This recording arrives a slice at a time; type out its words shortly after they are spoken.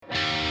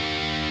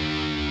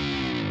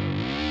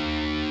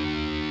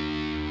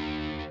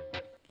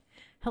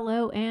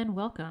Hello and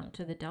welcome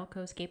to the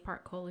Delco Skate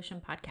Park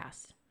Coalition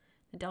podcast.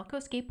 The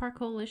Delco Skate Park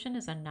Coalition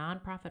is a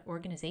nonprofit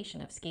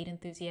organization of skate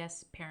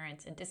enthusiasts,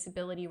 parents, and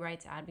disability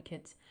rights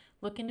advocates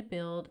looking to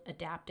build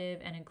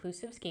adaptive and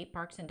inclusive skate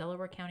parks in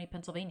Delaware County,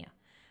 Pennsylvania.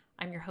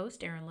 I'm your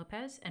host, Erin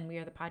Lopez, and we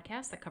are the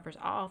podcast that covers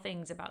all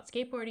things about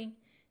skateboarding,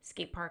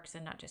 skate parks,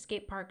 and not just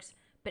skate parks,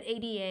 but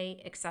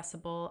ADA,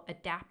 accessible,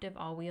 adaptive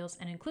all-wheels,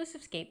 and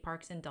inclusive skate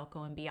parks in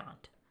Delco and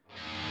beyond.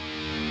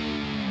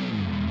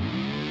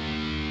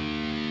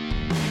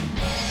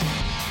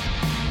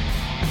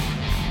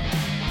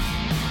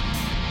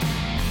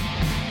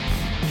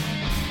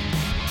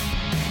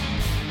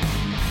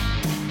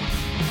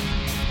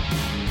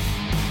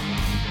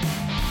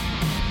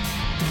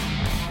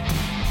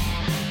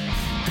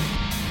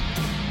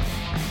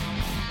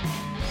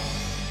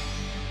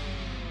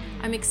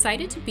 I'm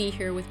excited to be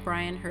here with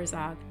Brian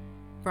Herzog.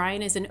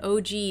 Brian is an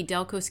OG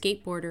Delco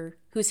skateboarder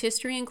whose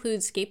history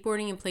includes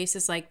skateboarding in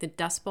places like the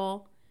Dust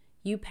Bowl,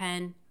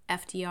 UPenn,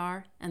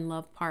 FDR, and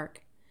Love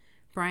Park.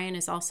 Brian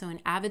is also an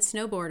avid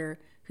snowboarder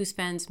who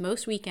spends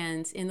most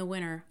weekends in the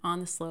winter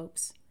on the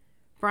slopes.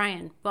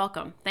 Brian,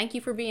 welcome. Thank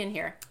you for being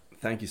here.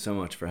 Thank you so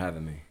much for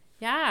having me.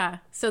 Yeah.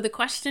 So the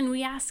question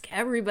we ask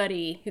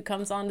everybody who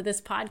comes onto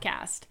this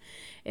podcast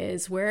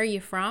is, where are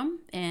you from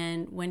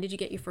and when did you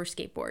get your first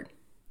skateboard?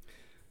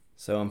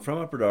 So I'm from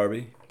Upper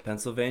Darby,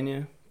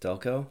 Pennsylvania,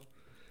 Delco,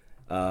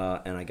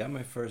 and I got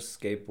my first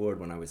skateboard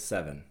when I was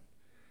 7.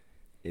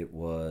 It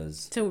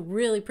was... So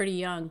really pretty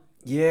young.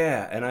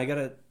 Yeah, and I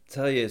gotta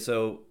tell you,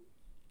 so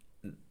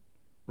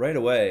right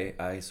away,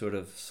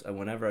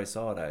 whenever I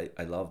saw it,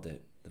 I loved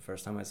it. The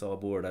first time I saw a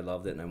board, I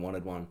loved it, and I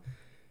wanted one.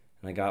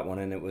 And I got one,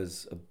 and it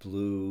was a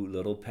blue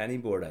little penny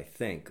board, I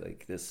think.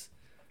 Like this,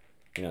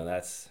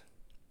 that's...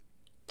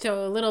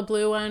 So a little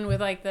blue one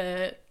with like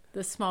the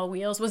small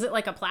wheels. Was it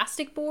like a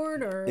plastic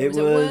board or was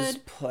it was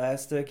wood?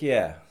 Plastic,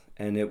 yeah.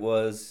 And it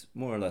was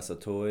more or less a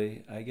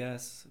toy, I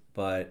guess.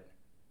 But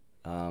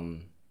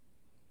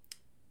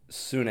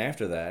soon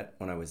after that,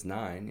 when I was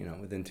 9,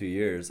 within 2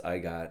 years, I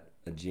got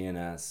a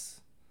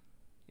GNS,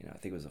 I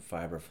think it was a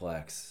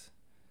Fiberflex.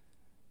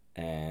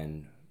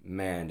 And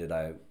man, did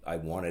I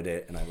wanted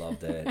it and I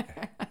loved it.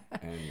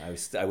 And I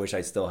wish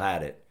I still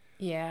had it.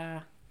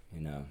 Yeah.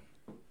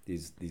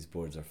 These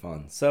boards are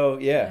fun. So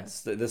yeah.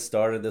 This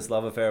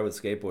love affair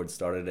with skateboards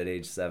started at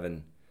age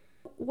 7.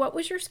 What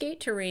was your skate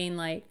terrain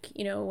like,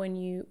 when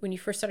you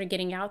first started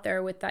getting out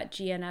there with that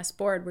GNS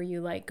board? Were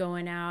you like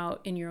going out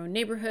in your own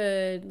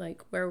neighborhood?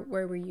 Like where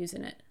were you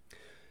using it?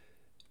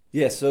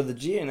 Yeah, so the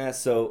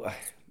GNS,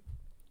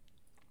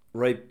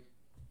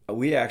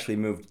 we actually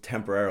moved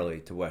temporarily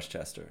to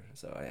Westchester.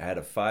 So I had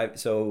a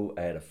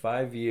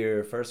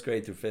 5-year, first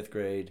grade through 5th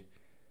grade.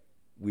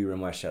 We were in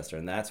Westchester,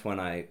 and that's when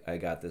I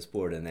got this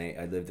board. And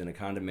I lived in a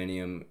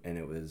condominium, and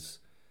it was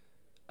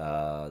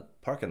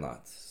parking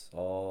lots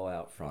all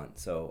out front.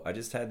 So I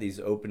just had these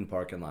open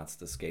parking lots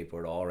to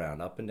skateboard all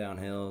around, up and down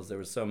hills. There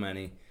were so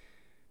many,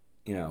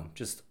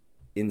 just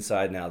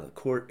inside now the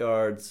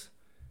courtyards,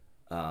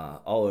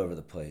 all over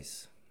the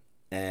place.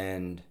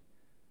 And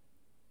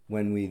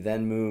when we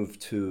then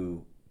moved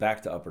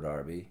back to Upper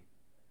Darby,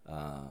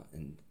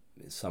 in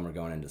summer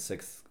going into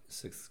sixth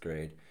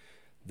grade,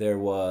 there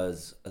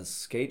was a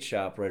skate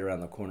shop right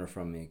around the corner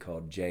from me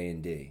called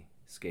J&D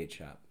Skate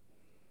Shop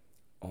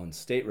on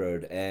State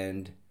Road.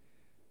 And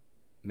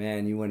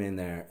man, you went in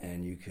there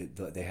and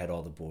they had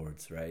all the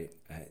boards, right?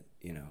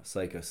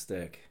 Psycho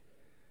Stick,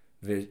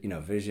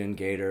 Vision,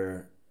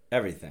 Gator,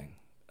 everything.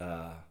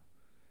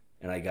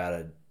 And I got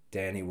a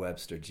Danny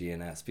Webster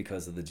GNS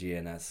because of the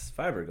GNS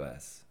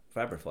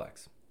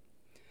Fiberflex.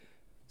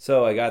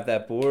 So I got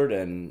that board,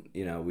 and,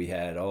 we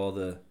had all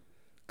the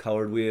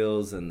colored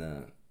wheels and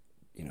the,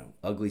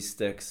 ugly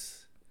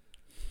sticks,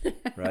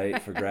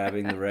 right, for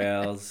grabbing the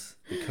rails,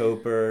 the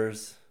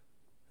copers,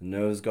 the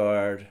nose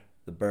guard,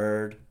 the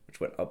bird,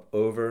 which went up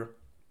over.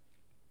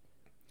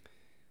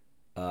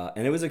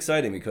 And it was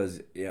exciting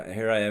because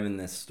here I am in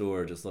this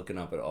store just looking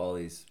up at all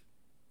these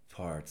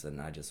parts,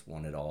 and I just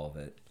wanted all of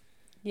it.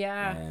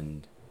 Yeah.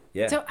 And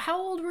yeah. So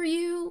how old were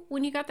you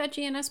when you got that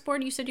GNS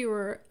board? You said you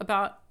were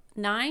about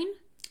 9?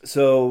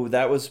 So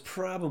that was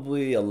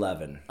probably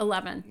 11.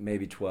 11.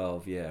 Maybe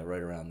 12, yeah,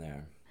 right around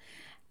there.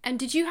 And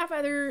did you have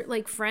other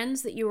like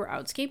friends that you were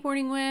out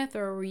skateboarding with,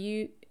 or were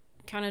you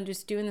kind of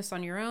just doing this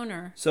on your own?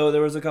 Or so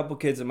there was a couple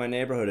kids in my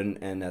neighborhood,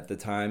 and at the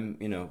time,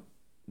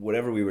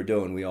 whatever we were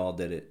doing, we all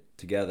did it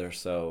together.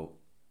 So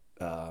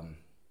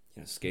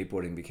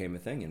skateboarding became a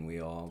thing, and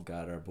we all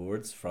got our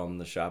boards from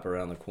the shop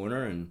around the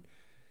corner, and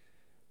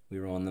we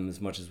were on them as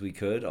much as we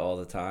could all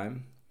the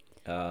time.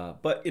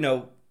 But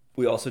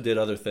we also did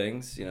other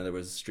things. There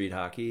was street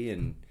hockey,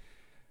 and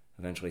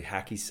eventually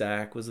hacky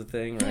sack was a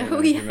thing, right?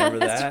 Oh, yeah, remember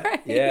that's that?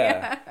 right.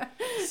 Yeah.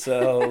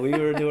 So we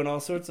were doing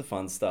all sorts of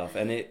fun stuff,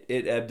 and it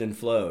ebbed and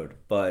flowed.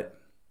 But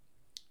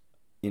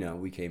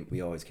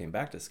we always came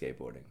back to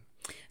skateboarding.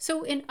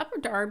 So in Upper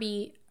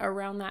Darby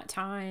around that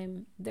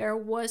time, there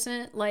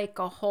wasn't like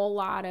a whole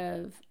lot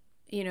of,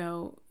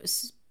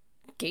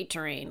 skate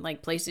terrain,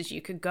 like places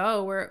you could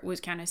go where it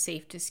was kind of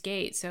safe to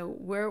skate. So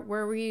where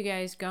were you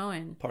guys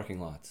going? Parking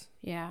lots.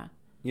 Yeah.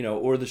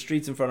 Or the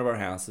streets in front of our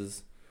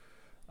houses.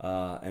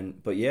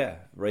 But yeah,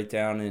 right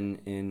down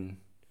in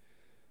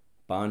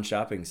Bond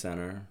Shopping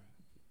Center.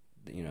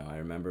 I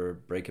remember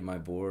breaking my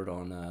board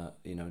on,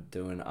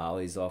 doing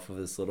ollies off of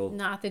this little.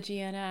 Not the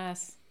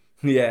GNS.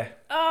 Yeah.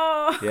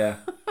 Oh. Yeah.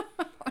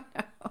 Oh,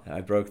 no.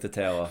 I broke the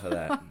tail off of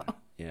that.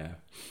 Yeah.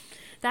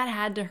 That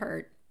had to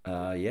hurt.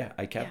 Yeah,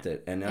 I kept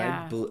it, and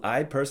Yeah.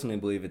 I personally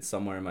believe it's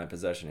somewhere in my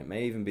possession. It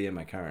may even be in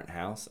my current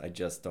house. I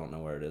just don't know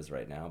where it is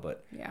right now,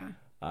 but Yeah.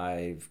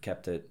 I've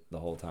kept it the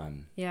whole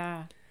time.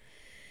 Yeah.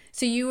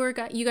 So you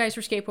guys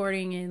were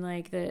skateboarding in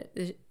like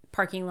the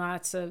parking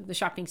lots of the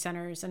shopping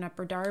centers in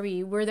Upper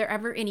Darby. Were there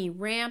ever any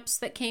ramps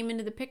that came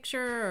into the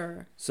picture?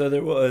 Or? So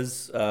there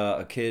was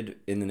a kid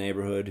in the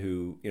neighborhood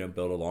who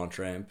built a launch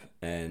ramp,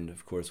 and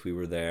of course we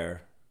were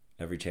there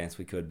every chance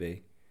we could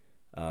be.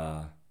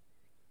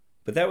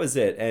 But that was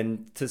it.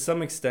 And to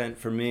some extent,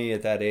 for me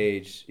at that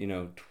age,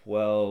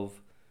 12,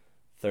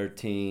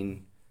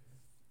 13,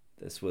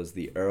 this was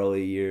the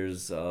early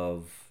years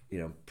of,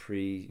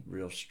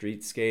 pre-real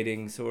street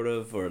skating, sort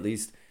of, or at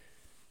least,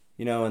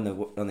 on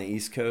the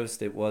East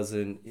Coast, it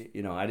wasn't,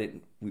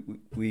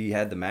 we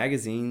had the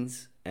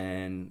magazines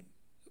and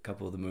a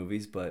couple of the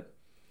movies, but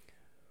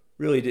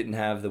really didn't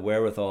have the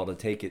wherewithal to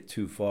take it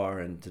too far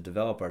and to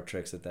develop our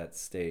tricks at that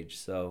stage.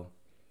 So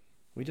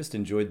we just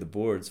enjoyed the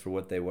boards for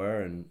what they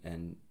were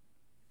and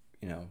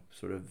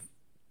sort of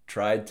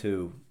tried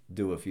to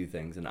do a few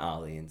things, an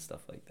ollie and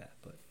stuff like that.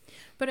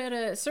 But at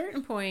a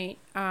certain point,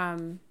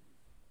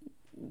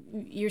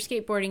 your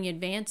skateboarding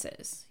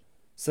advances.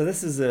 So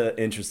this is an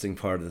interesting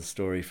part of the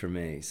story for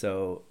me.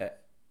 So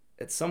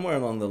at somewhere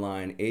along the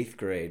line, 8th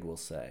grade, we'll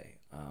say.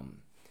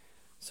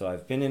 So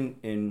I've been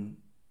in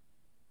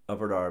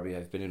Upper Darby.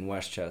 I've been in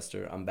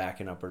Westchester. I'm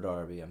back in Upper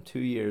Darby. I'm 2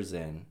 years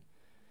in.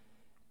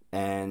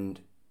 And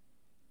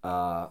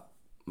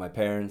my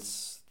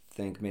parents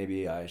think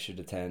maybe I should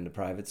attend a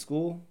private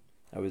school.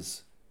 I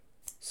was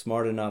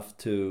smart enough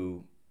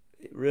to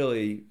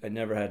I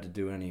never had to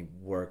do any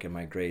work, and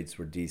my grades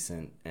were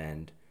decent,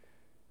 and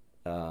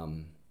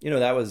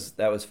that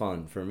was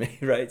fun for me,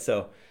 right?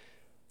 So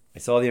I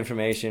saw the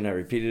information, I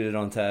repeated it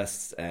on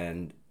tests,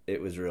 and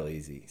it was real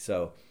easy.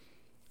 So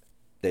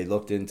they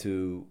looked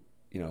into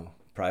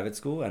private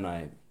school, and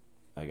I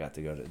got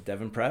to go to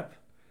Devon Prep,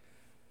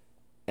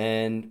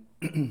 and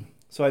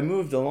so I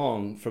moved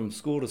along from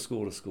school to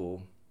school to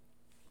school,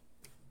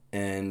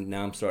 and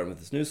now I'm starting with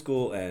this new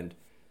school, and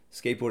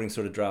skateboarding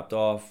sort of dropped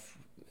off.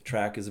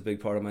 Track is a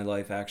big part of my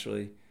life,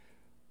 actually.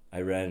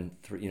 I ran,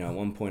 at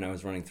one point I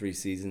was running 3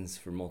 seasons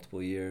for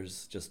multiple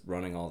years, just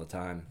running all the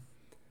time.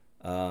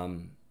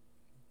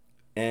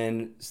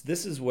 And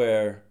this is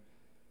where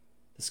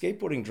the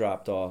skateboarding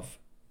dropped off,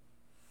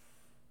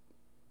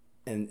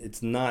 and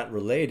it's not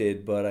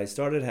related, but I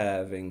started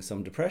having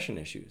some depression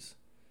issues.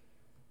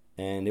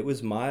 And it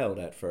was mild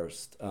at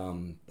first,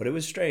 but it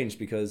was strange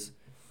because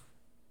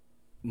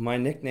my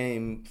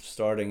nickname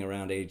starting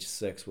around age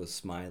 6 was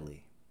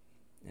Smiley.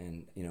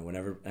 And,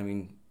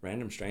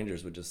 random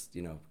strangers would just,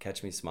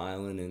 catch me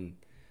smiling, and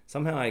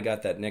somehow I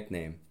got that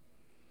nickname.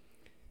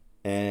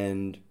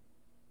 And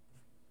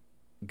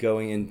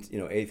going in,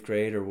 8th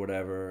grade or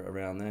whatever,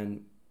 around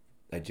then,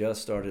 I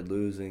just started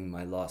losing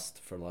my lust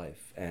for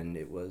life. And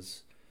it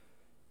was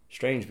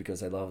strange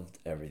because I loved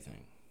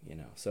everything,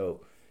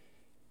 So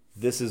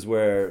this is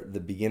where the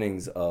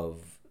beginnings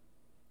of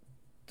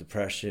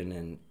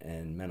depression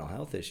and mental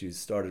health issues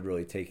started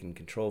really taking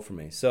control for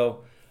me.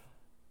 So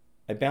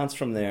I bounced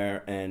from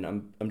there, and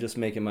I'm just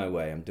making my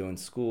way. I'm doing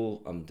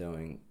school, I'm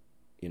doing,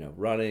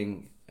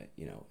 running,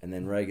 and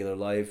then regular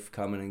life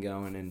coming and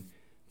going. And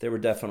there were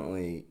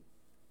definitely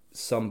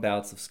some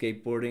bouts of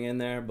skateboarding in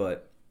there,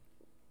 but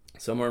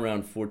somewhere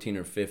around 14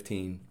 or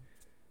 15,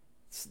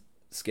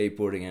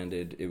 skateboarding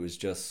ended. It was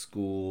just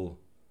school,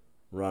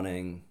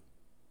 running,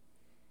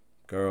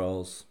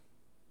 girls,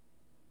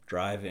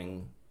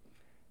 driving,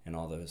 and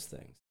all those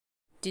things.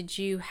 Did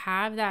you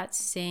have that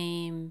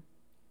same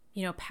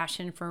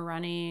passion for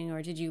running,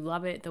 or did you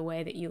love it the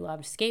way that you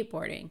loved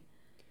skateboarding?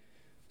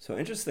 So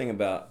interesting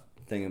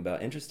thing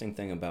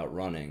about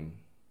running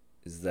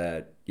is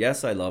that,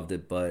 yes, I loved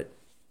it, but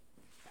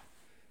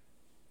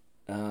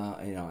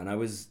and I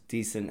was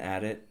decent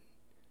at it,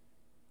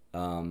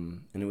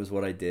 and it was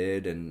what I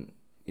did, and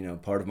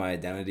part of my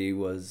identity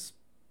was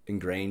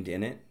ingrained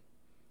in it.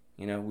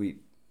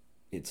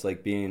 It's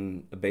like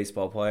being a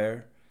baseball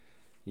player.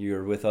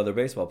 You're with other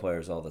baseball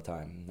players all the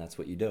time. That's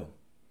what you do.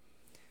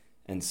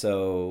 And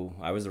so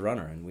I was a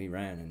runner, and we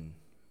ran, and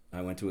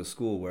I went to a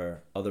school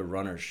where other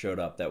runners showed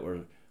up that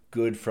were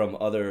good from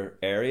other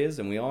areas,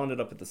 and we all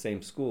ended up at the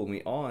same school, and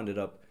we all ended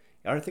up,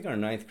 I think our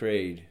 9th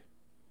grade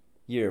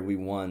year, we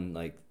won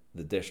like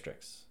the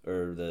districts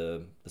or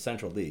the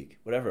Central League,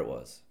 whatever it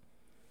was.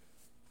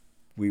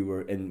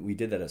 We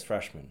did that as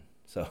freshmen.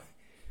 So,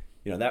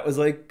 that was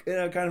like,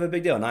 kind of a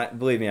big deal. And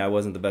believe me, I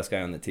wasn't the best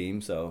guy on the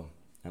team, so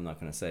I'm not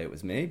going to say it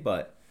was me,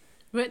 but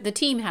But the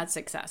team had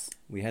success.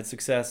 We had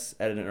success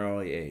at an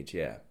early age,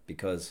 yeah,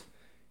 because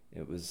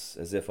it was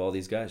as if all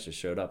these guys just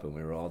showed up and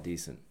we were all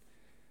decent.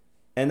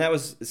 And that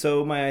was,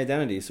 so my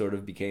identity sort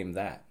of became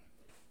that.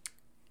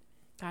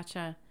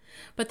 Gotcha.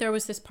 But there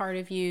was this part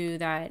of you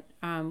that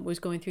was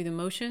going through the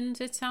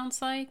motions, it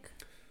sounds like.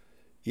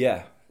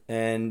 Yeah.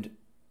 And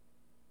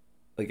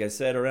like I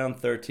said, around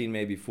 13,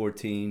 maybe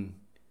 14,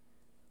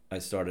 I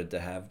started to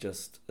have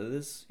just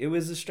this. It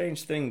was a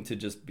strange thing to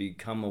just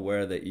become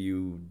aware that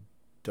you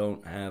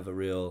don't have a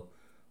real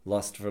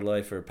lust for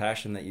life or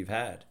passion that you've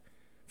had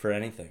for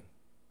anything.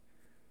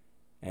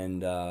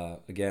 And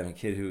again, a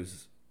kid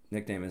whose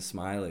nickname is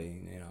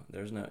Smiley,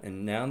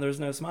 now there's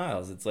no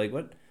smiles. It's like,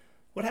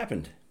 what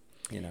happened?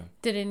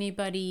 Did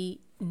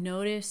anybody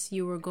notice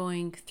you were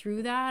going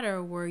through that,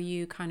 or were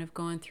you kind of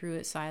going through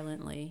it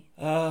silently?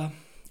 I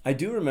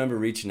do remember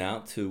reaching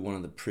out to one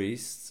of the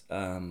priests,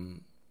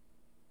 and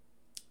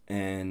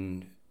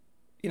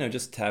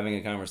just having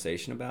a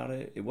conversation about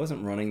it. It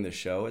wasn't running the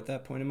show at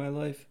that point in my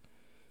life.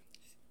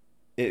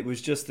 It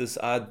was just this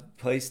odd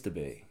place to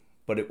be,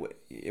 but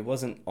it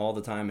wasn't all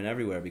the time and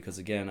everywhere, because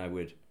again, I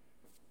would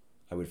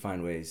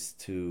find ways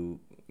to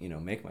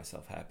make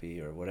myself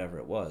happy or whatever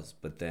it was.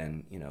 But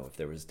then if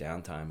there was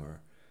downtime or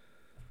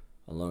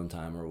alone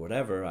time or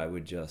whatever, I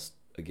would just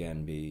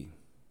again be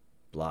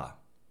blah.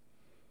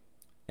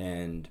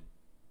 And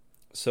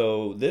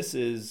so this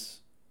is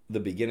the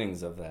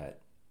beginnings of that.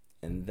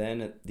 And then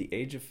at the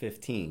age of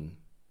 15,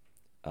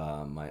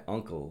 my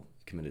uncle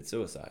committed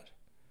suicide.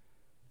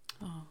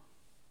 Oh.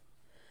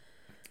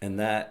 And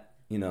that,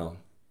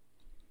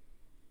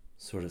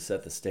 sort of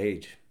set the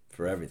stage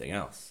for everything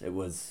else. It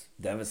was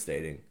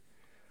devastating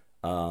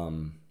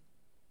for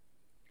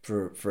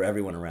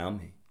everyone around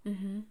me.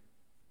 Mm-hmm.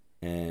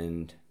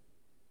 And,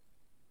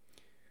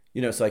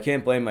 so I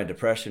can't blame my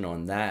depression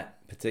on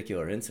that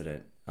particular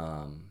incident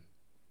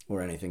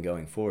or anything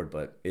going forward,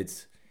 but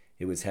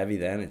it was heavy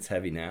then, it's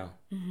heavy now.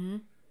 Mm-hmm.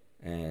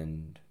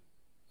 And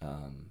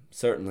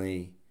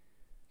certainly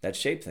that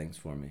shaped things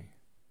for me.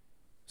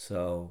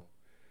 So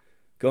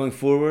going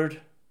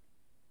forward,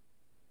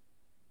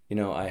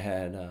 I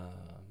had,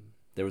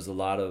 there was a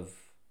lot of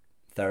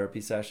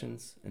therapy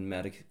sessions and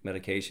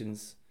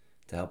medications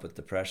to help with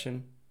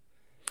depression.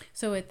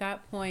 So at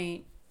that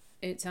point,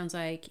 it sounds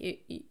like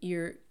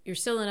you're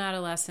still an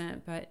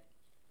adolescent, but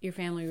your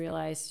family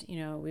realized,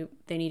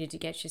 they needed to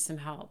get you some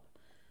help.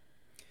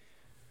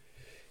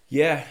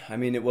 Yeah, I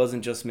mean, it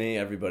wasn't just me.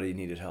 Everybody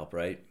needed help,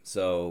 right?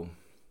 So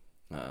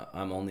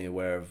I'm only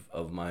aware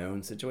of my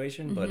own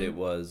situation, mm-hmm. but it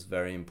was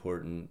very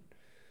important.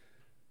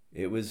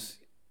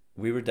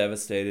 We were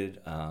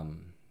devastated.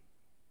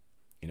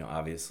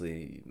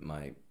 Obviously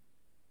my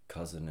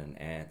cousin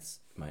and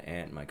my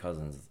aunt and my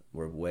cousins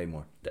were way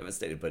more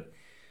devastated, but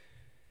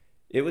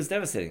it was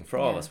devastating for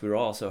all of us. We were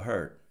all so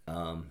hurt.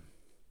 And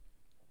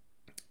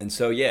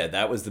so,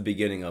 that was the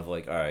beginning of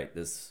like, all right,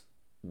 let's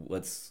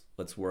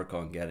work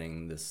on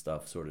getting this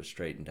stuff sort of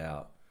straightened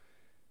out.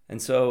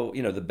 And so,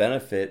 the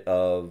benefit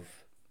of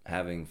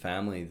having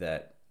family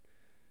that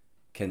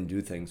can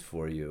do things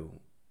for you,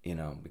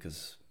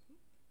 because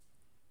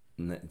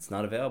it's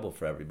not available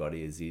for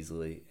everybody as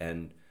easily.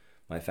 And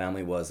my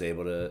family was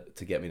able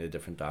to get me to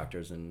different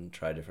doctors and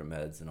try different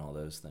meds and all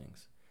those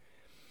things.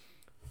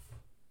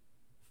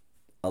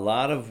 A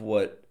lot of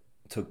what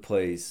took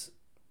place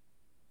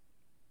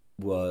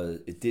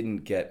it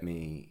didn't get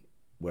me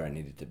where I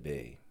needed to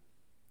be.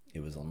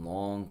 It was a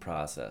long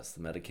process.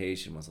 The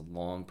medication was a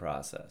long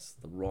process.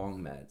 The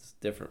wrong meds,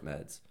 different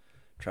meds.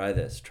 Try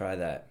this, try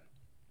that.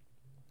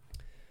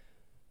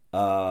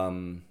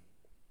 And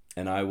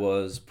I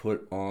was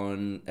put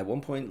on, at one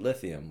point,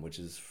 lithium, which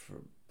is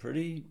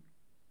pretty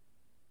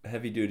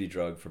heavy-duty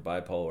drug for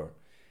bipolar.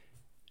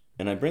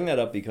 And I bring that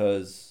up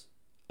because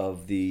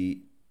of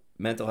the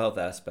mental health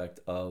aspect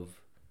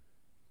of,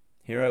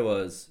 here I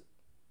was,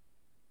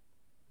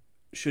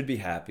 should be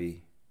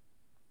happy,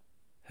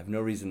 have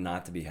no reason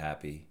not to be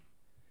happy.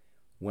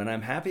 When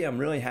I'm happy, I'm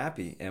really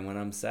happy. And when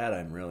I'm sad,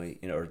 I'm really,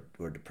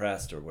 or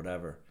depressed or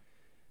whatever.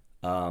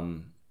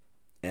 And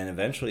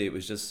eventually it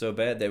was just so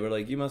bad, they were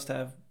like, you must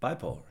have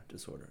bipolar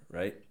disorder,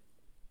 right?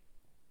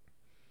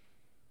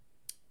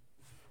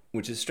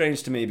 Which is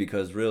strange to me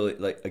because really,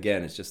 like,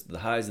 again, it's just the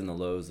highs and the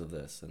lows of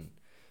this. And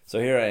so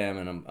here I am,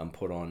 and I'm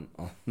put on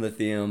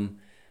lithium.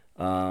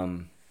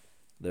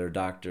 Their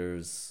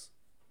doctors,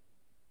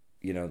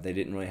 they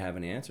didn't really have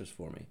any answers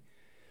for me.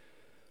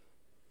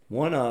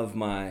 One of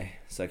my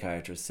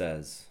psychiatrists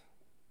says,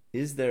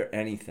 is there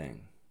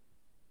anything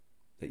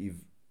that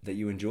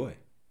you enjoy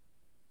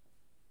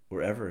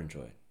or ever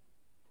enjoyed?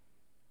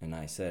 And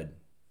I said,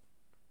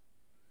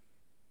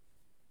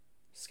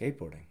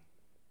 skateboarding.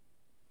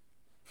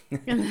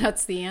 And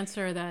that's the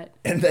answer that...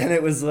 And then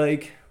it was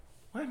like,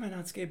 why am I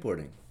not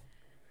skateboarding?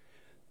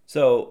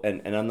 So,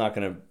 and I'm not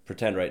going to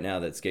pretend right now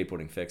that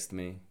skateboarding fixed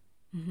me.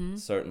 Mm-hmm.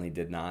 Certainly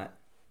did not.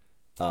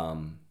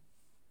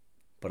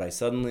 But I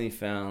suddenly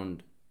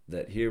found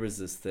that here was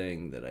this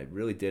thing that I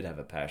really did have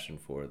a passion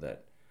for,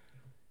 that,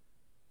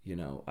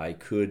 I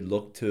could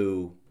look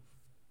to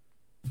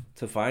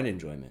to find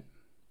enjoyment.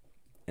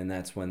 And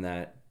that's when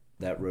that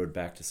road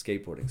back to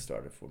skateboarding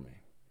started for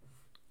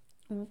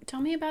me.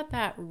 Tell me about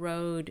that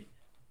road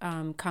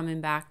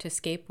coming back to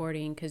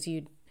skateboarding, because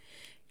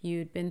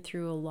you'd been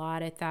through a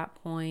lot at that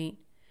point.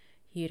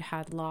 You'd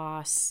had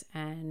loss,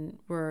 and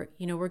we're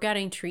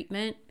getting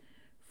treatment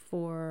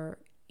for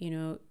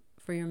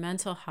your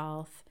mental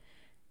health,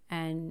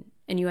 and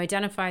you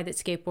identify that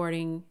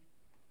skateboarding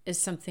is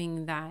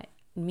something that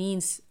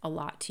means a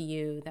lot to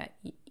you, that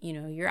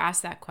you're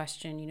asked that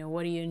question,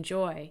 what do you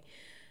enjoy,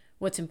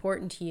 what's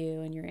important to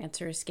you, and your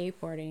answer is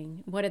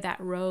skateboarding. What did that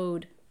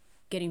road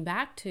getting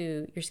back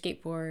to your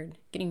skateboard,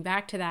 getting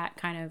back to that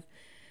kind of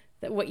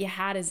what you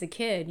had as a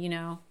kid,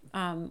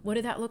 what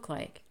did that look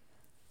like?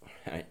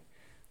 Right.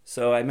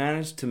 So I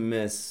managed to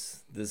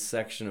miss this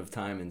section of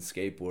time in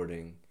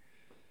skateboarding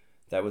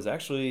that was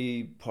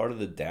actually part of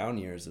the down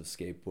years of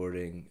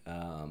skateboarding.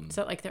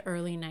 So like the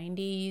early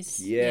 90s?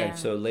 Yeah,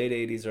 so late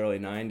 80s, early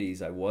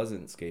 90s, I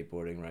wasn't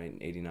skateboarding, right?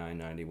 89,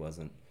 90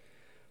 wasn't.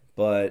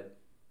 But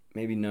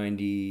maybe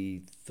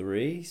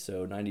 93,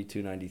 so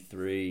 92,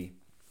 93,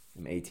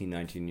 I'm 18,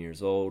 19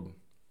 years old.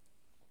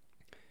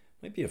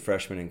 Might be a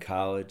freshman in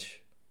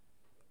college.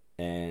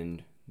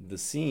 And the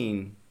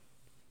scene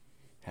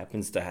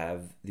happens to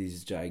have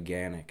these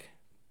gigantic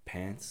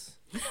pants.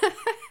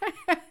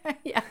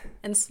 Yeah,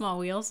 and small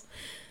wheels.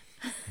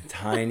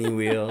 Tiny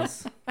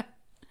wheels.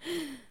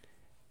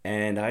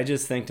 And I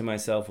just think to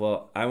myself,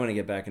 well, I want to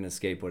get back into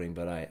skateboarding,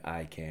 but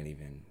I can't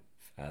even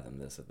fathom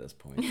this at this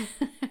point.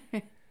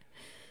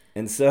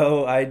 And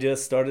so I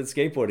just started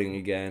skateboarding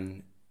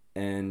again.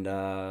 And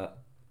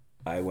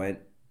I went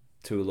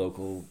to a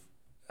local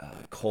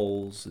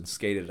Kohl's and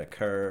skated a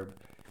curb.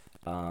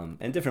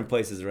 And different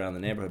places around the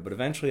neighborhood. But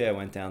eventually I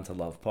went down to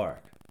Love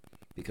Park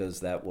because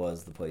that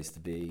was the place to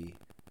be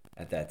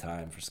at that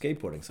time for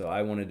skateboarding. So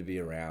I wanted to be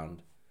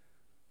around,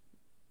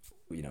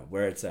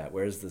 where it's at,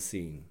 where's the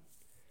scene.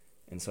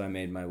 And so I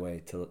made my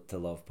way to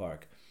Love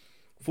Park.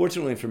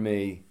 Fortunately for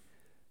me,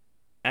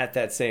 at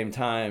that same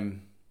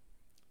time,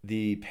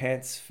 the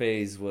pants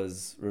phase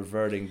was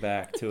reverting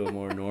back to a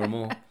more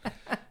normal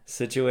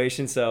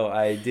situation. So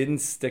I didn't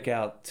stick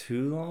out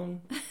too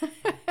long.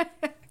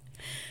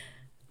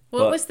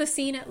 What was the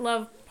scene at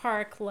Love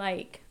Park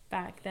like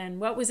back then?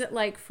 What was it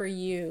like for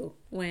you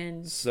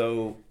when?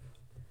 So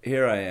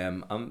here I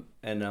am.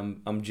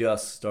 I'm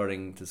just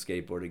starting to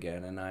skateboard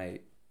again, and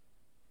I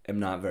am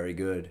not very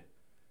good.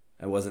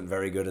 I wasn't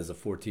very good as a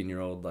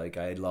 14-year-old. Like,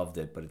 I loved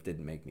it, but it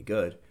didn't make me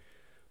good.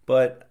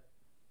 But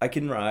I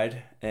can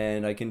ride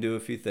and I can do a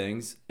few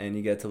things, and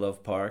you get to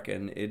Love Park,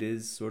 and it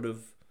is sort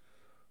of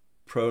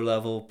pro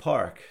level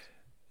park,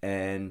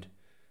 and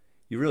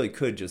you really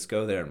could just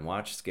go there and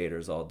watch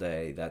skaters all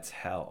day. That's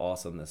how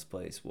awesome this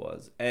place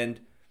was. And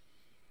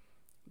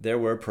there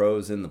were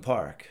pros in the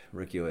park.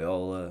 Ricky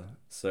Oyola,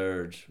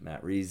 Serge,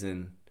 Matt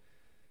Reason,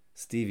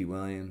 Stevie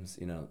Williams,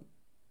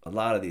 a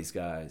lot of these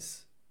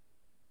guys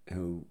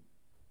who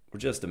were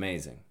just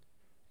amazing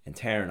and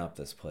tearing up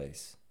this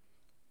place.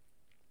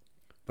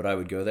 But I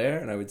would go there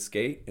and I would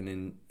skate,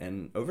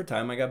 and over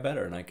time I got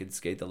better and I could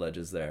skate the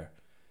ledges there.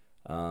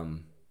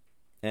 And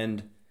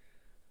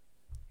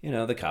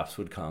the cops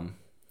would come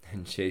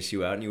and chase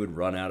you out, and you would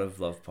run out of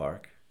Love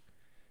Park.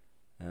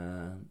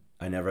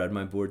 I never had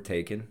my board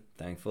taken,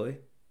 thankfully,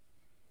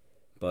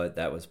 but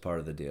that was part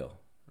of the deal.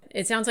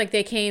 It sounds like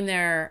they came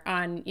there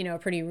on, a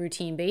pretty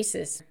routine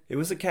basis. It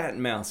was a cat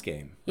and mouse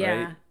game,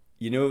 yeah. Right?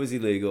 You knew it was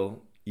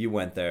illegal. You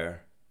went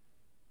there.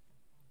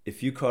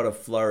 If you caught a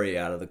flurry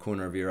out of the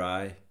corner of your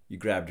eye, you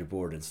grabbed your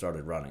board and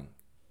started running.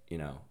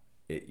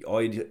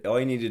 All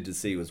you needed to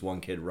see was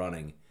one kid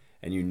running,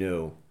 and you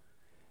knew.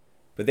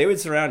 But they would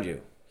surround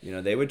you.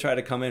 They would try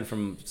to come in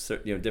from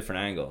different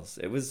angles.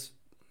 It was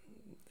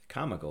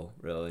comical,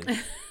 really.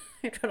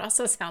 It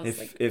also sounds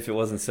like if it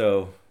wasn't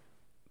so,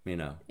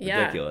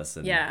 ridiculous.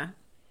 And,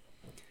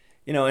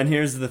 and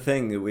here's the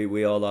thing that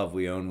we all love.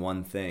 We own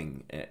one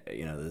thing,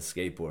 the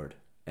skateboard,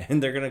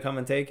 and they're gonna come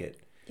and take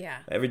it. Yeah.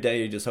 Every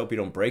day you just hope you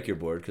don't break your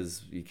board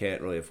because you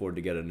can't really afford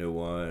to get a new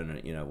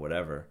one,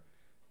 whatever.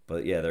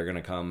 But yeah, they're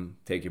gonna come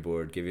take your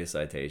board, give you a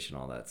citation,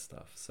 all that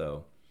stuff.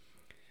 So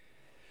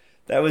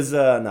that was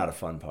not a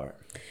fun part.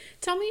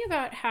 Tell me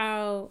about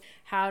how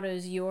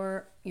does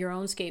your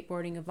own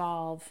skateboarding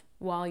evolve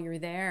while you're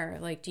there?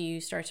 Like, do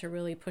you start to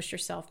really push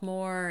yourself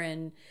more?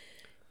 And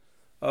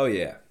oh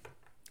yeah,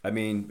 I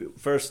mean,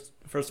 first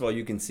of all,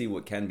 you can see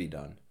what can be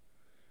done,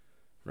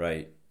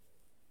 right?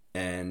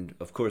 And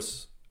of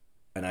course,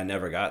 and I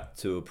never got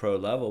to a pro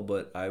level,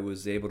 but I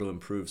was able to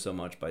improve so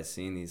much by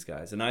seeing these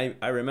guys. And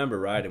I remember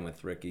riding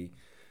with Ricky.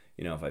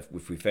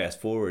 If we fast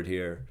forward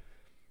here.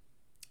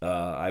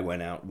 I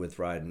went out with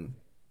riding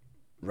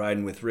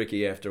with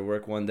Ricky after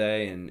work one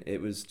day, and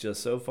it was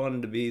just so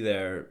fun to be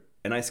there.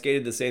 And I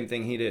skated the same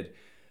thing he did.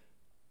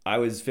 I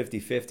was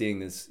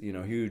 50-50ing this,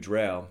 huge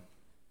rail,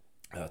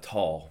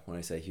 tall. When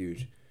I say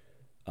huge,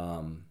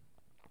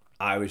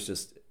 I was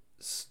just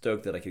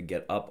stoked that I could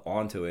get up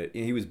onto it.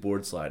 He was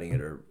board sliding it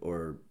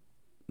or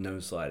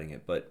nose sliding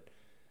it, but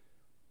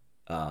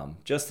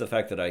Just the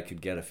fact that I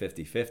could get a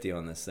 50-50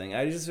 on this thing,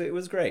 it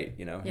was great.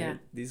 Yeah. Hey,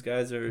 these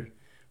guys are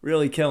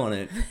really killing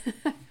it.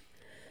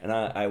 And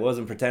I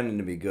wasn't pretending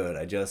to be good.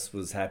 I just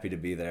was happy to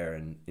be there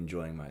and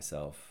enjoying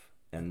myself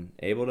and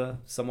able to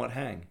somewhat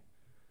hang.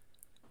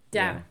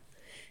 Yeah.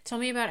 Tell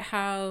me about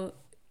how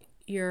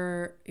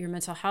your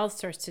mental health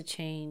starts to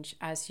change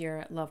as you're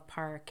at Love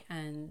Park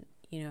and,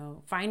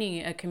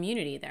 finding a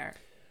community there.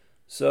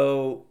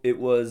 So it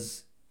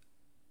was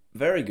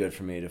very good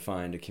for me to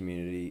find a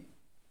community,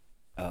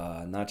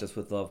 not just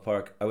with Love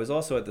Park. I was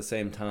also at the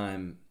same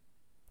time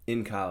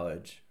in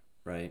college,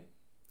 right,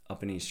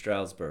 up in East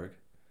Stroudsburg.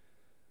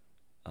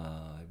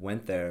 I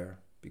went there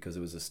because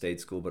it was a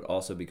state school, but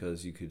also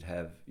because you could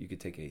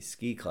take a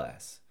ski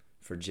class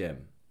for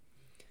gym.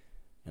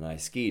 And I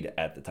skied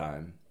at the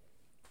time.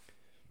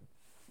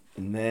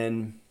 And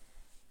then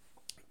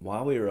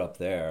while we were up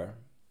there,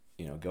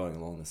 going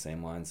along the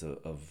same lines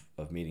of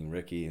meeting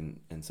Ricky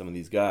and some of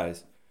these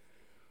guys,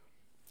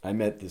 I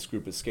met this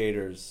group of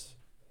skaters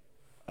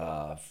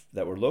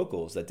that were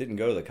locals that didn't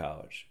go to the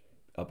college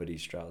up at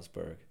East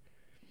Stroudsburg.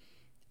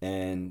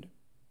 And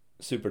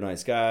super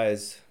nice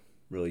guys,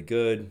 really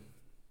good,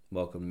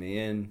 welcomed me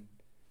in.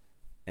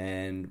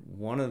 And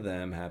one of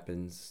them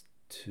happened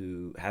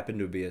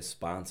to be a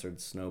sponsored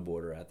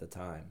snowboarder at the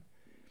time.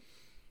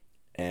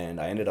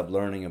 And I ended up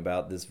learning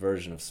about this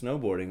version of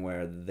snowboarding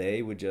where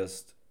they would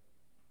just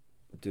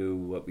do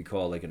what we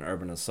call like an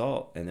urban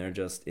assault, and they're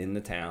just in the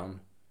town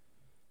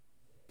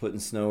putting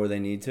snow where they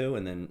need to,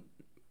 and then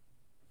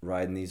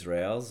riding these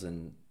rails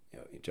and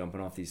jumping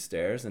off these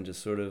stairs and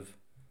just sort of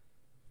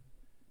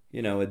a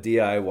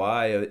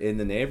DIY in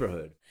the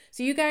neighborhood.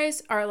 So you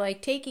guys are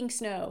like taking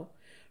snow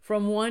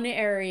from one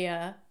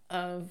area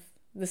of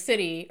the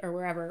city or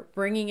wherever,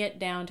 bringing it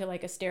down to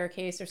like a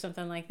staircase or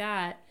something like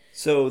that.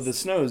 So the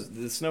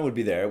snow would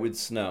be there. It would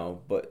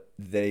snow, but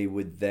they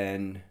would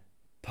then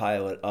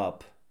pile it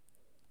up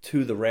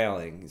to the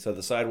railing. So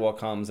the sidewalk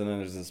comes, and then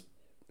there's this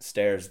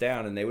stairs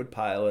down, and they would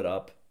pile it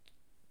up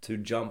to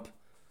jump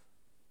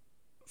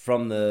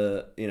from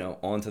the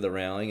onto the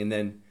railing. And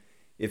then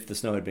if the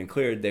snow had been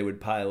cleared, they would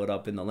pile it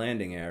up in the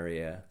landing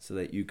area so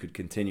that you could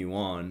continue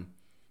on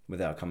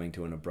without coming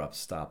to an abrupt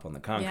stop on the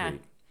concrete.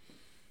 Yeah.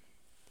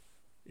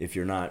 If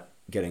you're not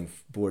getting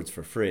boards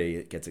for free,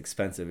 it gets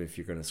expensive if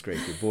you're going to scrape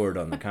your board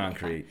on the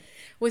concrete.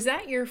 Was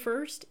that your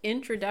first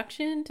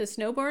introduction to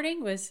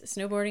snowboarding? Was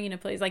snowboarding in a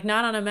place like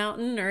not on a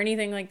mountain or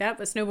anything like that,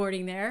 but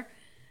snowboarding there?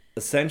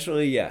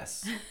 Essentially,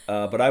 yes.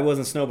 But I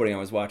wasn't snowboarding. I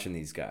was watching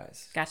these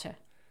guys. Gotcha.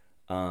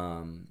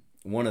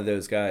 One of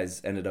those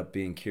guys ended up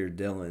being Keir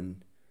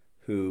Dillon,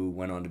 who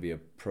went on to be a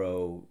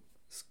pro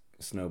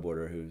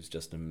snowboarder who's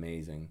just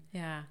amazing.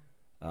 Yeah.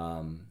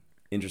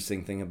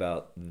 Interesting thing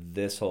about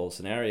this whole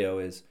scenario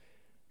is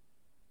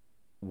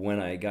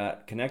when I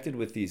got connected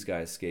with these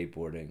guys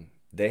skateboarding,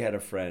 they had a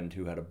friend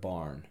who had a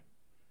barn,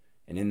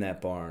 and in that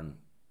barn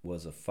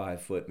was a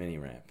 5-foot mini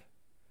ramp.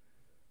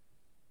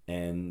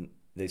 And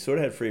they sort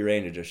of had free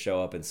reign to just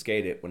show up and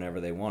skate it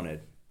whenever they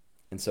wanted.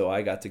 And so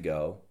I got to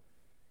go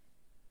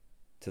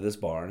to this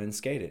barn and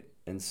skate it.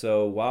 And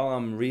so while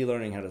I'm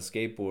relearning how to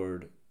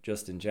skateboard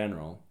just in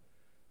general,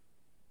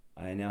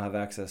 I now have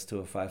access to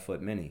a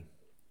 5-foot mini.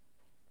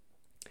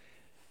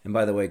 And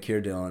by the way,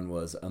 Keir Dillon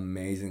was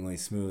amazingly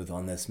smooth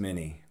on this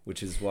mini,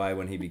 which is why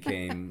when he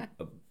became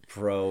a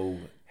pro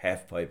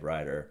half-pipe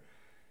rider,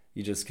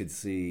 you just could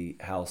see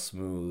how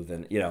smooth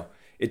and,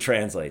 it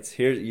translates.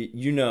 Here,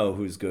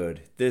 who's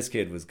good. This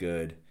kid was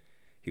good.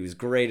 He was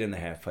great in the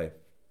half-pipe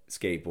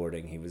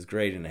skateboarding. He was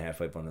great in the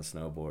half-pipe on the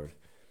snowboard.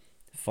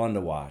 Fun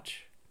to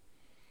watch.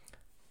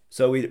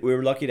 So we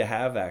were lucky to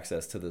have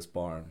access to this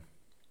barn.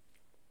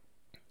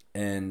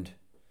 And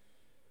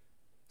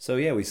so,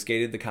 we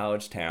skated the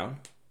college town.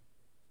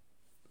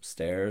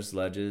 Stairs,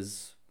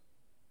 ledges,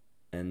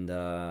 and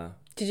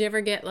did you ever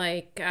get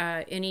like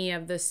any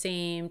of the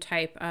same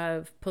type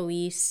of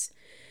police,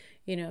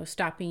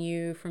 stopping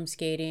you from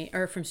skating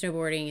or from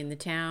snowboarding in the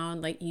town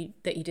that you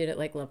did at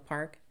like Love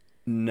Park?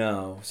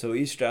 No. So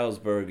East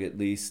Stroudsburg at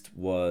least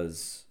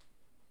was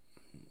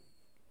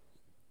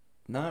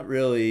not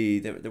really.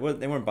 They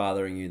weren't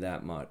bothering you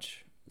that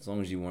much as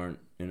long as you weren't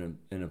in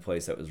a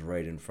place that was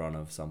right in front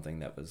of something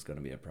that was going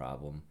to be a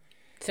problem.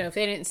 So if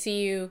they didn't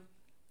see you.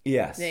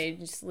 Yes. They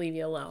just leave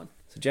you alone.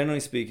 So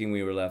generally speaking,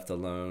 we were left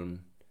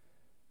alone.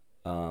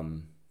 But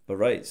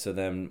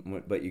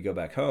you go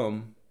back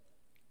home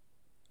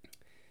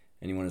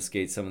and you want to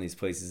skate some of these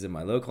places in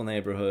my local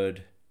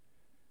neighborhood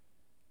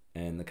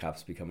and the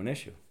cops become an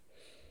issue.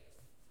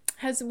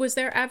 Was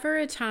there ever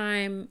a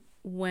time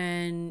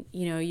when,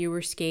 you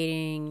were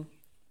skating,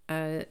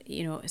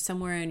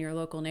 somewhere in your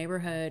local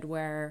neighborhood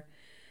where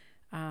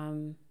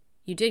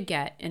you did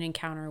get an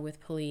encounter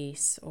with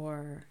police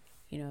or...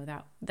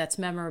 that's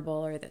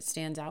memorable or that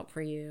stands out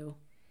for you?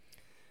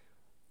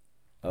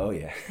 Oh,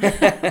 yeah.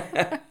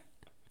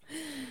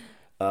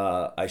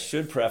 I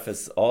should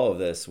preface all of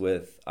this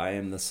with I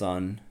am the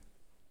son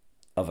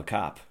of a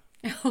cop.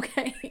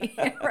 Okay,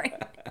 right.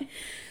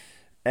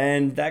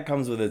 And that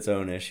comes with its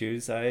own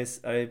issues, I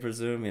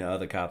presume.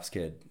 The cop's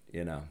kid,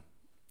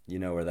 you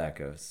know where that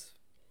goes.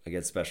 I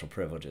get special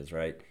privileges,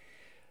 right?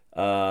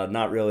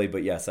 Not really,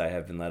 but yes, I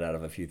have been let out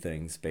of a few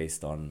things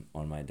based on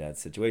my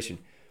dad's situation.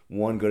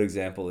 One good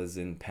example is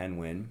in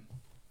Penwyn.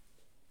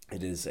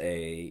 It is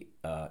in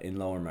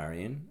Lower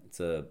Merion. It's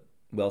a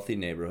wealthy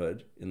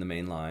neighborhood in the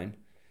main line,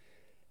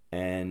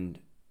 and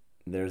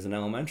there's an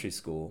elementary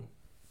school,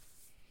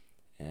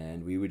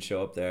 and we would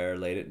show up there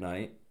late at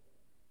night.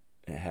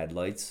 It had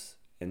lights,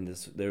 and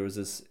there was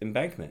this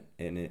embankment,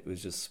 and it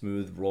was just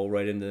smooth, roll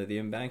right into the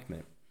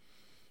embankment.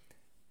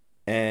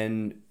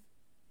 And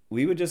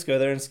we would just go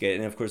there and skate,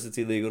 and of course it's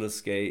illegal to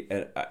skate.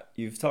 And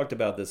you've talked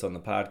about this on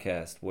the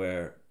podcast,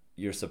 where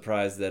you're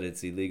surprised that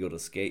it's illegal to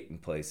skate in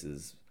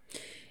places.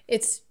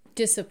 It's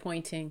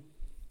disappointing,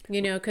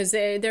 because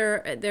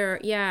there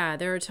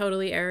are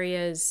totally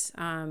areas,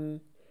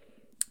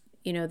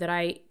 that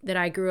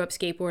I grew up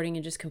skateboarding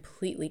and just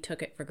completely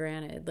took it for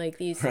granted. Like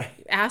these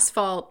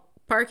asphalt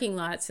parking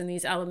lots in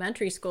these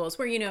elementary schools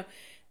where,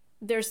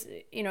 there's,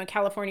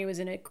 California was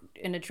in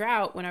a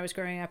drought when I was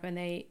growing up, and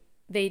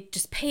they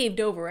just paved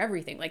over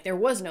everything. Like there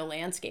was no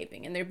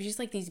landscaping, and there'd be just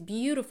like these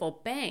beautiful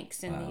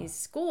banks in these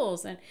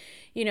schools. And,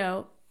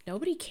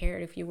 nobody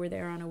cared if you were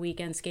there on a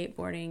weekend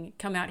skateboarding.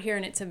 Come out here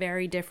and it's a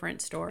very different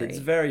story. It's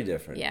very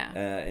different.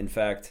 Yeah. In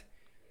fact,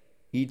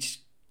 each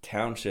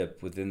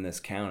township within this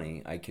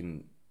county I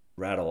can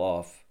rattle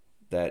off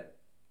that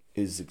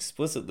is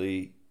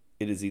explicitly,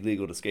 it is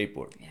illegal to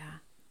skateboard. Yeah.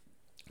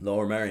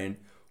 Lower Merion,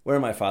 where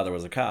my father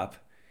was a cop,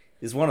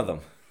 is one of them.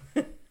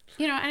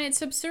 And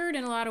it's absurd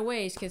in a lot of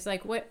ways, because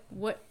like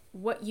what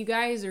you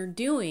guys are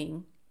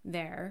doing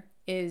there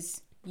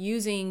is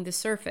using the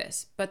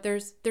surface, but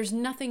there's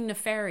nothing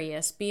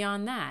nefarious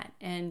beyond that.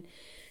 And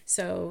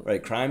so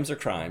right, crimes are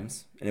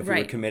crimes, and if we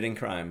were committing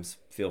crimes,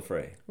 feel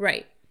free.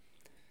 Right.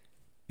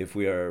 If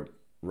we are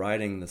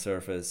riding the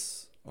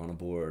surface on a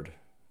board,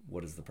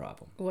 what is the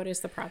problem? What is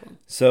the problem?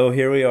 So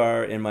here we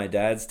are in my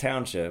dad's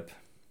township,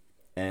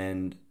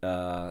 and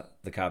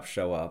the cops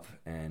show up,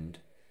 and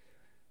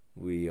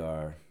we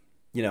are,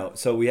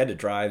 so we had to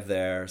drive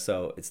there.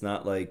 So it's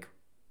not like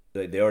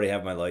they already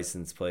have my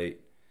license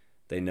plate.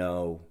 They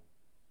know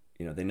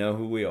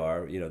who we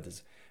are.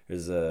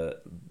 There's a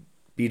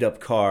beat up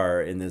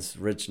car in this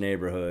rich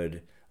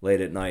neighborhood late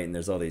at night, and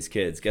there's all these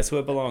kids. Guess who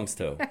it belongs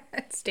to?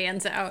 It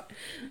stands out.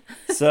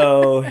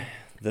 So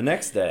the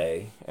next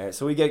day,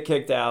 so we get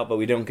kicked out, but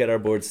we don't get our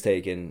boards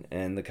taken,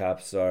 and the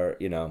cops are,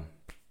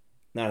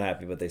 not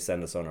happy, but they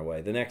send us on our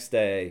way. The next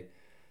day,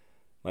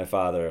 my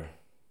father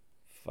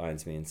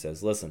finds me and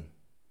says, "Listen,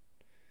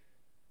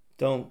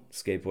 don't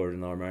skateboard in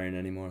Lower Merion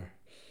anymore."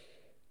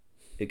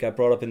 It got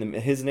brought up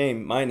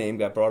my name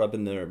got brought up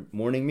in their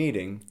morning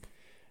meeting.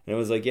 And it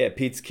was like, yeah,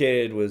 Pete's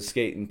kid was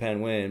skating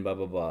Penwyn, blah,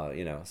 blah,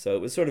 blah, So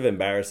it was sort of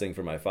embarrassing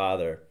for my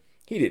father.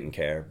 He didn't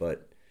care,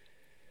 but...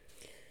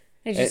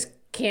 I just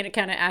kind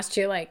of asked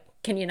you, like,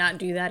 can you not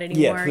do that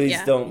anymore? Yeah, please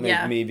don't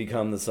make me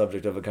become the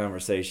subject of a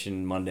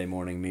conversation Monday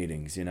morning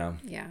meetings,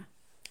 Yeah.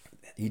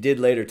 He did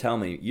later tell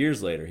me,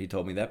 years later, he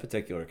told me that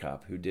particular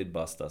cop who did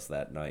bust us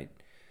that night,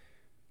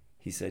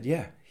 he said,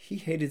 yeah, he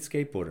hated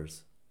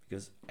skateboarders.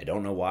 Because I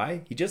don't know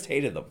why. He just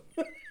hated them.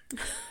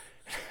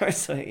 I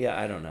was like, yeah,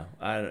 I don't know.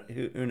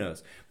 Who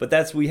knows?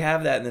 But we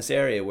have that in this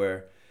area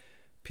where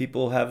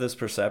people have this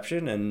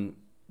perception and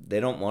they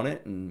don't want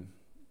it. And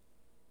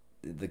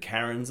the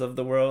Karens of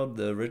the world,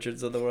 the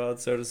Richards of the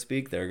world, so to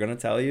speak, they're going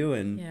to tell you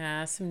and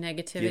some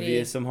negativity. Give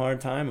you some hard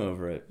time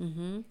over it.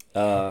 Mm-hmm.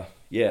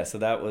 So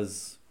that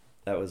was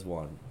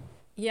one.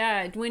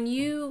 Yeah, when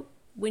you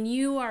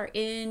are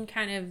in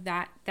kind of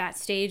that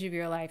stage of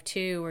your life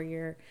too, where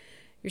you're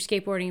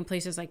skateboarding in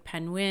places like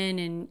Penwyn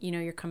and,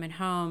 you're coming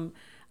home,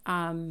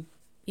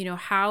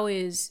 how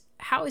is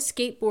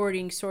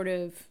skateboarding sort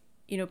of,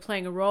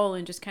 playing a role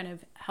in just kind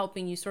of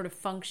helping you sort of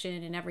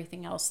function in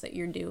everything else that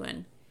you're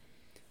doing?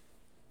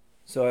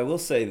 So I will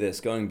say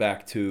this, going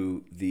back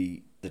to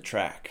the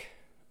track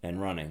and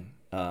running,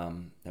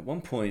 at one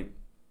point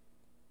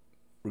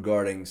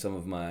regarding some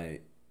of my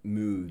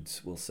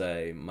moods, we'll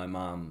say, my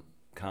mom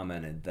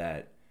commented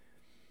that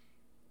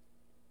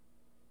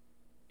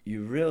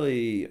you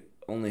really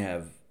only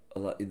have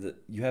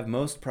you have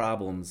most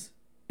problems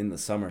in the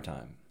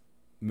summertime,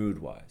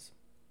 mood-wise.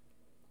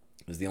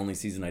 It was the only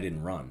season I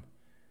didn't run.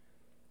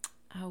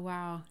 Oh,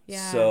 wow.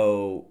 Yeah.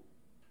 So,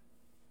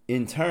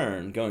 in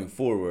turn, going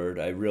forward,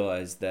 I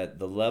realized that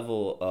the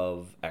level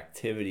of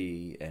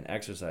activity and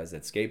exercise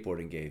that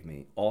skateboarding gave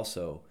me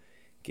also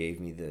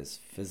gave me this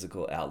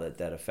physical outlet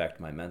that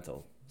affect my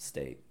mental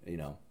state,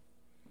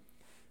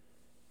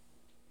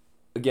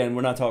 Again,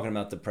 we're not talking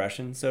about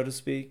depression, so to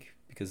speak,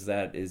 because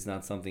that is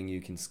not something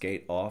you can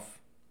skate off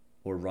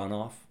or run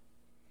off.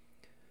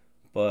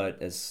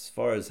 But as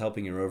far as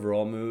helping your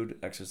overall mood,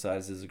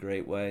 exercise is a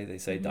great way. They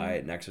say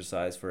diet and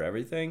exercise for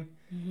everything.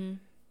 Mm-hmm.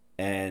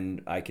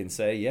 And I can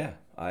say, yeah,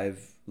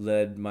 I've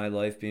led my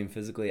life being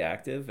physically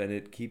active, and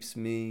it keeps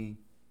me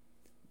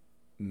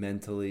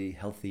mentally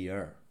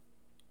healthier.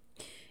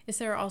 Is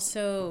there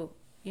also,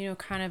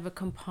 kind of a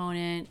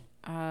component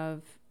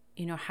of,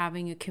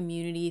 having a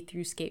community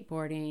through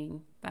skateboarding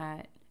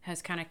that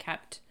has kind of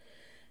kept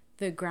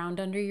the ground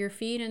under your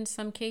feet in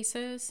some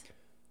cases?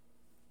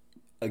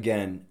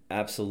 Again,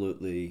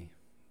 absolutely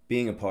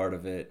being a part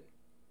of it,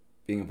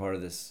 being a part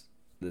of this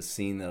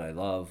scene that I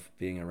love,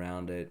 being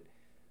around it,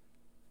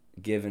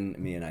 given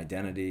me an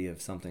identity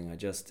of something I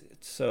just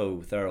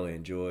so thoroughly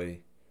enjoy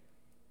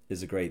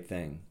is a great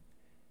thing.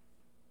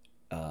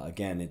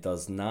 Again, it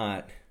does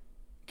not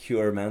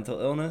cure mental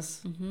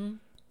illness,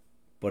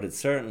 but it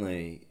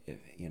certainly,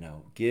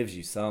 gives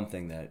you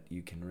something that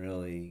you can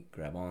really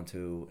grab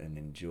onto and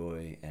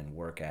enjoy and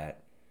work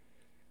at.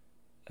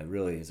 It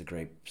really is a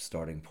great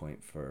starting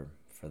point for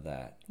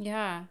that.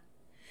 Yeah.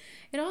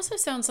 It also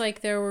sounds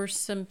like there were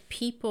some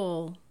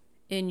people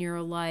in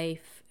your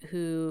life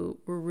who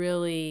were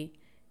really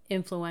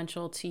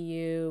influential to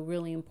you,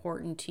 really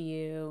important to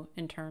you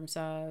in terms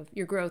of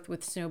your growth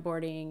with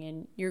snowboarding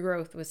and your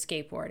growth with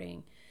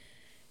skateboarding.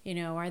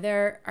 Are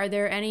there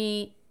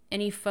any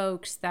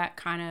folks that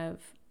kind of,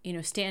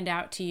 stand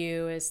out to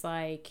you as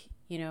like,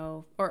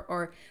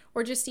 or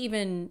just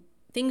even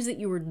things that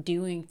you were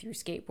doing through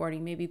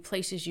skateboarding, maybe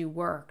places you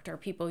worked or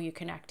people you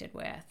connected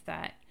with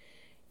that,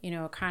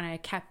 kind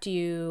of kept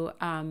you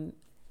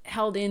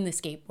held in the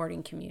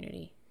skateboarding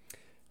community?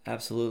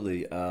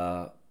 Absolutely.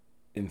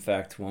 In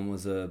fact, one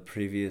was a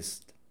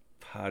previous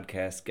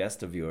podcast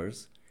guest of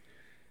yours,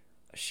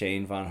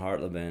 Shane von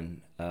Hartleben,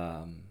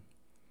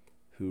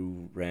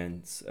 who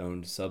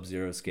owned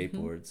Sub-Zero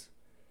Skateboards.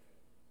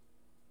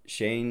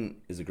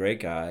 Shane is a great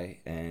guy,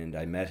 and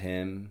I met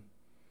him,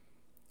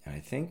 and I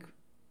think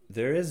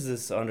there is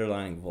this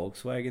underlying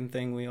Volkswagen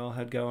thing we all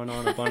had going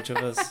on, a bunch of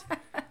us.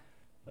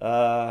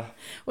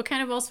 What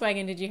kind of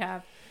Volkswagen did you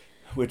have?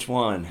 Which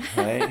one,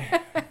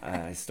 right?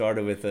 I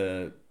started with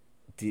a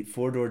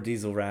four-door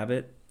Diesel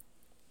Rabbit,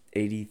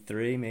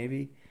 83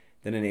 maybe,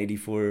 then an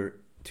 84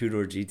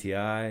 two-door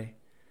GTI.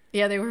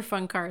 Yeah, they were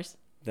fun cars.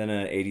 Then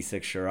an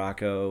 86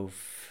 Scirocco,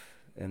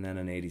 and then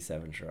an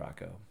 87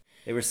 Scirocco.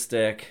 They were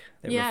stick.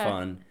 They were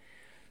fun.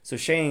 So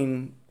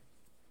Shane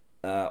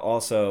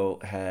also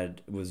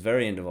was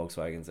very into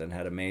Volkswagens and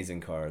had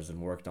amazing cars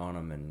and worked on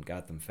them and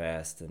got them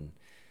fast. And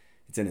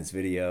it's in his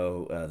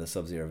video, the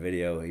Sub-Zero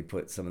video. He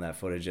put some of that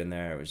footage in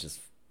there. It was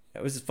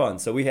just fun.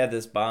 So we had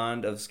this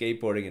bond of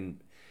skateboarding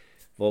and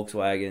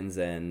Volkswagens,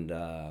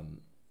 and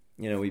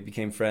we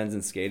became friends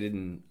and skated.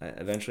 And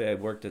eventually, I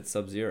worked at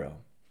Sub-Zero.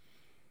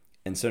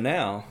 And so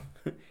now,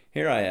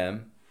 here I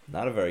am,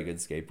 not a very good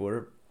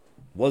skateboarder,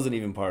 wasn't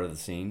even part of the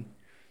scene,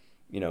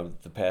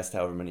 the past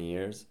however many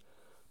years.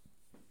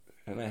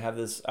 And I have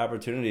this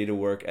opportunity to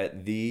work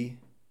at the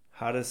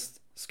hottest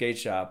skate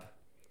shop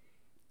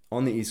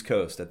on the East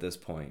Coast at this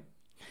point,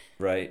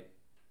 right?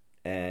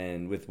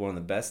 And with one of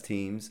the best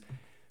teams,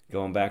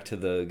 going back to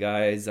the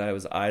guys I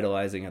was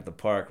idolizing at the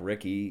park,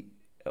 Ricky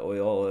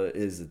Oyola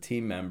is a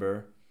team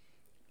member,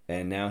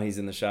 and now he's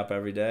in the shop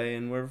every day,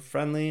 and we're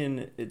friendly,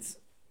 and it's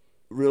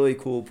really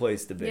cool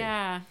place to be.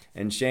 Yeah.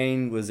 And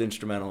Shane was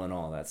instrumental in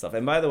all that stuff.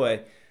 And by the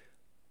way,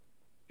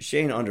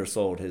 Shane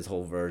undersold his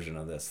whole version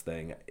of this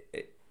thing.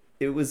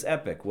 It was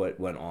epic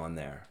what went on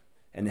there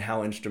and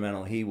how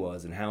instrumental he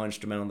was and how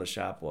instrumental the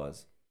shop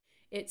was.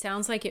 It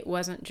sounds like it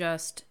wasn't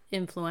just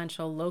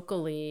influential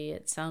locally.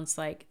 It sounds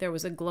like there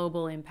was a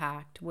global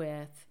impact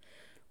with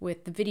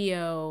the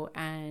video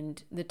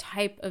and the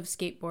type of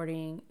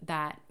skateboarding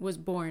that was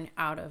born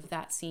out of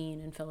that scene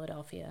in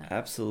Philadelphia.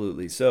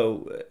 Absolutely.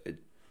 So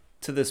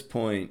to this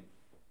point,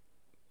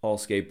 all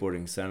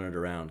skateboarding centered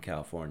around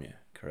California,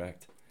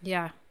 correct?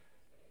 Yeah.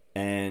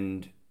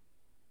 And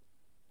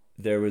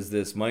there was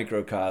this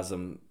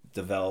microcosm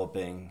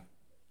developing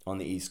on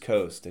the East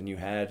Coast, and you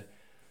had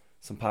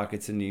some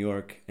pockets in New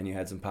York, and you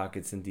had some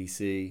pockets in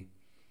D.C.,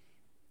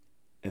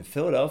 and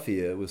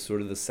Philadelphia was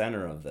sort of the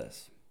center of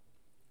this,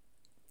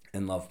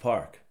 and Love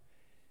Park,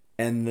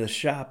 and the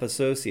shop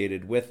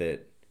associated with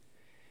it,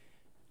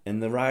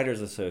 and the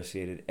riders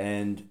associated,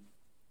 and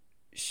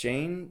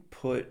Shane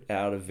put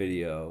out a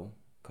video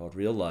called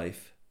Real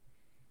Life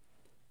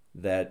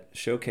that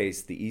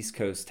showcased the East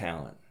Coast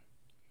talent.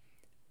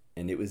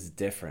 And it was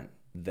different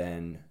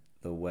than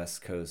the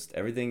West Coast.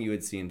 Everything you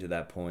had seen to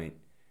that point,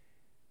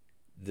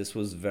 this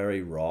was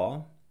very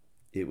raw.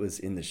 It was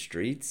in the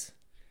streets.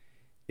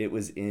 It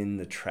was in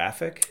the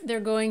traffic.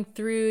 They're going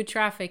through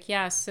traffic,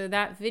 yes. So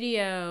that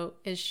video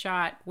is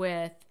shot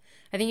with,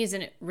 I think he's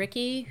in it,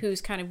 Ricky,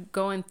 who's kind of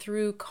going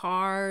through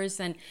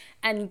cars and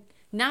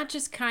not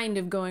just kind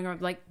of going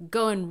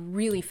going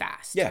really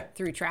fast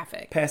through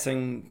traffic.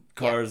 Passing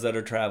cars that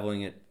are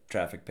traveling at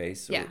traffic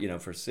pace, or,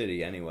 for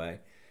city anyway.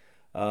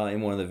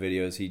 In one of the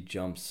videos, he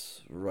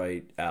jumps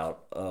right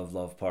out of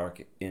Love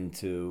Park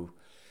into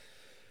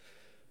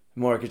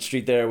Market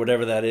Street there,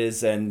 whatever that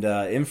is, and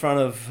in front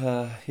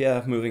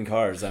of, moving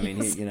cars. I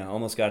mean, he,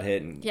 almost got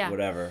hit and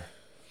whatever.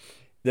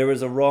 There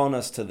was a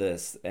rawness to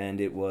this, and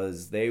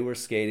they were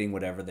skating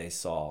whatever they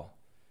saw.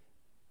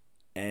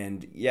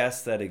 And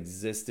yes, that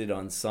existed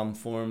on some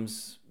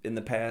forms in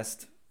the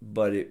past,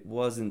 but it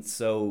wasn't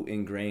so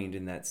ingrained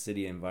in that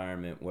city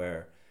environment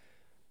where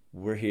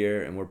we're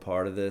here and we're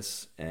part of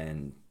this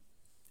and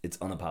it's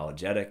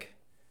unapologetic.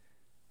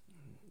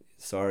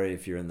 Sorry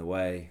if you're in the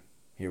way.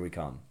 here we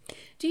come.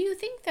 Do you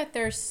think that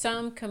there's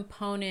some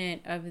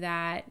component of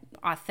that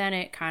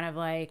authentic kind of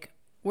like,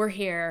 we're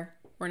here,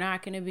 we're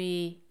not going to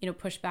be,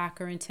 pushed back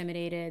or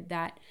intimidated,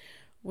 that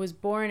was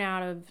born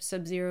out of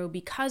Sub-Zero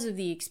because of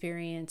the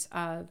experience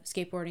of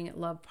skateboarding at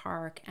Love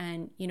Park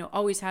and,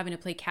 always having to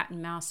play cat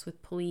and mouse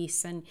with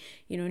police and,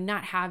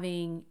 not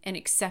having an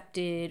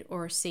accepted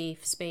or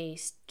safe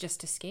space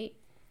just to skate?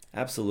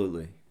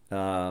 Absolutely.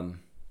 They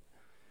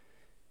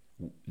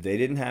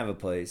didn't have a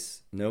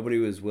place. Nobody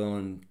was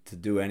willing to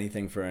do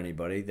anything for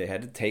anybody. They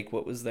had to take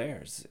what was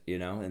theirs,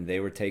 and they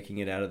were taking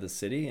it out of the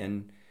city.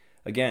 And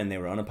again, they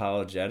were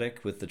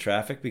unapologetic with the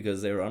traffic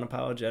because they were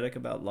unapologetic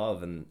about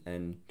love.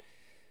 And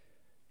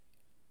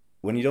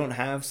when you don't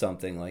have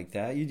something like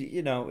that,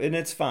 and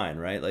it's fine,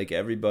 right? Like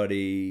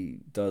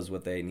everybody does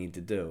what they need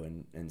to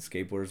do, and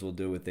skateboarders will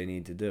do what they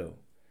need to do.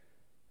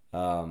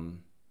 But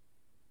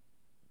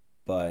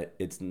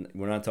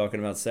we're not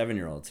talking about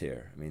 7-year-olds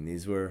here. I mean,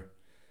 these were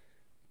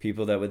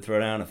people that would throw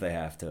down if they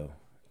have to,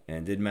 and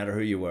it didn't matter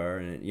who you were,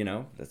 and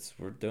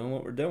we're doing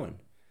what we're doing.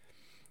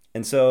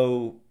 And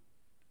so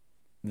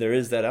there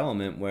is that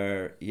element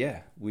where,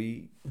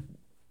 we're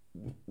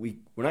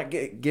not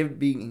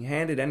being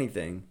handed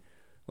anything.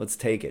 Let's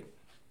take it.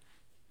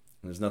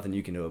 And there's nothing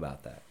you can do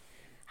about that.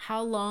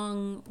 How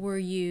long were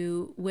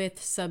you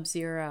with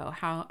Sub-Zero?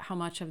 How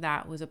much of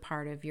that was a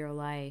part of your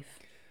life?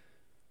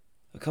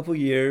 A couple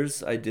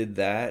years I did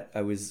that.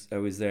 I was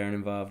there and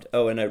involved.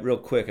 Oh, and real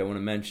quick, I want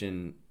to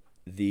mention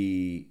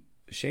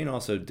Shane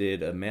also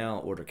did a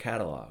mail order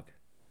catalog.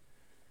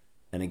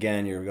 And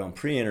again, you're going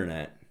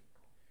pre-internet.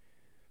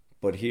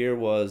 But here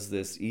was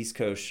this East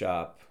Coast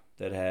shop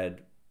that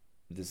had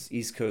this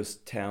East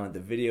Coast talent. The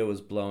video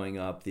was blowing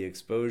up. The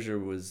exposure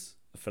was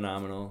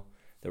phenomenal.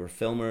 There were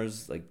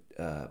filmers like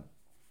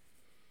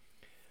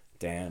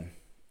Dan.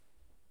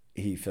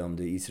 He filmed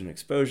the Eastern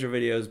Exposure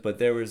videos, but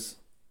there was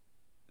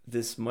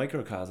this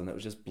microcosm that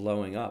was just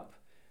blowing up.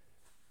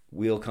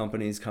 Wheel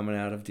companies coming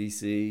out of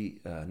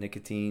DC,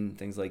 nicotine,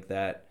 things like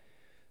that.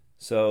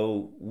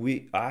 So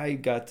I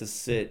got to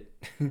sit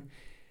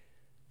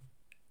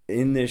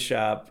in this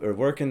shop or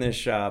work in this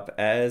shop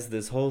as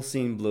this whole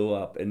scene blew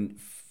up. And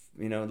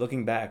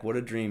looking back, what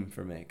a dream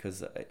for me,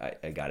 because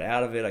I got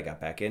out of it, I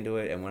got back into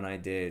it, and when I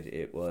did,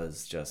 it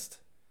was just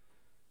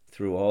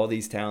through all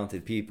these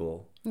talented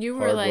people, you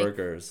were hard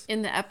workers.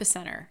 In the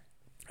epicenter.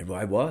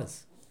 I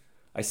was.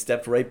 I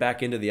stepped right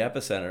back into the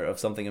epicenter of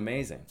something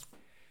amazing.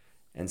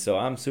 And so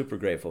I'm super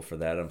grateful for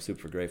that. I'm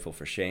super grateful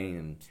for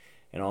Shane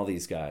and all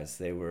these guys.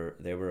 They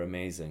were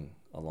amazing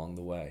along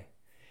the way.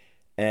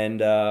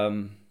 And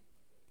it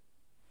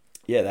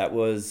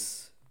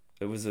was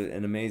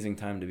an amazing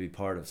time to be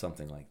part of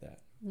something like that.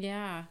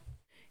 Yeah.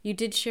 You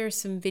did share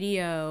some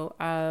video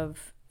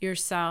of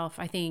yourself,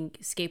 I think,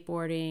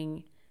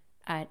 skateboarding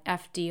at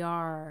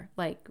FDR,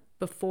 like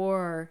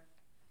before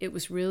it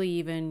was really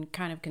even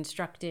kind of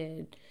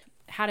constructed.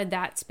 How did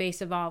that space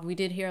evolve? We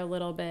did hear a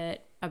little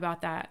bit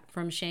about that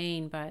from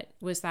Shane, but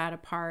was that a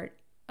part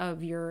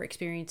of your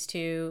experience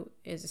too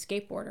as a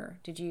skateboarder?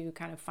 Did you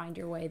kind of find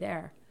your way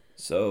there?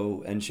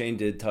 So, and Shane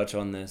did touch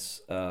on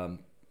this.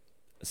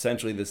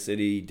 Essentially, the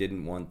city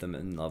didn't want them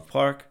in Love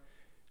Park.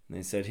 And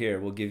they said, here,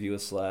 we'll give you a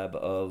slab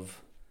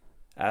of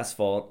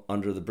asphalt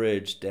under the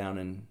bridge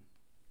down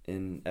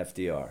in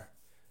FDR.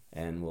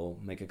 And we'll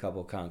make a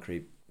couple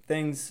concrete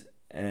things,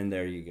 and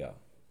there you go.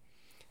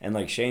 And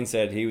like Shane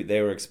said,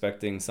 they were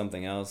expecting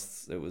something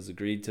else that was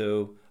agreed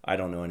to. I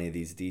don't know any of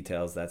these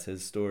details. That's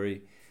his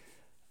story.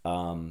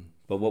 But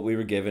what we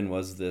were given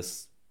was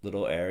this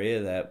little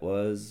area that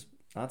was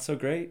not so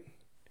great.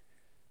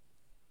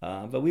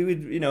 But we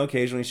would,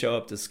 occasionally show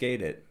up to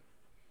skate it.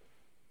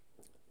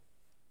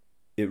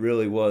 It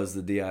really was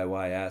the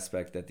DIY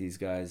aspect that these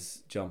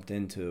guys jumped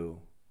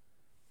into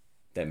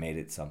that made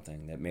it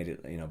something, that made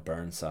it,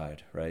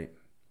 Burnside, right?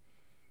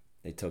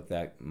 They took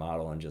that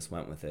model and just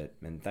went with it.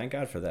 And thank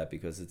God for that,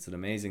 because it's an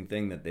amazing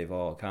thing that they've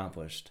all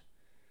accomplished.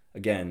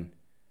 Again,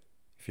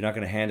 if you're not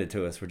going to hand it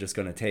to us, we're just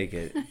going to take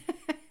it.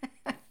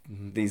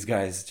 These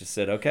guys just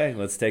said, okay,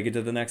 let's take it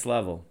to the next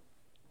level.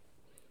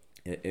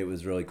 It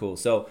was really cool.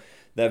 So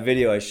that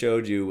video I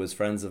showed you was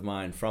friends of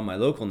mine from my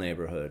local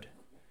neighborhood.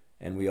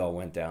 And we all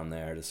went down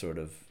there to sort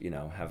of,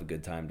 have a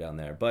good time down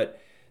there.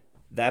 But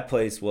that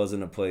place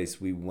wasn't a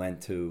place we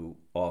went to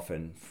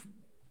often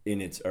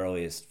in its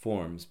earliest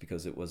forms,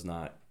 because it was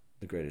not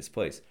the greatest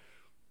place.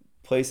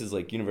 Places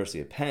like University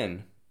of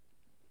Penn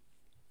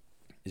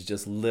is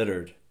just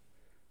littered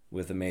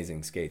with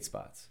amazing skate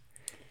spots.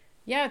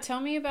 Yeah, tell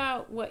me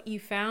about what you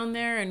found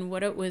there and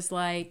what it was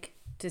like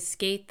to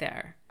skate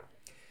there.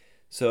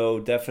 So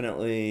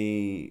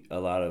definitely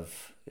a lot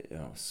of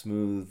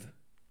smooth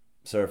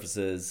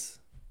surfaces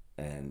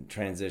and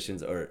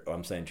transitions, or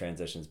I'm saying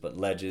transitions, but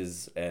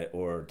ledges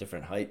or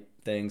different height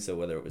things. So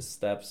whether it was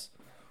steps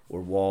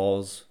or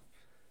walls,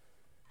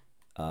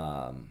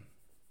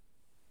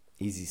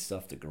 easy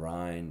stuff to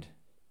grind.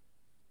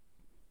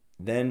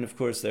 Then, of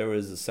course, there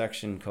was a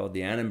section called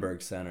the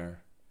Annenberg Center,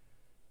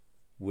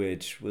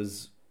 which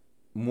was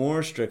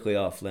more strictly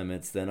off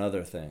limits than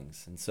other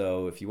things. And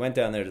so if you went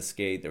down there to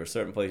skate, there were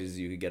certain places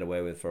you could get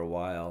away with for a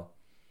while.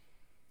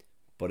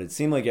 But it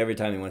seemed like every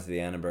time you went to the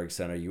Annenberg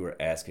Center, you were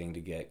asking to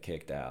get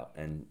kicked out.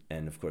 And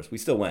of course, we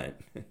still went,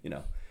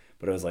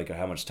 But it was like,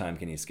 how much time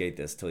can you skate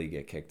this till you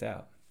get kicked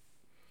out?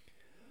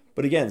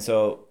 But again,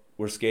 so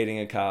we're skating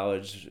at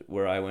college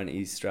where I went,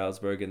 East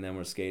Stroudsburg, and then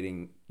we're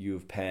skating U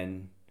of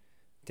Penn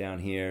down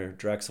here.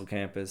 Drexel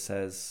campus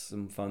has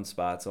some fun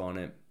spots on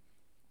it.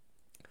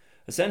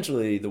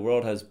 Essentially, the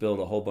world has built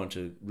a whole bunch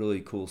of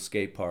really cool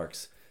skate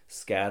parks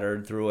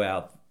scattered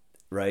throughout,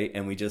 right?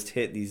 And we just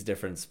hit these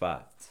different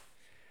spots.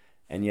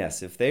 And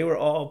yes, if they were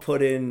all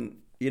put in,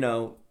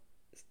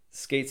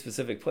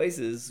 skate-specific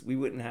places, we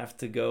wouldn't have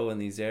to go in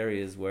these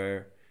areas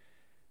where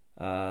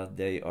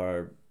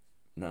they're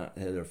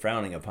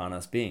frowning upon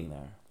us being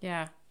there.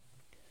 Yeah.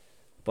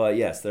 But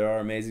yes, there are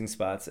amazing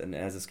spots, and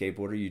as a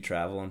skateboarder, you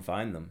travel and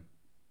find them.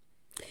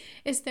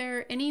 Is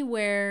there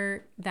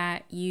anywhere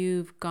that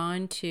you've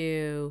gone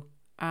to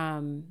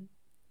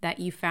that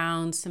you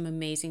found some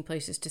amazing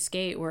places to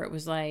skate where it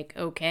was like,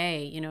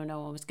 okay, no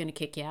one was going to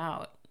kick you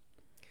out?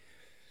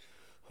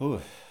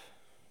 Ooh,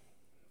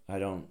 I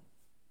don't.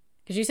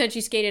 Because you said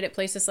you skated at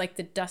places like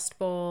the Dust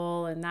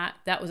Bowl, and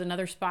that was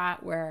another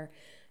spot where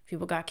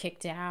people got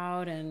kicked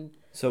out. And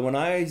so when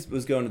I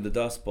was going to the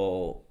Dust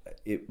Bowl,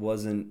 it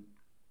wasn't.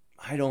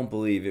 I don't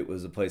believe it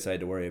was a place I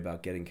had to worry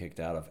about getting kicked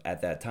out of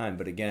at that time.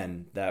 But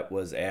again, that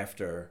was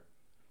after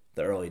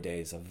the early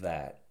days of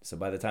that. So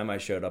by the time I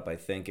showed up, I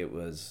think it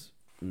was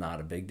not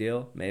a big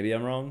deal. Maybe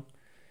I'm wrong.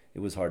 It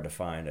was hard to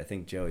find. I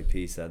think Joey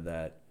P said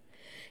that.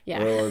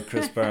 Yeah. Or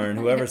Chris Byrne,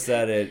 whoever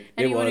said it,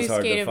 it was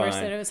hard to find.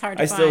 Said it was hard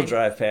to find. Still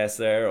drive past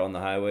there on the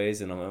highways,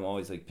 and I'm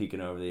always like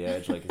peeking over the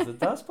edge, like, is the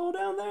Dust Bowl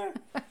down there?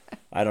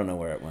 I don't know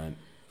where it went.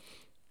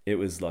 It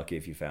was lucky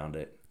if you found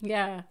it.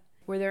 Yeah.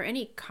 Were there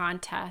any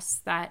contests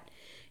that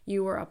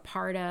you were a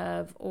part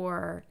of,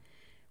 or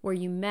where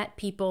you met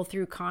people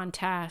through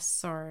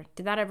contests, or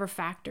did that ever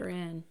factor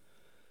in?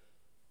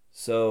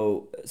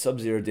 So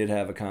Sub-Zero did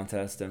have a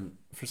contest, and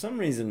for some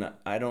reason,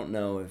 I don't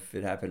know if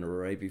it happened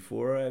right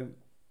before I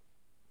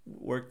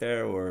worked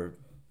there or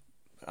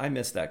I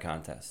missed that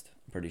contest,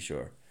 I'm pretty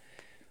sure.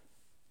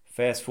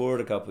 Fast forward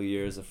a couple of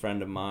years, a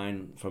friend of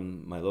mine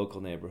from my local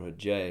neighborhood,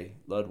 Jay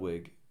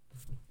Ludwig,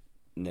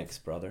 Nick's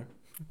brother,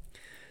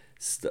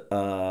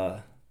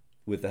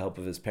 with the help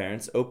of his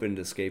parents, opened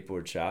a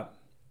skateboard shop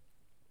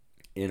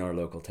in our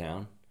local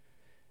town.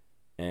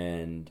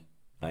 And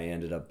I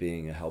ended up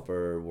being a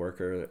helper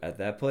worker at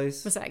that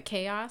place. Was that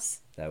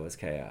Chaos? That was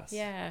Chaos.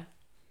 Yeah.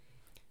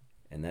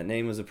 And that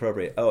name was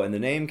appropriate. Oh, and the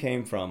name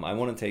came from, I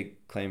want to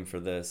take claim for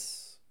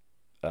this.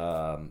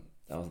 I'm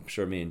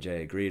sure me and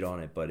Jay agreed on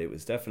it, but it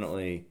was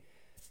definitely,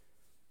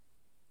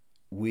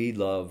 we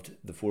loved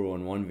the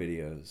 411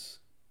 videos.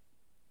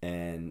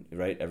 And,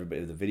 right,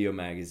 everybody, the video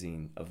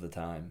magazine of the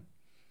time.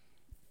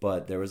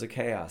 But there was a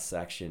Chaos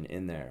section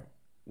in there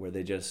where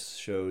they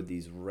just showed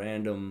these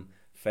random,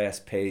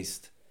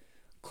 fast-paced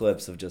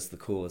clips of just the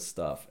coolest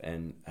stuff.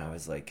 And I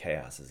was like,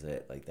 Chaos is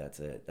it. Like, that's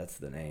it. That's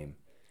the name.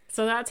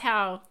 So that's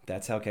how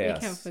Chaos.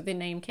 You came up with the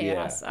name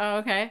Chaos. Yeah. Oh,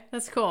 okay.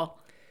 That's cool.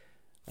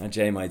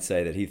 Jay might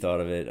say that he thought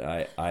of it.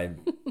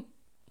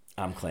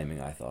 I'm claiming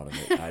I thought of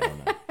it. I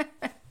don't know.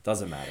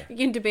 Doesn't matter. You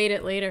can debate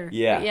it later.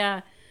 Yeah. But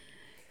yeah.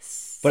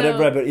 But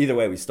either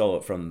way, we stole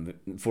it from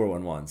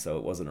 411, so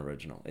it wasn't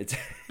original. It's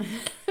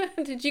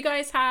Did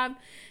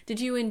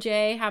you and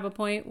Jay have a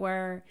point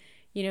where,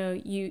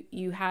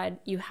 you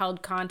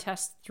held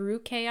contests through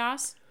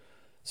Chaos?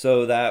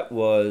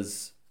 So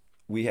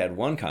we had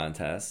one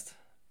contest,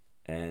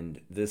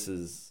 and this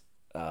was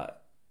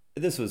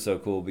so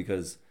cool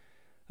because,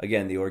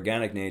 again, the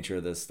organic nature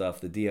of this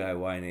stuff, the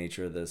DIY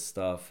nature of this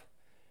stuff,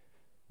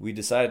 we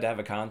decided to have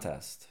a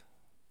contest.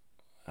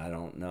 I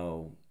don't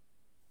know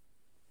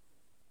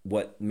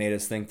what made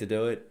us think to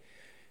do it.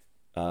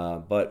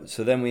 But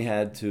so then we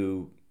had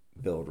to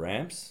build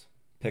ramps,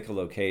 pick a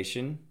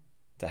location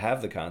to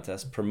have the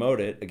contest, promote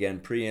it, again,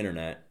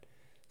 pre-internet.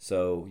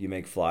 So you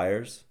make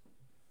flyers,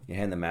 you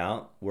hand them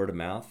out, word of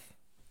mouth.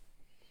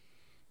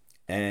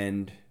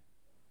 And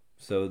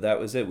so that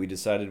was it. We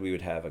decided we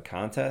would have a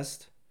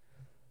contest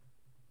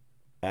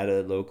at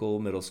a local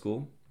middle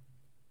school,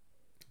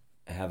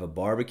 have a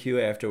barbecue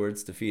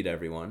afterwards to feed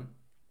everyone.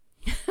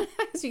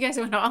 So you guys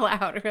went all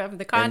out. We're going to have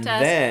the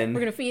contest. We're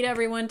going to feed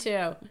everyone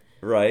too.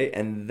 Right.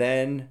 And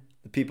then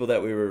the people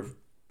that we were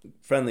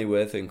friendly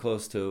with and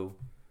close to,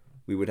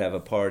 we would have a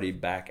party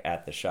back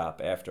at the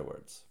shop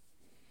afterwards.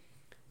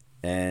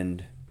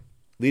 And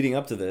leading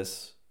up to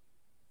this,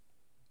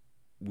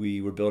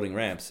 we were building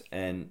ramps.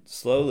 And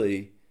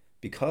slowly,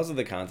 because of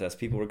the contest,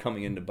 people were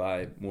coming in to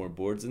buy more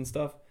boards and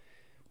stuff,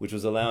 which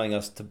was allowing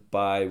us to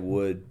buy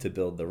wood to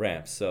build the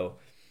ramps. So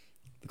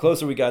the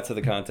closer we got to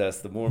the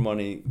contest, the more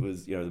money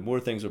was, the more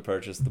things were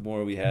purchased, the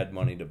more we had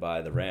money to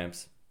buy the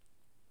ramps.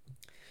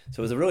 So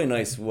it was a really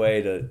nice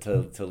way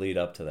to lead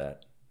up to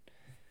that.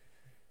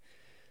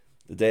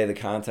 The day of the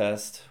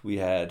contest, we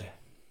had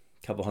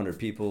a couple hundred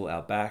people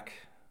out back,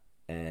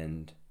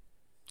 and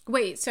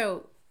wait,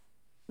 so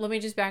let me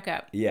just back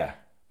up. Yeah.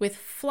 With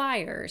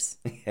flyers.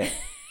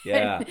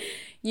 Yeah.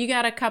 You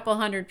got a couple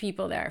hundred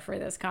people there for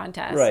this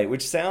contest. Right,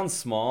 which sounds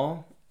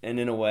small, and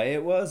in a way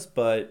it was,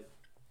 but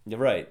you're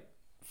right.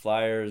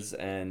 Flyers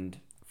and...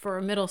 For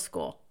a middle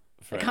school.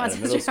 For a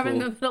contest you're having in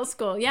the middle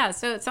school. Yeah,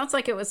 so it sounds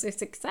like it was a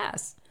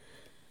success.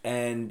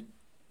 And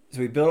so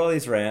we built all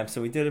these ramps,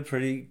 and we did a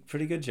pretty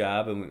good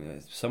job.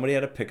 And somebody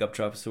had a pickup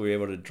truck, so we were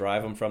able to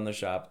drive them from the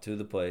shop to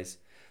the place.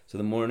 So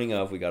the morning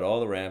of, we got all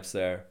the ramps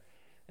there,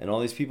 and all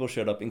these people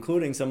showed up,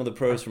 including some of the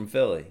pros from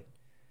Philly.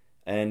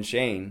 And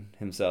Shane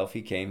himself,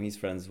 he came. He's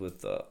friends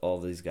with all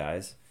these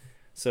guys.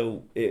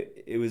 So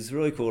it was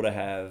really cool to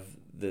have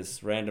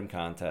this random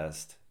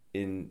contest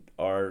in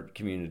our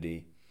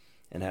community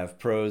and have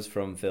pros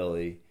from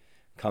Philly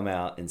come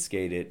out and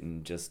skate it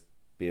and just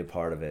be a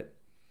part of it.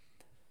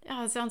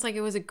 Oh, it sounds like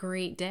it was a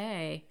great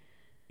day.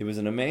 It was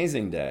an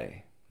amazing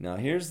day. Now,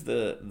 here's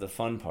the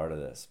fun part of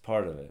this,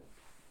 part of it.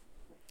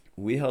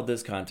 We held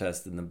this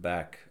contest in the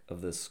back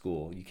of this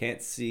school. You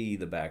can't see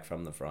the back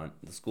from the front.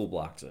 The school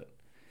blocks it.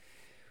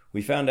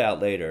 We found out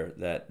later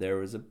that there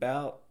was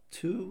about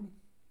two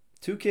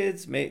to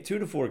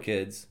four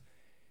kids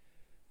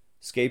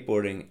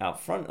skateboarding out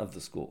front of the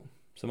school.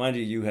 So mind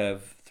you, you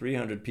have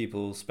 300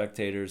 people,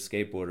 spectators,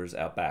 skateboarders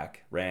out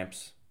back,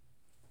 ramps.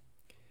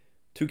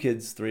 2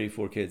 kids, 3,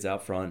 4 kids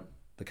out front.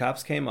 The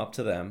cops came up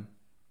to them,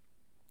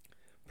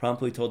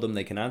 promptly told them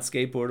they cannot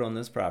skateboard on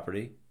this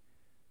property,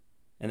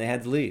 and they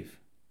had to leave.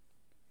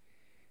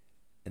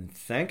 And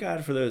thank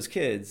God for those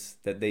kids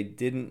that they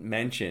didn't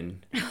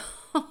mention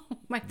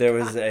there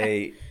was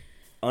a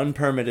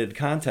unpermitted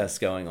contest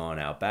going on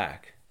out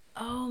back.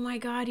 Oh my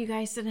God, you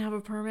guys didn't have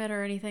a permit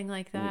or anything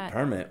like that. Ooh,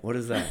 permit? What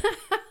is that?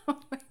 Oh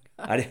my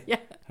God. Yeah.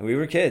 We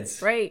were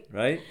kids. Right.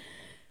 Right?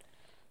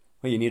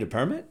 Well, you need a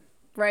permit?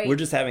 Right. We're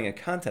just having a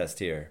contest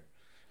here.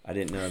 I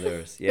didn't know there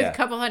was, yeah. With a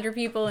couple hundred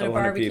people in a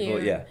barbecue.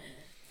 People, yeah.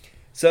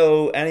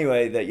 So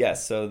anyway,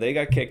 so they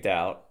got kicked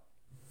out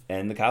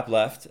and the cop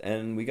left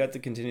and we got to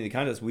continue the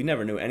contest. We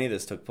never knew any of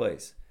this took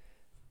place.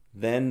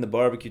 Then the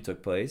barbecue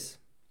took place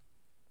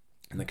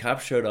and the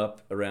cops showed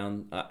up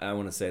around, I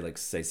want to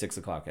say 6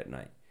 o'clock at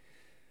night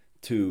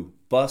to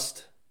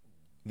bust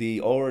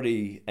the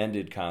already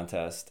ended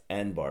contest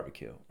and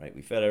barbecue, right?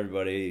 We fed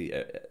everybody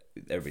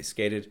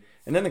skated,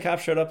 and then the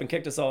cops showed up and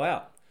kicked us all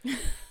out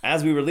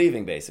as we were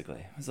leaving,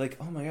 basically. I was like,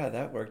 oh my God,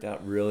 that worked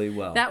out really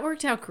well. That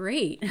worked out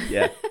great.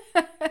 Yeah.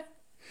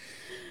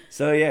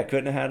 So yeah,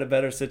 couldn't have had a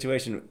better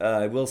situation.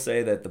 I will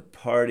say that the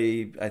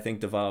party, I think,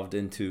 devolved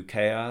into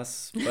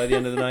chaos by the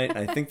end of the night.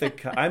 I think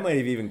I might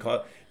have even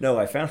called, no,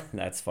 I found,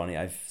 that's funny.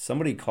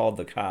 Somebody called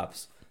the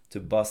cops to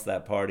bust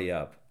that party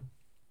up.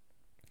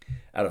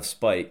 Out of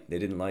spite, they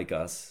didn't like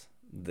us.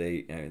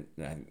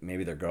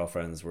 Maybe their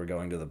girlfriends were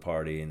going to the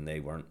party and they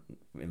weren't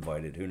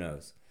invited. Who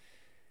knows?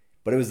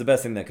 But it was the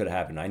best thing that could have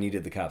happened. I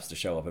needed the cops to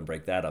show up and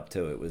break that up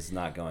too. It was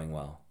not going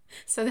well.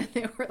 So then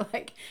they were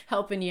like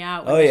helping you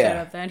out when they showed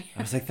up then.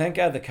 I was like, thank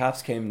God the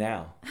cops came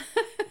now.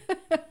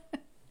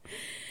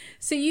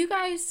 So you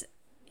guys,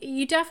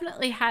 you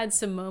definitely had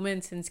some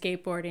moments in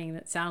skateboarding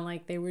that sound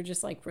like they were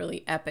just like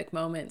really epic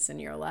moments in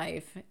your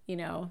life. You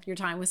know, your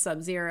time with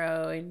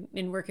Sub-Zero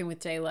and working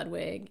with Jay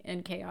Ludwig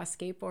and Chaos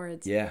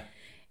Skateboards. Yeah.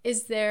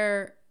 Was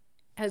there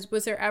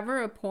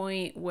ever a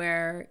point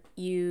where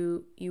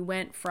you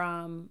went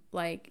from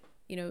like,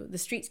 you know, the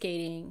street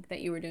skating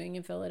that you were doing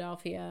in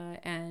Philadelphia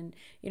and,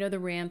 you know, the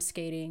ramp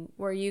skating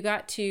where you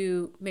got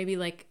to maybe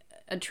like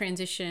a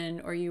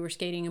transition or you were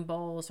skating in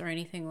bowls or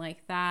anything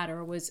like that?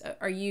 Or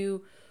are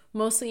you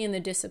mostly in the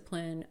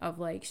discipline of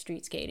like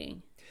street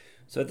skating?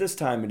 So at this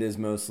time it is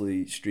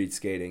mostly street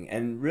skating,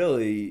 and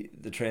really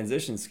the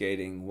transition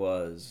skating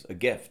was a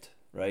gift,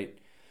 right?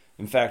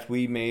 In fact,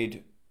 we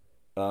made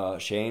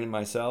Shane and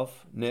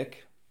myself,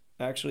 Nick,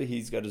 actually,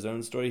 he's got his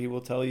own story he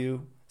will tell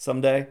you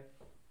someday.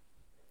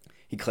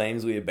 He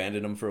claims we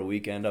abandoned him for a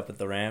weekend up at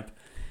the ramp.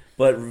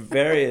 But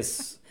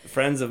various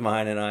friends of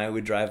mine and I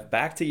would drive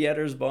back to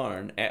Yetter's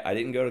barn. I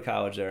didn't go to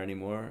college there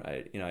anymore.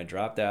 I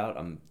dropped out.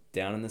 I'm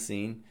down in the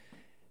scene.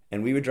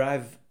 And we would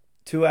drive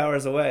 2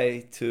 hours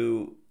away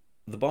to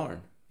the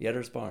barn,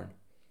 Yetter's barn,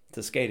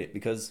 to skate it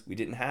because we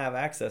didn't have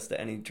access to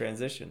any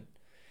transition.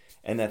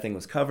 And that thing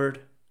was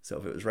covered. So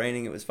if it was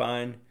raining, it was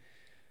fine.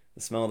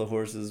 The smell of the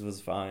horses was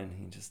fine.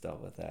 He just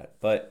dealt with that.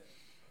 But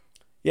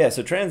yeah,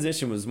 so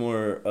transition was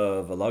more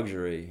of a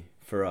luxury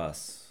for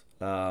us.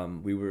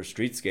 We were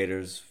street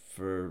skaters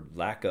for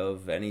lack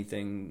of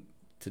anything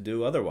to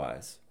do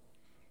otherwise.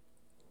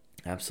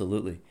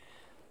 Absolutely.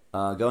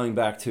 Going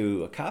back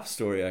to a cop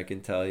story I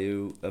can tell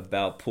you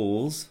about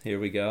pools. Here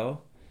we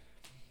go.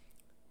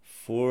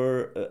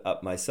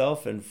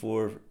 Myself and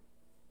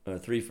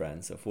 3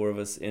 friends, so 4 of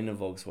us in a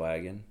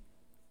Volkswagen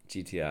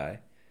GTI,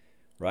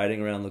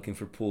 riding around looking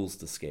for pools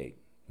to skate.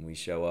 And we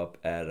show up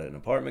at an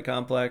apartment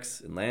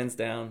complex in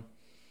Lansdowne,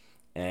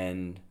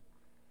 and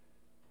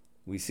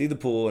we see the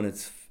pool, and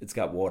it's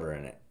got water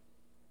in it.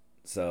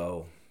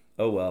 So,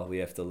 oh well, we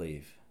have to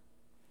leave.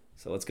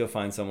 So let's go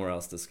find somewhere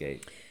else to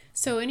skate.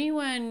 So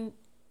anyone,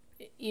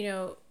 you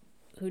know,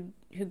 who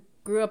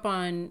grew up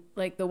on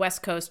like the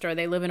West Coast or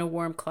they live in a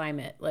warm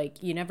climate,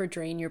 like you never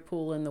drain your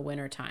pool in the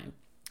wintertime.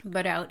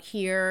 But out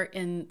here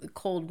in the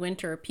cold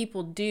winter,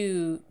 people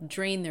do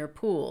drain their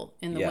pool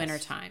in the Yes.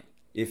 wintertime.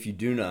 If you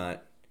do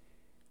not,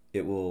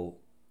 it will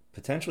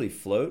potentially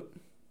float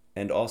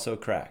and also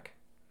crack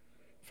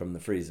from the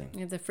freezing.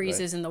 If the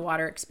freezes and the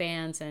water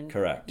expands and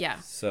Correct. Yeah.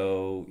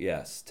 So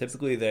yes,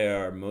 typically they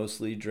are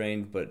mostly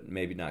drained, but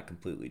maybe not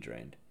completely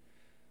drained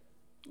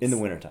in the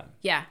wintertime.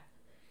 Yeah.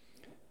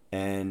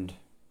 And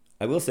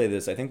I will say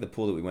this, I think the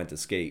pool that we went to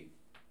skate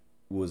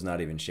was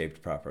not even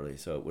shaped properly,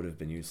 so it would have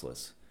been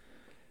useless.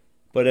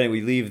 But anyway,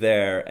 we leave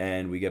there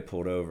and we get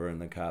pulled over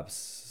and the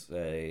cops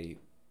say,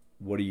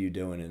 "What are you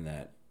doing in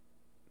that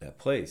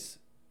place?"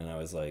 And I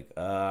was like,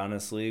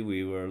 honestly,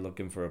 we were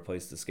looking for a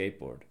place to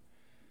skateboard.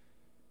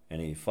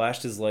 And he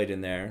flashed his light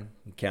in there,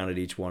 he counted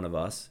each one of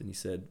us, and he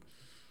said,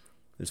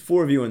 "There's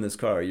 4 of you in this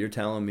car. You're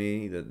telling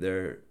me that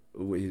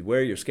where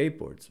are your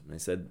skateboards?" And I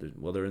said,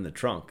 "Well, they're in the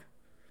trunk."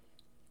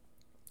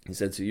 He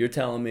said, "So you're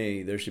telling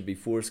me there should be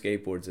 4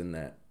 skateboards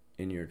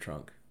in your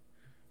trunk?"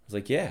 I was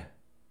like, "Yeah."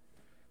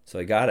 So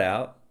I got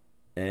out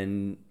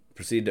and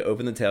proceeded to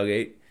open the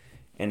tailgate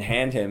and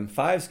hand him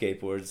 5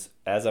 skateboards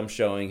as I'm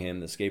showing him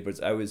the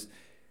skateboards.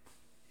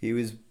 He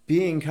was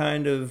being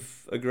kind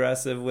of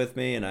aggressive with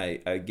me, and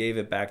I gave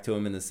it back to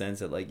him in the sense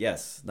that, like,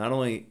 yes, not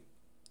only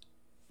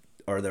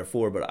are there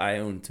 4, but I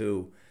own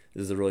 2.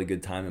 This is a really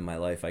good time in my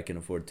life. I can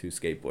afford 2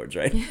 skateboards,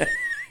 right?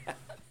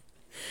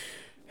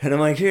 And I'm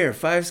like, here,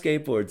 5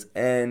 skateboards.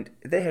 And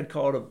they had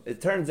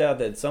it turns out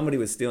that somebody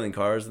was stealing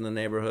cars in the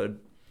neighborhood.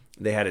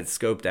 They had it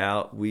scoped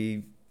out.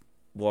 We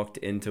walked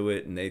into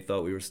it, and they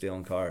thought we were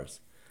stealing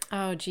cars.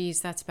 Oh, geez,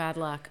 that's bad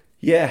luck.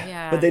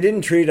 Yeah, but they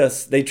didn't treat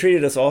us. They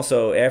treated us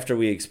also, after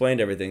we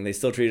explained everything, they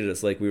still treated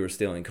us like we were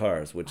stealing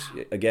cars, which,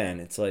 again,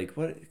 it's like,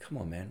 what? Come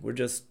on, man. We're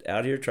just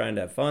out here trying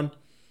to have fun.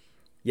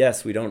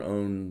 Yes, we don't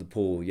own the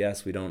pool.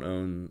 Yes, we don't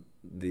own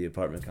the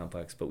apartment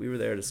complex, but we were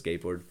there to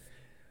skateboard.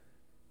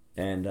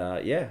 And,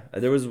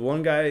 there was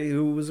one guy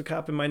who was a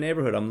cop in my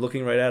neighborhood. I'm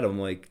looking right at him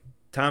like,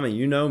 "Tommy,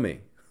 you know me."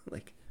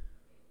 Like,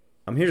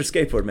 "I'm here to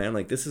skateboard, man.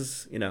 Like, this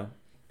is,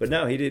 But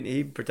no, he didn't.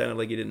 He pretended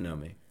like he didn't know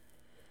me.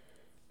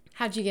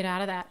 How'd you get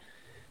out of that?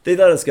 They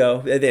let us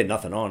go. They had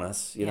nothing on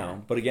us, you Yeah.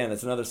 know. But again,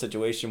 it's another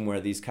situation where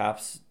these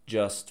cops,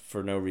 just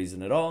for no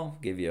reason at all,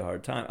 give you a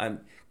hard time.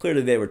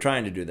 Clearly, they were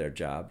trying to do their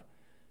job.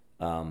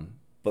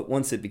 But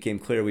once it became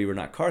clear we were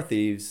not car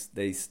thieves,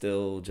 they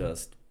still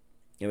just...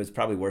 It was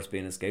probably worse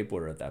being a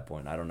skateboarder at that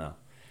point. I don't know.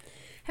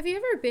 Have you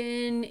ever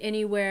been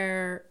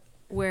anywhere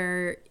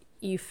where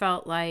you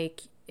felt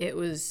like it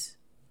was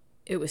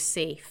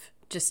safe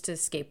just to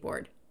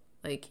skateboard?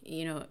 Like,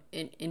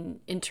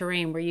 in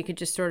terrain where you could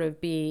just sort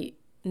of be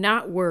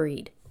not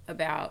worried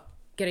about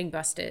getting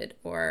busted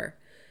or,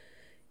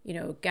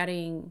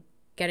 getting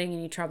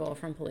any trouble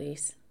from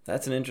police?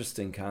 That's an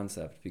interesting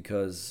concept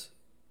because,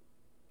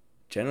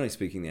 generally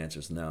speaking, the answer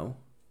is no.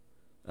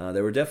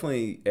 There were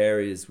definitely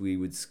areas we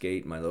would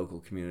skate in my local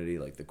community,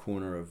 like the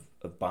corner of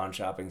Bond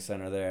Shopping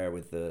Center there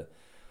with the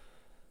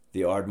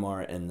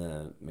Ardmart and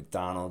the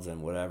McDonald's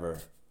and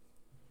whatever.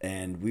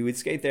 And we would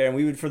skate there, and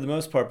we would, for the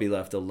most part, be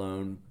left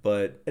alone.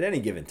 But at any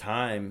given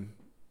time,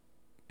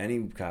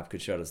 any cop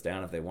could shut us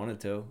down if they wanted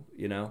to,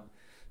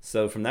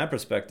 So from that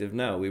perspective,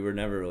 no, we were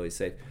never really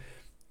safe.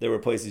 There were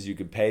places you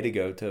could pay to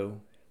go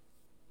to,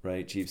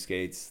 right? Cheap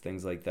Skates,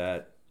 things like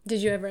that.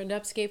 Did you ever end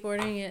up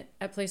skateboarding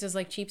at places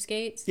like Cheap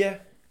Skates? Yeah.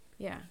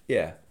 Yeah.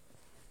 Yeah.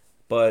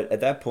 But at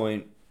that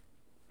point,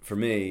 for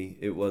me,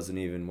 it wasn't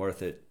even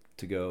worth it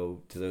to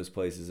go to those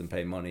places and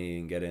pay money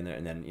and get in there.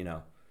 And then,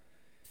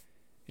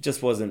 it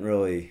just wasn't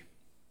really...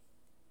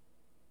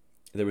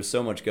 There was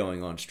so much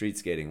going on street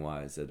skating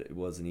wise that it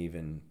wasn't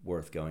even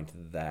worth going to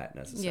that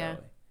necessarily. Yeah.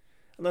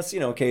 Unless,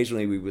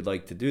 occasionally we would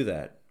like to do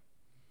that.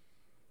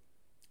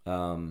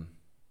 But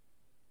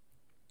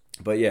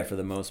yeah, for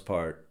the most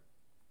part,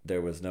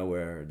 there was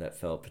nowhere that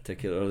felt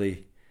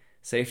particularly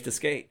safe to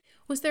skate.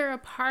 Was there a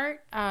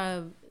part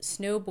of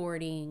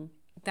snowboarding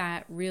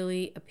that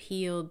really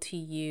appealed to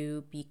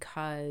you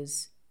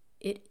because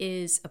it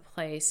is a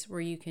place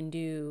where you can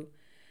do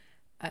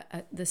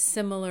the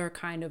similar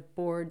kind of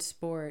board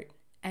sport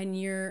and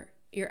you're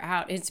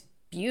out? It's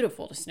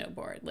beautiful to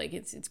snowboard. Like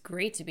it's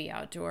great to be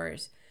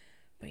outdoors,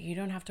 but you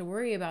don't have to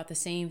worry about the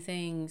same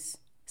things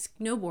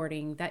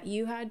snowboarding that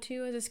you had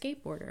to as a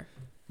skateboarder.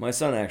 My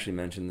son actually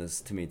mentioned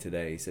this to me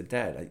today. He said,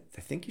 "Dad,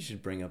 I think you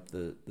should bring up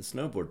the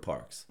snowboard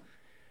parks."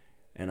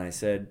 And I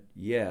said,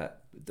 "Yeah,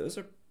 but those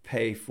are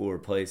pay-for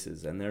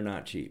places, and they're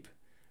not cheap,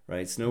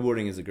 right?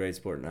 Snowboarding is a great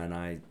sport, and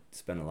I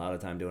spend a lot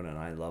of time doing it, and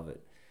I love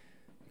it.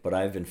 But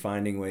I've been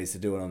finding ways to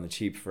do it on the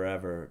cheap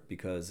forever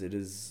because it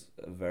is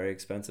a very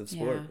expensive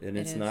sport, and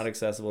it's not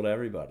accessible to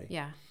everybody."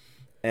 Yeah.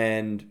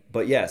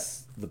 But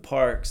yes, the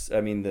parks,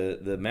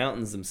 the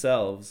mountains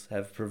themselves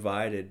have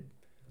provided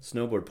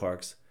snowboard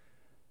parks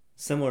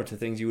similar to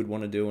things you would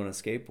want to do on a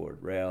skateboard,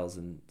 rails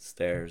and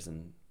stairs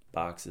and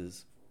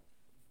boxes.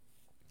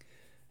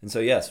 And so,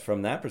 yes,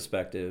 from that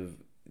perspective,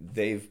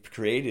 they've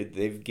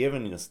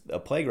given us a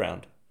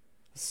playground,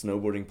 a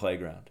snowboarding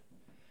playground.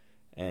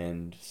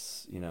 and,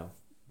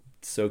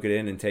 soak it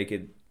in and take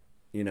it,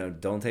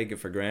 don't take it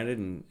for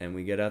granted, and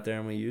we get out there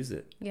and we use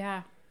it.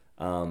 Yeah.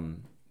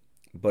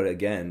 But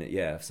again,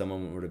 if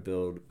someone were to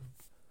build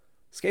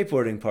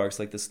skateboarding parks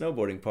like the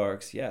snowboarding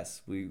parks,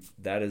 yes,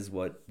 that is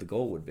what the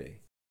goal would be.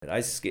 I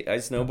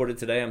snowboarded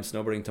today, I'm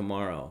snowboarding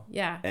tomorrow.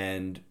 Yeah.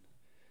 And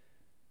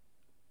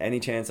any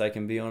chance I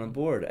can be on a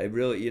board, I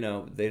really,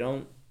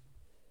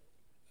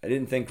 I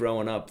didn't think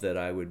growing up that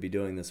I would be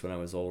doing this when I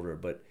was older,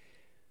 but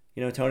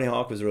Tony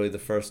Hawk was really the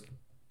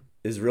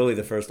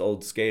first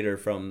old skater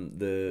from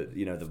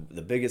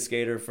the biggest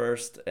skater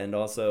first, and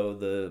also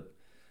the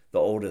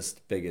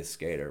oldest biggest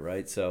skater,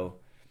 right? So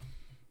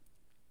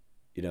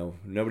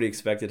nobody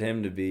expected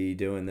him to be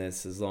doing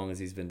this as long as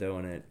he's been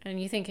doing it.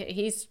 And you think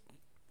he's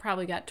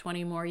probably got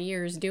 20 more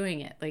years doing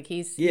it. Like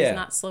he's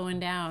not slowing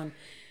down.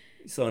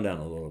 He's slowing down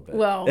a little bit.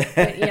 Well,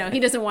 but, he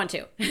doesn't want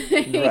to.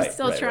 He's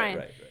still trying.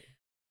 Right.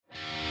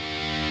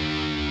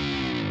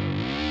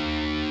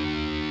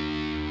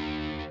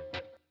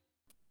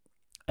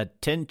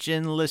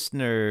 Attention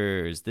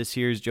listeners, this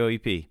here's Joey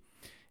P.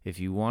 If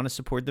you want to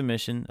support the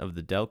mission of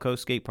the Delco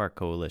Skate Park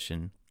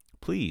Coalition,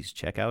 please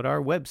check out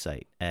our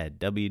website at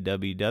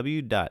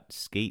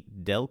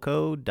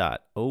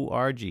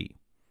www.skatedelco.org.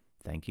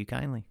 Thank you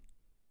kindly.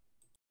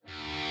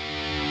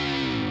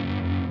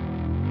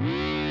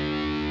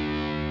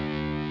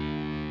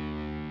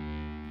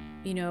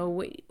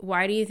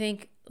 Why do you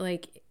think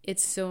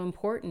it's so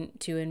important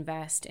to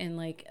invest in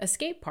a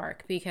skate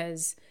park?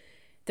 Because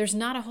there's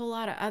not a whole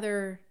lot of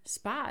other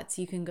spots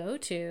you can go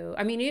to.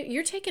 I mean,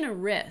 you're taking a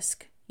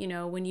risk,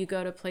 when you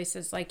go to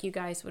places like you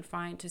guys would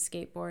find to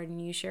skateboard,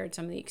 and you shared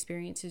some of the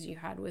experiences you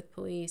had with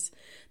police.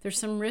 There's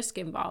some risk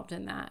involved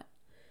in that.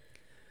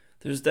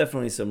 There's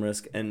definitely some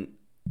risk. And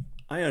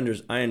I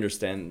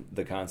understand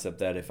the concept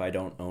that if I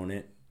don't own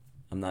it,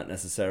 I'm not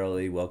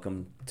necessarily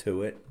welcome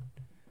to it,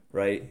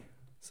 right?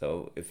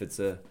 So if it's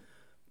a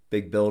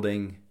big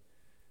building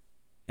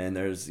and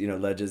there's,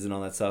 ledges and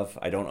all that stuff,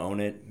 I don't own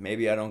it.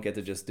 Maybe I don't get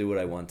to just do what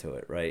I want to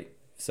it, right?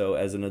 So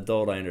as an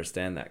adult, I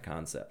understand that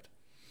concept.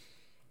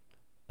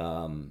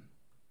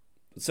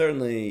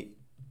 Certainly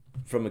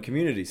from a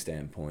community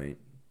standpoint,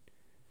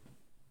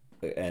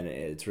 and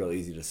it's real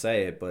easy to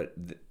say it, but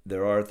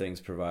there are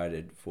things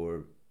provided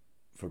for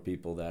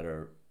people that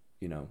are,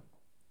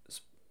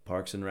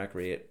 parks and rec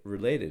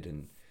related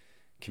and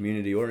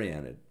community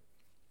oriented.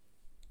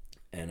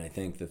 And I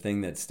think the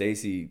thing that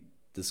Stacy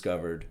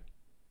discovered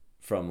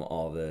from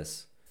all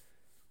this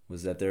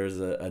was that there's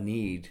a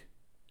need.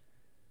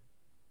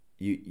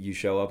 You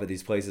show up at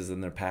these places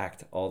and they're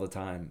packed all the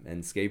time,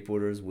 and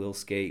skateboarders will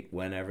skate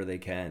whenever they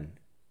can.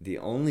 The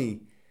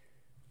only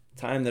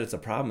time that it's a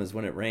problem is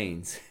when it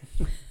rains,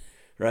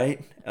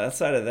 right?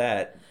 Outside of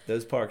that,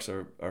 those parks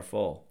are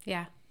full.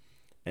 Yeah.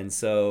 And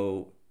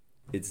so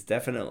it's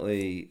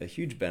definitely a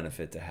huge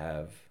benefit to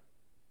have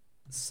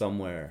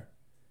somewhere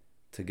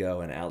to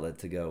go, an outlet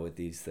to go with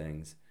these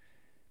things.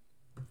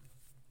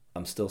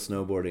 I'm still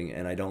snowboarding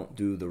and I don't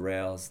do the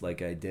rails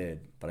like I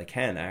did, but I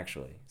can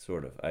actually,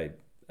 sort of. I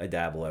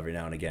dabble every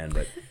now and again,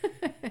 but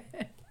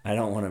I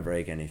don't want to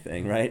break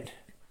anything, right?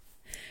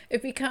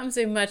 It becomes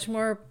a much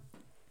more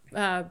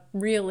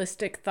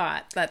realistic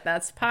thought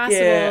that's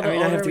possible. Yeah,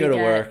 I have to go to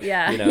work.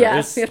 Yeah,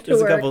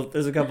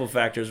 there's a couple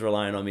factors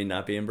relying on me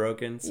not being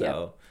broken,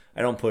 so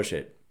I don't push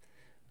it.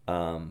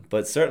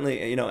 But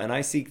certainly, and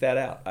I seek that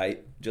out. I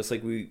just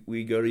like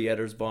we go to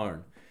Yetter's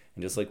Barn,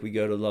 and just like we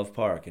go to Love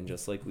Park, and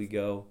just like we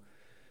go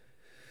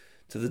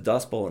to the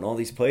Dust Bowl and all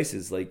these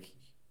places,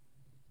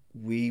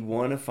 we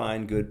want to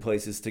find good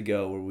places to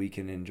go where we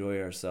can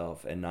enjoy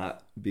ourselves and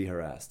not be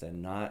harassed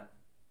and not,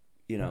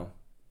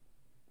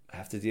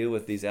 have to deal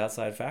with these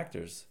outside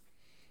factors.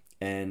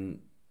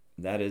 And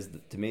that is,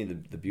 to me,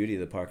 the beauty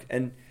of the park.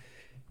 And,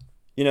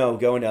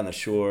 going down the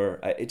shore,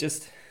 I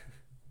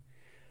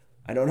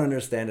don't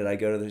understand it. I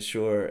go to the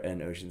shore,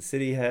 and Ocean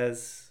City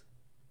has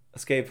a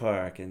skate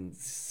park, and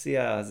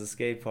Seattle has a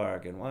skate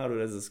park, and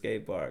Wildwood has a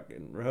skate park,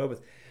 and Rehoboth.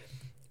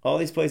 All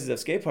these places have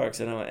skate parks,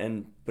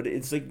 but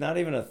it's not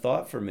even a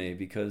thought for me,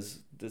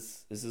 because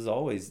this is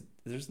always,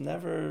 there's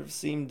never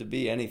seemed to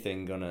be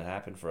anything going to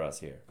happen for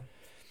us here.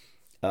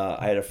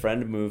 I had a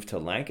friend move to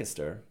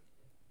Lancaster,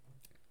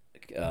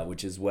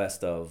 which is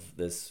west of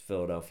this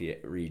Philadelphia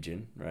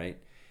region, right?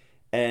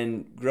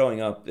 And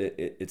growing up,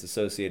 it's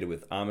associated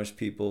with Amish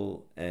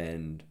people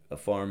and a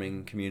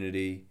farming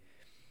community.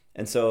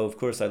 And so, of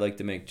course, I like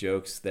to make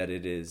jokes that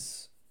it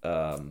is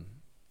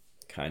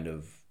kind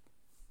of,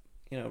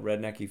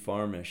 rednecky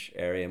farmish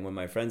area. And when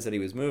my friend said he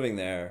was moving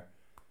there,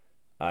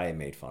 I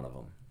made fun of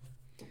him.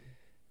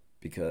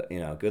 Because,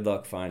 good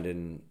luck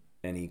finding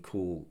any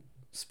cool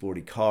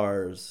sporty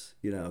cars,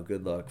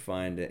 good luck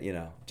finding,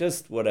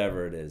 just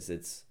whatever it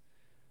is.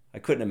 I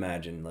couldn't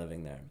imagine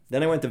living there.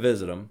 Then I went to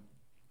visit him,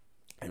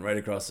 and right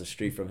across the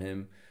street from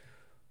him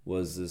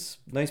was this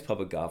nice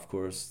public golf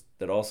course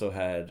that also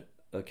had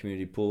a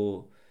community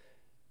pool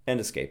and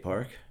a skate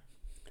park.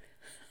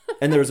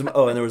 And there was a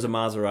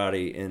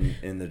Maserati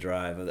in the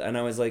drive. And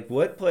I was like,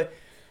 what place?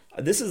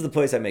 This is the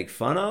place I make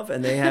fun of,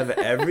 and they have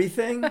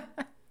everything?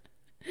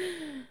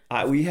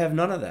 we have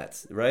none of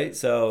that, right?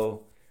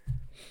 So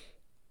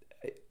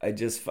I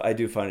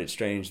do find it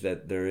strange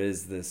that there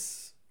is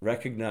this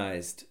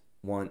recognized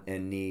want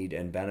and need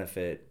and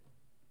benefit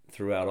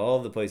throughout all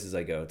the places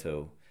I go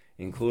to,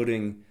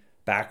 including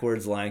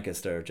backwards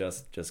Lancaster.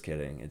 Just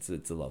kidding. It's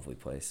a lovely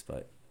place,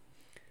 but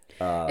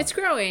it's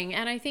growing,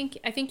 and I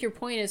think your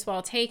point is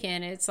well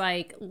taken. It's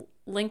like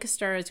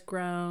Lancaster has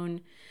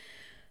grown,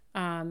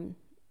 you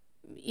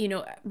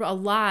know, a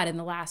lot in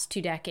the last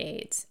 2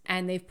 decades,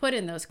 and they've put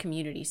in those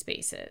community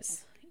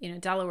spaces. You know,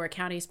 Delaware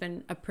County's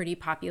been a pretty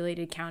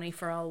populated county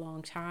for a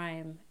long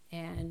time,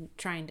 and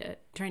trying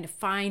to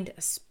find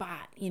a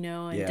spot, you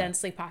know, in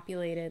densely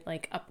populated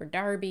like Upper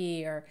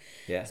Darby or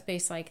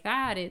space like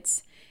that.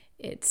 It's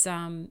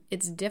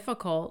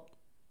difficult.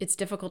 It's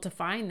difficult to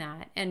find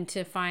that, and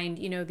to find,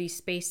 you know, these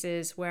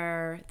spaces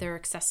where they're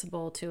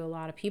accessible to a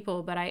lot of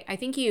people. But I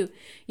think you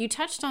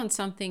touched on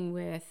something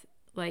with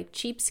like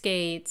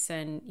cheapskates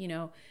and, you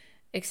know,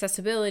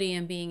 accessibility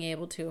and being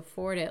able to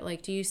afford it.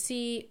 Like, do you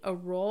see a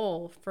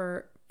role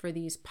for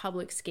these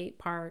public skate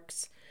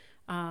parks?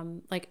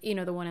 Like, you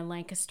know, the one in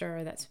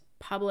Lancaster that's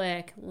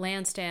public,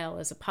 Lansdale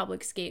is a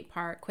public skate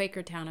park,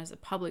 Quakertown is a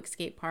public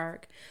skate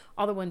park,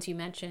 all the ones you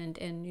mentioned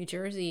in New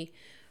Jersey,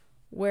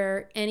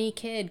 where any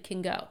kid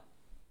can go.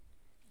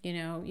 You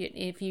know,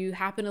 if you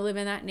happen to live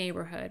in that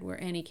neighborhood, where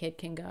any kid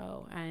can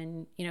go.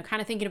 And, you know, kind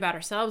of thinking about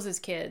ourselves as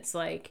kids,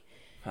 like...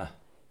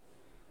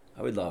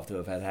 I would love to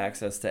have had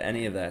access to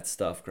any of that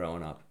stuff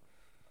growing up.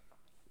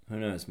 Who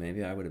knows?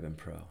 Maybe I would have been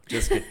pro.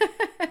 Just kidding.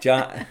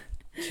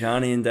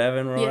 Johnny and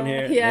Devin were on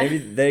here. Yeah. Maybe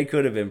they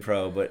could have been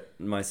pro, but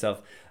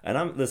myself... And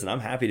I'm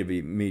happy to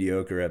be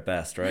mediocre at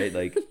best, right?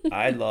 Like,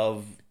 I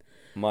love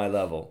my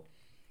level.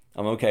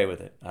 I'm okay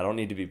with it. I don't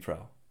need to be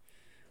pro.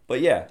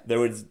 But yeah,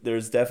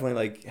 there's definitely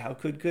like, how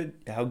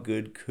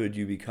good could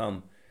you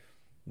become?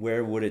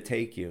 Where would it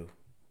take you?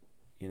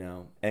 You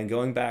know, and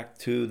going back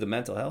to the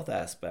mental health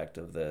aspect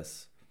of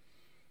this,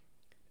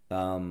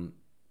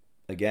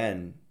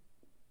 again,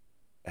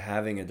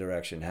 having a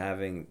direction,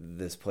 having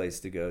this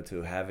place to go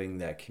to, having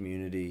that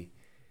community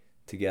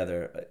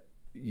together,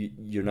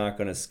 you're not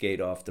going to skate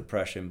off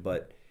depression,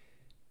 but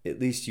at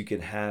least you can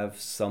have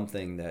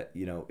something that,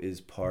 you know, is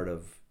part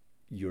of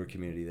your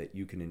community that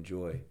you can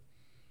enjoy.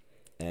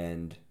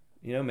 And,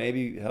 you know,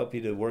 maybe help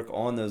you to work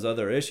on those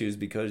other issues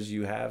because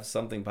you have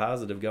something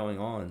positive going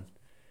on.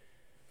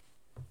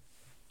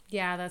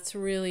 Yeah, that's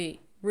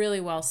really, really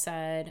well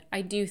said.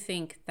 I do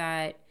think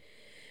that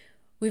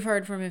we've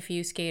heard from a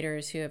few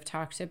skaters who have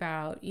talked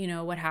about, you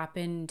know, what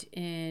happened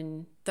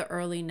in the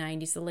early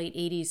 90s, the late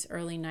 80s,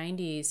 early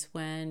 90s,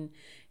 when,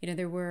 you know,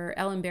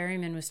 Ellen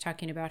Berryman was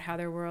talking about how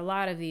there were a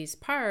lot of these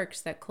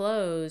parks that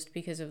closed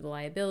because of the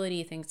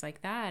liability, things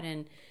like that.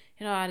 And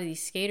a lot of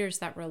these skaters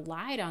that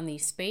relied on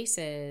these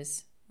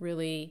spaces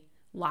really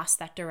lost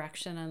that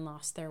direction and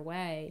lost their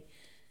way.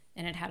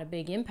 And it had a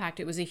big impact.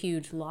 It was a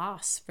huge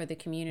loss for the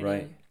community.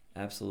 Right.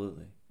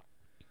 Absolutely.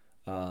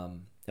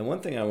 And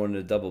one thing I wanted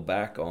to double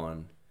back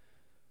on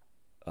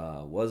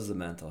was the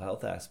mental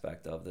health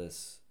aspect of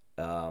this.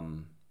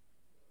 Like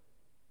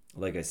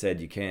I said,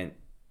 you can't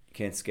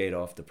skate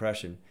off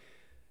depression.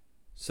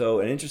 So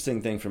an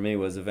interesting thing for me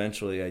was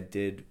eventually I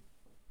did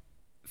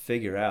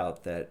figure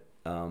out that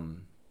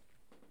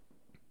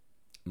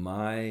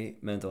my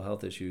mental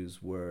health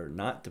issues were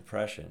not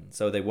depression.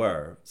 So they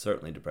were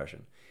certainly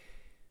depression.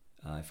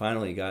 I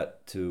finally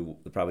got to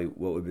probably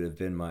what would have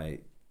been my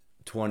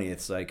 20th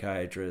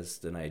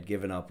psychiatrist, and I had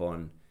given up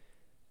on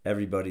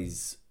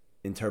everybody's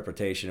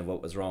interpretation of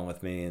what was wrong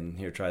with me, and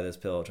here, try this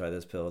pill.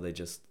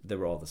 They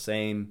were all the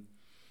same.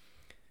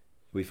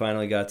 We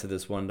finally got to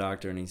this one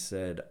doctor, and he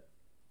said,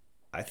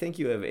 I think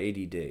you have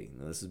ADD.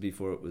 Now, this is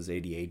before it was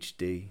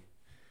ADHD.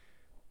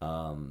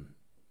 And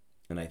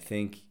I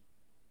think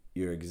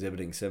you're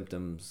exhibiting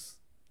symptoms.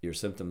 Your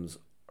symptoms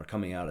are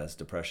coming out as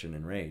depression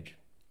and rage.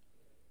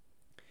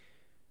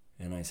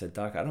 And I said,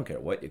 Doc, I don't care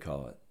what you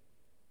call it.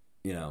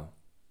 You know,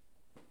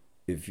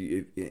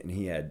 and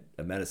he had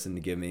a medicine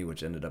to give me,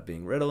 which ended up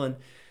being Ritalin.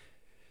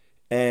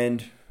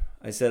 And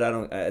I said,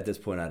 at this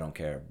point, I don't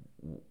care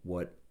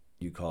what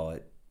you call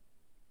it.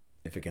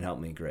 If it can help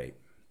me, great.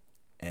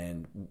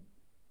 And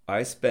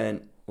I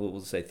spent,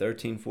 we'll say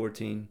 13,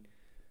 14,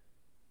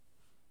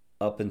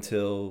 up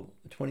until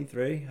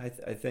 23, I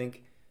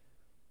think,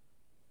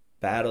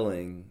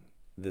 battling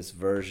this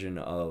version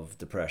of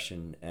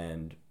depression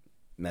and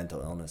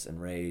mental illness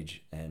and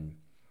rage and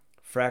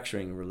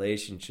fracturing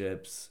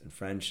relationships and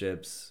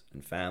friendships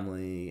and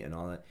family and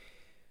all that.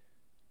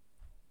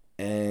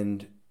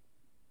 And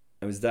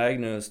I was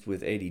diagnosed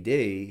with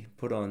ADD,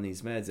 put on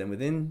these meds, and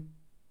within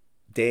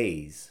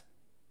days,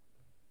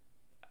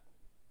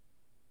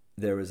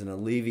 there was an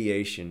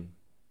alleviation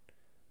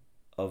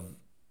of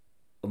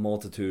a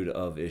multitude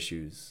of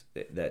issues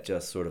that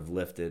just sort of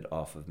lifted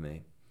off of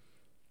me.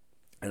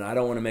 And I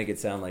don't want to make it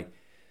sound like,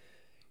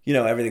 you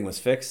know, everything was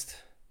fixed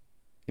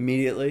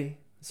immediately.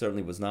 It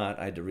certainly was not.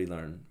 I had to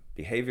relearn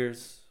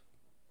behaviors,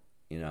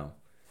 you know,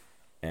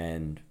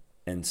 and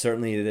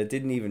certainly that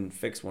didn't even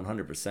fix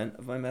 100%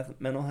 of my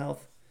mental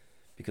health,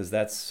 because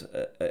that's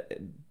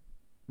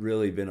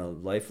really been a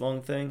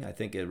lifelong thing. I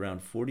think at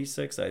around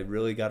 46, I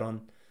really got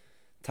on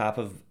top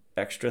of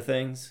extra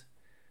things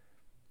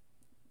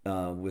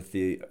with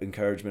the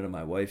encouragement of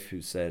my wife,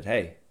 who said,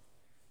 hey,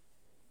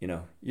 you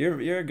know,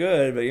 you're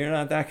good, but you're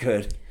not that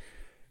good.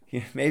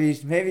 Maybe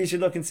you should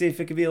look and see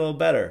if it could be a little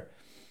better.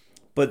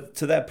 But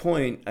to that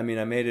point, I mean,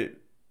 I made it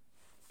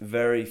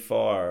very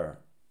far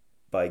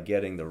by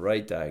getting the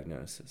right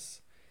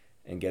diagnosis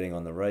and getting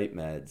on the right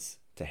meds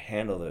to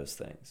handle those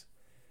things.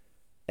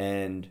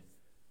 And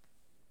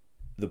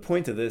the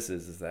point of this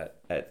is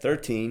that at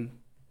 13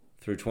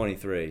 through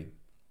 23,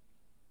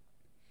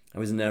 I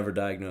was never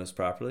diagnosed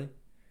properly,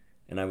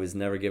 and I was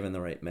never given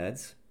the right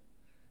meds,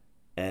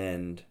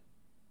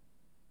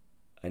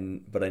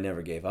 but I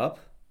never gave up,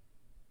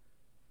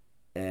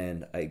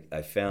 and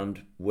I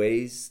found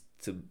ways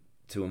to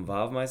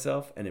involve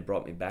myself, and it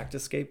brought me back to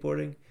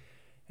skateboarding,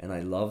 and I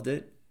loved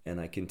it,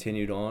 and I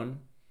continued on,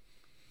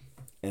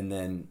 and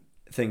then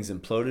things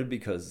imploded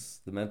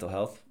because the mental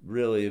health,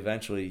 really,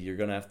 eventually you're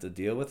going to have to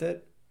deal with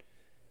it.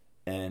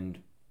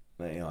 And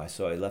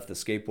so I left the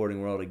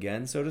skateboarding world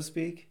again, so to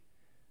speak,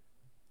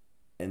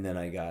 and then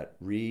I got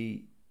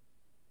re-diagnosed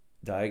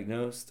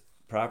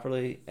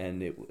properly,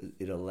 and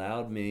it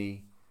allowed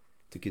me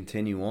to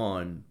continue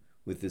on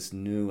with this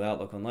new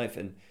outlook on life.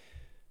 And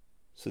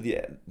so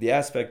the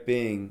aspect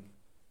being,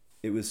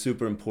 it was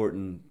super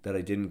important that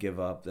I didn't give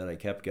up, that I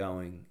kept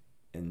going,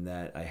 and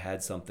that I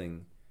had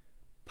something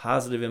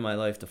positive in my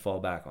life to fall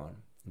back on.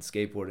 And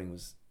skateboarding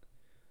was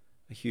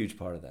a huge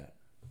part of that.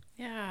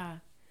 Yeah.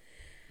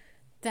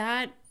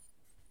 That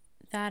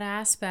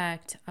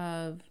aspect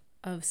of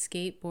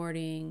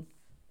skateboarding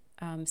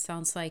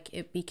sounds like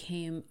it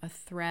became a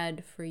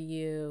thread for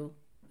you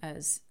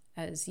as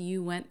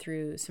you went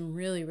through some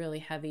really, really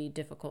heavy,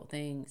 difficult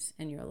things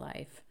in your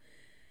life.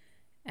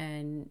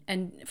 And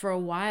for a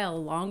while, a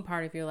long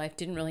part of your life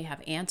didn't really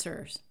have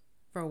answers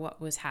for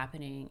what was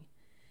happening.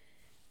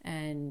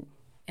 And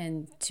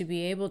to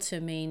be able to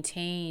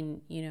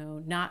maintain,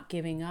 not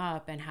giving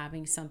up and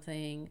having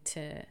something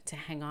to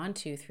hang on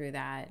to through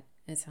that,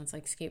 it sounds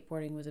like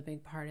skateboarding was a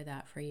big part of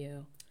that for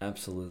you.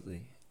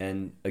 Absolutely.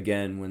 And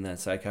again, when that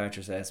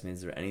psychiatrist asked me,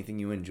 is there anything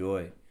you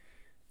enjoy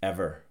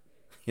ever?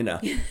 Is there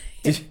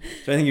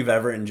anything you've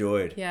ever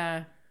enjoyed?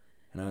 Yeah.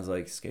 And I was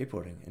like,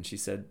 skateboarding. And she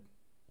said,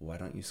 why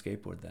don't you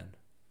skateboard then?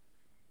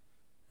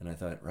 And I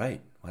thought,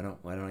 right, why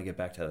don't I get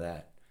back to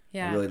that?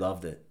 Yeah. I really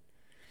loved it.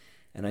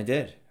 And I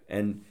did.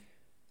 And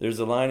there's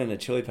a line in a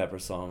Chili Pepper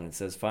song, and it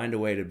says, find a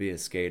way to be a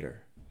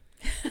skater.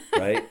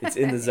 Right? It's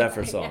in the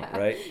Zephyr song, yeah.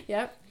 right?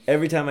 Yep.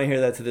 Every time I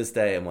hear that to this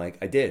day, I'm like,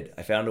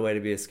 I found a way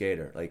to be a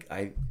skater.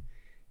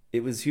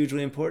 It was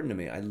hugely important to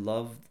me. I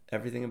loved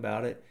everything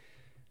about it.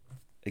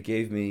 It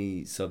gave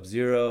me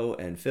Sub-Zero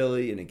and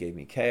Philly, and it gave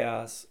me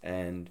Chaos,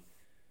 and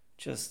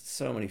just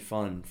so many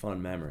fun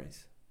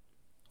memories.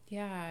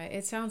 Yeah,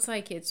 it sounds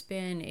like it's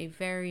been a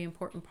very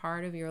important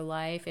part of your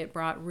life. It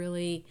brought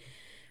really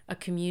a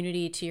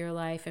community to your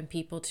life and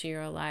people to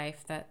your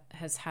life that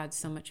has had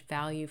so much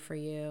value for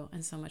you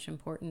and so much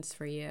importance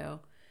for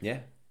you. Yeah,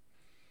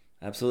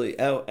 absolutely.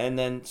 Oh, and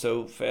then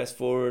so fast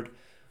forward,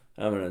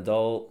 I'm an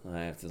adult.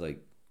 I have to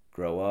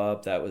grow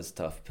up. That was a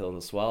tough pill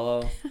to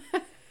swallow.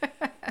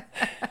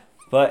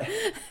 But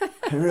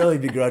I really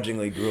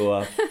begrudgingly grew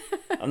up.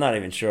 I'm not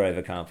even sure I've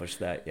accomplished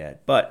that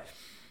yet. But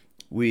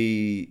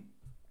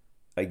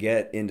I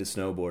get into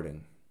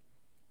snowboarding,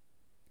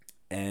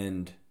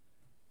 and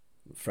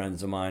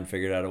friends of mine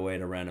figured out a way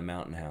to rent a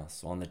mountain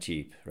house on the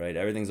cheap, right?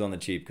 Everything's on the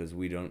cheap because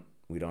we don't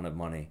have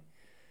money.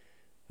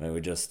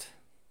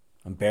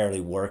 I'm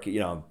barely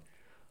working, I'm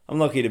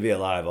lucky to be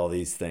alive, all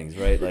these things,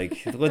 right?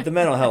 With the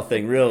mental health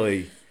thing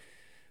really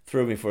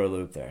threw me for a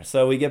loop there.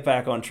 So we get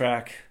back on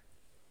track,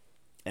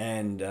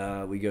 and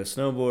we go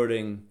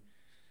snowboarding,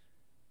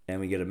 and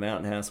we get a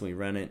mountain house, and we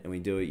rent it, and we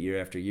do it year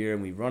after year,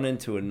 and we run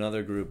into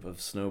another group of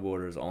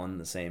snowboarders on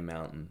the same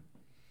mountain,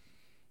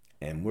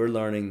 and we're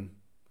learning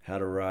how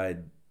to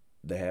ride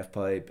the half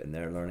pipe, and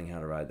they're learning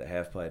how to ride the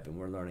half pipe, and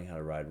we're learning how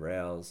to ride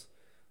rails.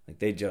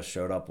 They just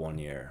showed up one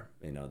year.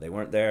 They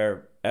weren't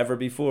there ever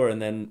before,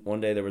 and then one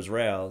day there was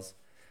rails.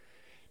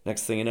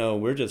 Next thing you know,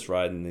 we're just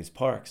riding these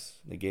parks.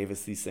 They gave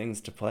us these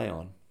things to play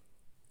on,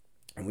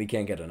 and we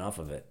can't get enough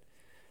of it.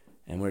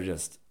 And we're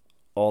just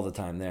all the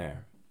time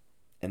there.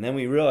 And then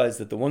we realized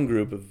that the one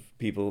group of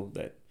people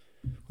that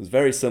was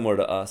very similar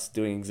to us,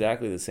 doing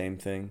exactly the same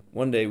thing,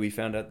 one day we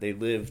found out they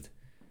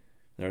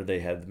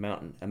had a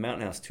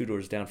mountain house 2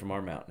 doors down from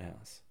our mountain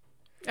house.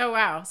 Oh,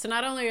 wow. So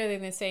not only are they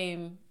in the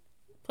same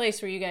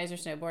place where you guys are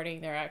snowboarding,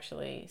 they're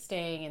actually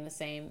staying in the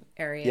same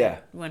area, yeah,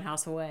 one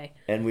house away.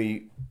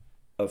 And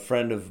a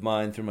friend of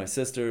mine through my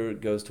sister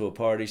goes to a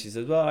party. She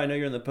says, well, I know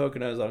you're in the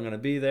Poconos. I'm going to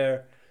be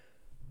there.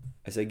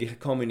 I said,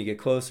 call me when you get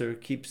closer.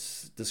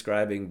 Keeps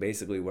describing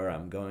basically where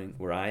I'm going,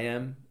 where I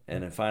am.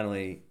 And then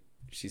finally,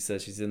 she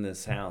says she's in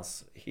this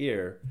house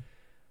here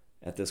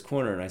at this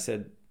corner. And I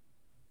said,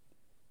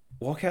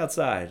 walk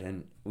outside.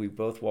 And we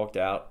both walked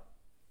out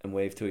and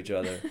waved to each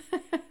other.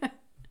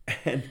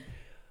 And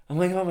I'm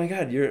like, oh my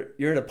God,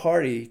 you're at a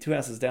party 2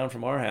 houses down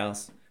from our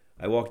house.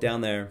 I walk down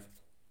there.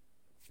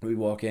 We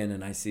walk in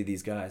and I see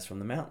these guys from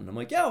the mountain. I'm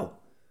like, yo,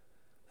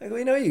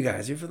 we know you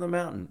guys. You're from the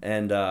mountain.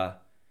 And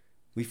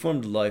we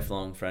formed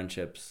lifelong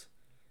friendships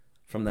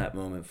from that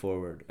moment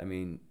forward. I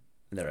mean,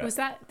 was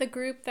that the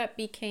group that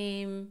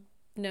became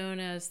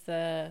known as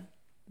the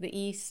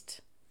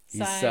East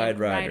Side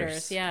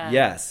Riders? Yeah.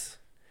 Yes.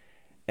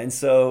 And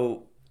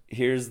so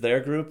here's their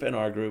group and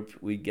our group.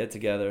 We get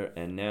together,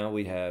 and now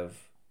we have,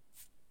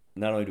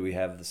 not only do we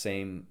have the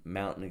same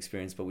mountain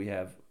experience, but we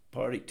have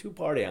two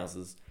party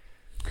houses.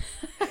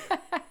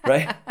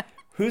 Right?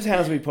 Whose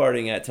house are we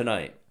partying at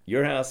tonight?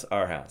 Your house,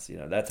 our house,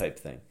 that type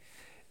of thing.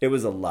 It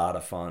was a lot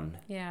of fun.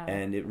 Yeah.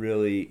 And it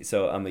really,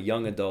 so I'm a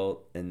young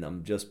adult, and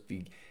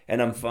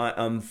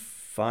I'm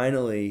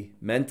finally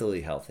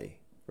mentally healthy,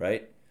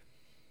 right?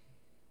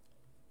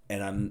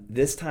 And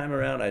this time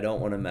around, I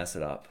don't want to mess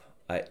it up.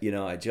 I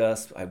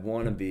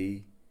want to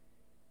be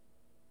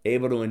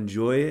able to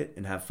enjoy it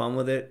and have fun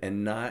with it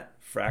and not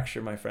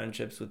fracture my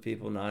friendships with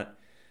people, not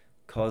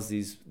cause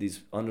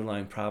these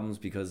underlying problems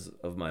because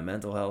of my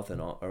mental health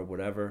or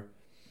whatever.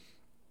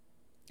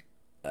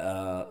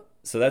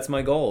 So that's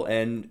my goal.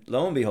 And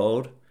lo and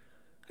behold,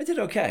 I did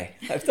okay.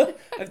 I've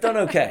done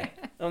okay.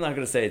 I'm not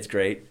going to say it's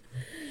great.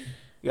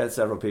 You got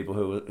several people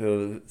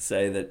who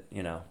say that,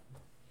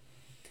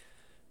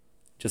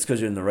 just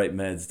because you're in the right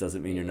meds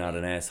doesn't mean you're not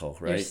an asshole,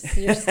 right?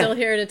 You're still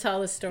here to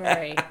tell the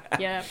story.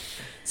 Yep.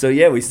 So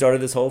yeah, we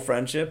started this whole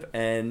friendship,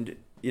 and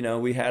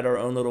we had our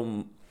own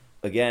little,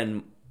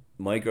 again,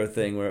 micro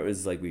thing where it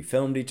was like we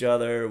filmed each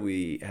other.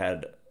 We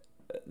had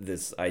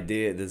this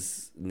idea,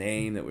 this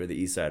name that we're the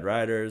East Side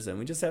Riders, and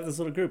we just have this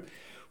little group.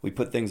 We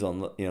put things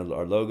on,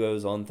 our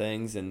logos on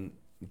things and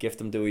gift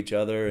them to each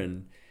other,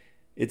 and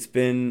it's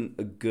been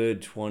a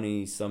good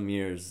 20 some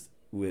years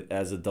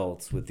as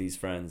adults with these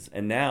friends.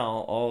 And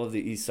now all of the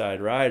East Side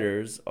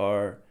Riders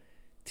are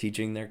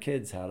teaching their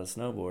kids how to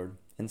snowboard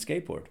and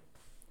skateboard.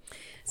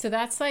 So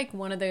that's like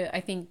one of the,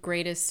 I think,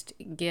 greatest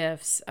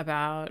gifts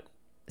about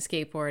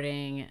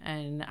skateboarding.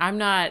 And I'm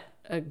not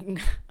a good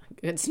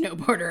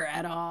snowboarder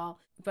at all,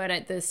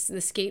 but the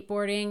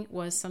skateboarding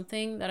was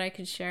something that I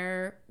could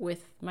share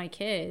with my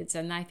kids.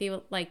 And I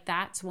feel like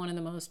that's one of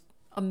the most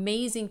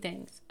amazing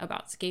things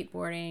about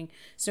skateboarding,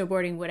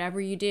 snowboarding, whatever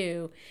you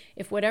do.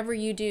 If whatever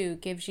you do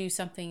gives you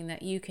something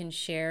that you can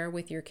share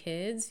with your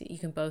kids, you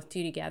can both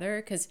do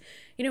together. Because,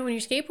 when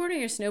you're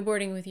skateboarding or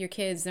snowboarding with your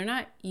kids, they're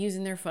not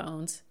using their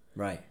phones.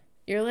 Right.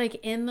 You're like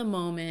in the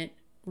moment,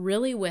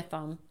 really with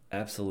them.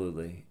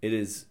 Absolutely.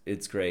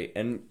 It's great.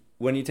 And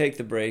when you take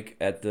the break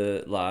at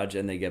the lodge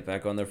and they get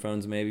back on their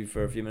phones maybe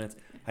for a few minutes,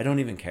 I don't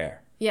even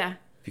care. Yeah.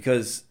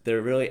 Because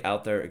they're really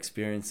out there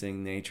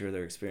experiencing nature,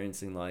 they're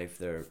experiencing life,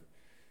 the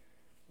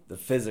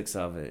physics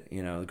of it,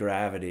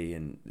 gravity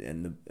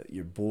and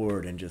you're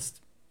bored and just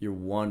you're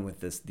one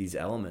with these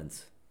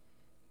elements.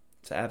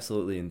 It's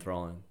absolutely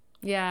enthralling.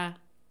 Yeah.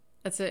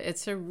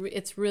 It's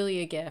really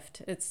a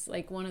gift. It's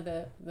like one of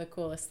the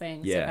coolest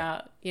things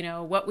about,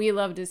 what we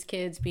loved as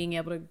kids, being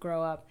able to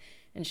grow up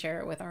and share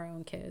it with our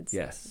own kids.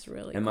 Yes. It's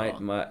really and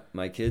cool.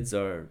 my kids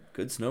are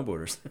good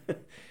snowboarders.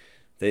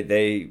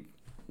 they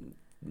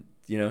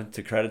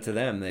to credit to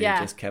them, they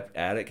just kept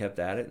at it,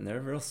 and they're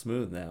real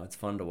smooth now. It's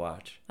fun to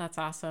watch. That's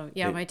awesome.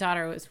 Yeah, my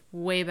daughter was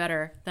way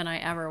better than I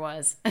ever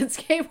was at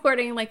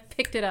skateboarding,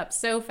 picked it up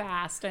so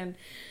fast. And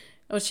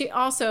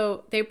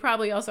they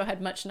probably also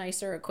had much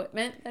nicer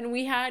equipment than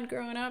we had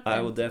growing up.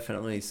 I will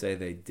definitely say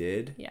they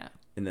did. Yeah.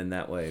 And then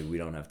that way we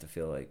don't have to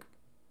feel like,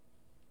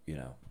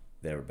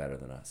 they were better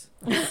than us.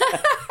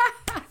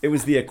 It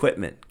was the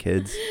equipment,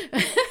 kids.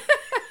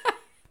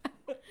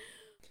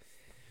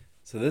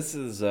 So this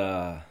is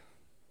a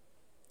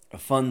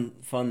fun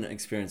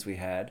experience we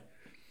had.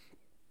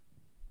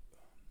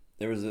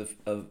 There was a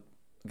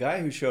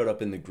guy who showed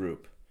up in the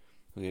group.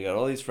 We got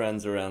all these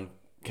friends around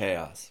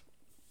Chaos.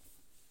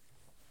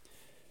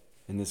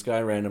 And this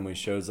guy randomly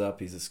shows up.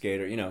 He's a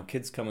skater.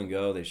 Kids come and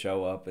go. They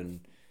show up.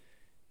 And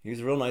he's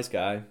a real nice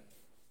guy.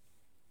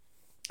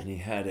 And he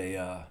had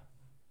a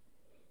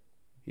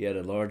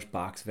large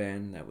box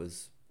van that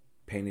was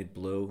painted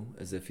blue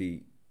as if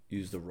he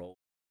used a roll.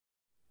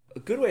 A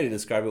good way to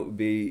describe it would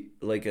be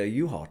like a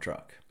U-Haul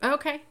truck.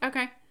 Okay.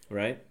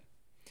 Right?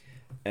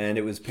 And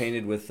it was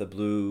painted with a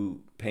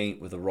blue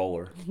paint with a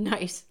roller.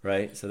 Nice.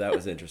 Right? So that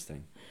was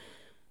interesting.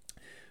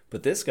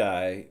 But this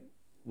guy,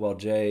 while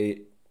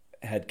Jay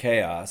had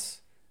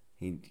Chaos,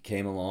 he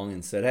came along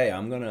and said, hey,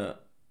 I'm going to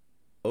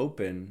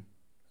open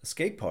a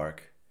skate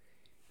park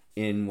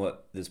in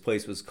what this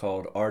place was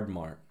called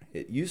Ardmart.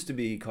 It used to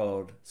be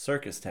called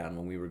Circus Town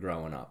when we were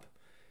growing up.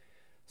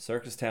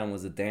 Circus Town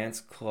was a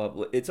dance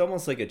club. It's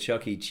almost like a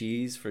Chuck E.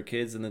 Cheese for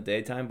kids in the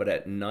daytime, but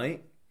at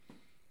night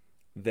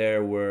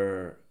there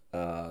were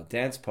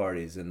dance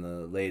parties in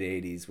the late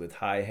 80s with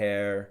high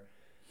hair.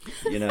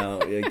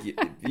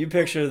 You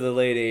picture the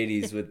late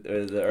 80s with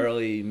the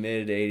early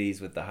mid 80s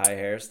with the high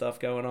hair stuff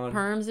going on.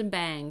 Perms and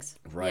bangs.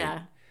 Right.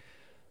 Yeah.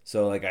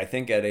 So I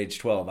think at age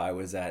 12 I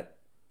was at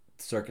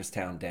Circus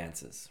Town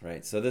dances,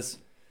 right? So this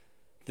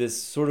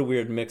this sort of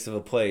weird mix of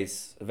a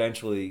place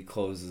eventually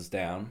closes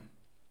down,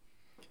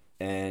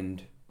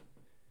 and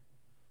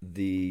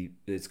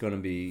it's going to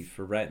be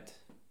for rent.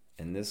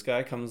 And this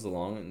guy comes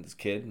along, and this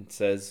kid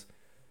says,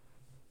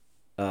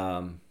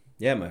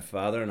 yeah, my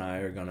father and I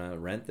are going to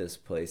rent this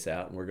place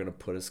out, and we're going to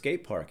put a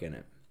skate park in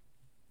it.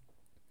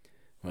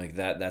 I'm like,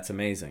 that's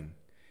amazing.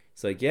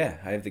 He's like, yeah,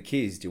 I have the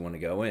keys. Do you want to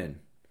go in?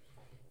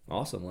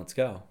 Awesome, let's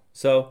go.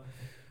 So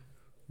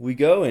we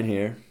go in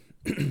here,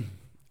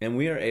 and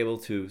we are able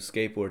to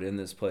skateboard in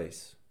this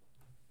place.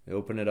 We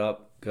open it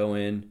up, go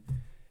in,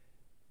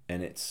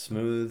 and it's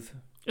smooth.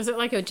 Is it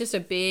like just a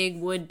big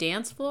wood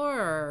dance floor,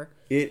 or?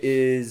 It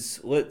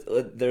is.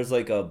 There's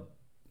like the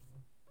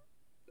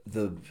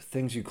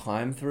things you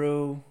climb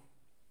through,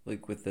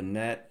 like with the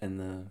net and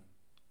the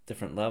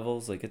different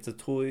levels. Like it's a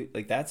toy.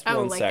 Like that's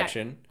one like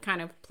section. That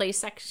kind of play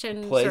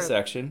section.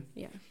 Section.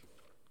 Yeah.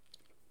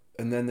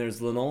 And then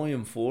there's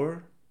linoleum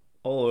floor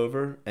all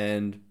over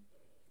and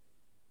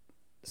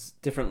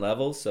different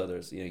levels. So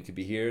there's, you could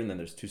be here, and then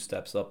there's 2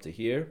 steps up to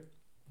here.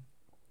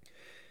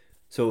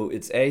 So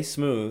it's A,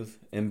 smooth,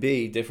 and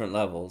B, different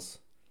levels.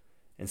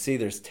 And C,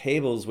 there's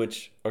tables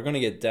which are going to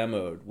get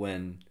demoed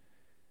when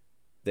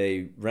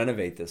they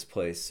renovate this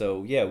place.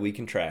 So yeah, we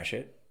can trash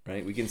it,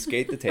 right? We can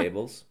skate the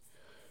tables.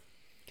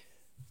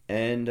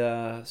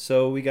 And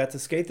so we got to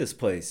skate this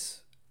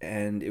place,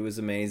 and it was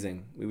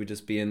amazing. We would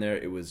just be in there.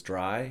 It was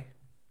dry.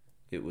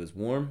 It was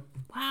warm.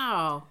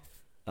 Wow.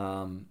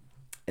 And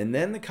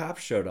then the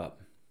cops showed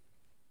up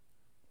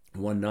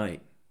one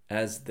night,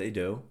 as they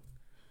do,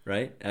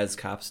 right? As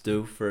cops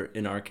do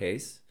in our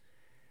case.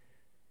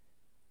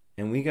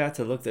 And we got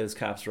to look those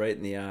cops right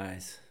in the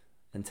eyes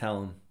and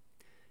tell them,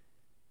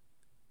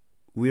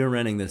 we are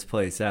renting this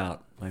place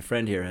out. My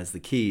friend here has the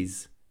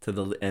keys to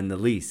the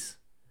lease.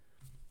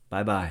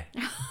 Bye-bye.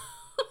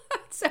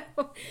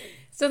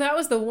 So that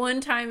was the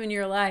one time in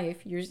your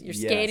life you're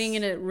skating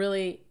in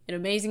an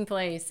amazing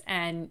place,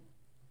 and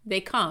they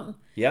come.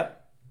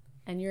 Yep.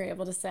 And you're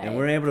able to say. And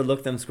we're able to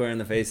look them square in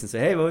the face and say,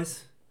 hey,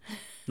 boys,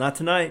 not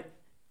tonight.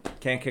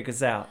 Can't kick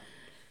us out.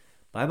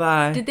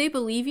 Bye-bye. Did they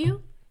believe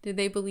you? Did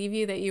they believe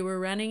you that you were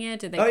running it?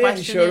 Did they question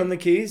question you showed it? them the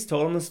keys,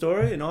 told them the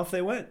story, and off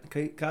they went.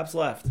 Cops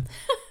left.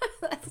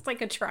 That's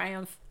like a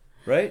triumph.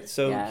 Right?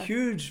 So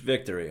huge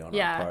victory on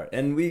our part.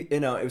 And we,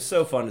 it was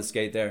so fun to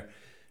skate there.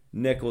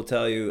 Nick will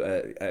tell you,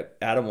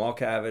 Adam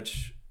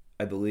Walkavich,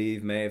 I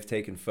believe, may have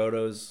taken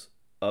photos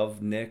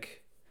of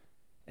Nick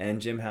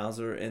and Jim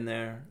Hauser in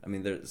there. I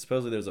mean,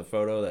 supposedly there's a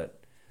photo that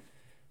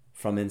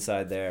from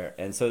inside there.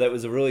 And so that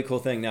was a really cool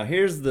thing. Now,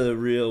 here's the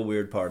real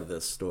weird part of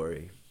this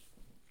story.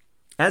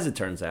 As it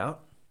turns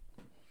out,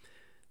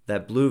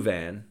 that blue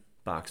van,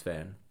 box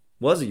van,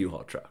 was a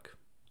U-Haul truck.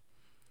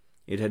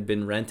 It had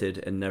been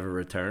rented and never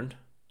returned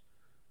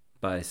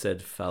by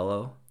said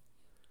fellow.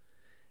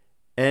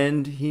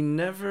 And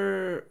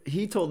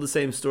he told the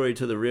same story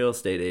to the real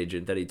estate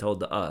agent that he told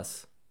to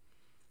us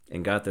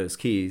and got those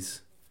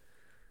keys.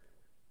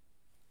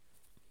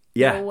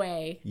 Yeah. No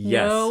way.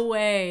 Yes. No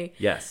way.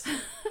 Yes.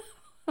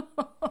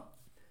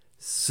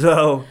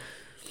 So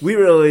we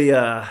really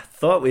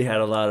thought we had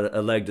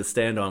a leg to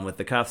stand on with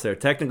the cops there.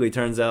 Technically,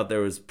 turns out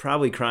there was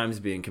probably crimes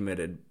being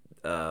committed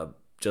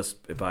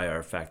just by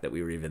our fact that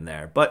we were even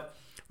there. But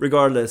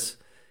regardless,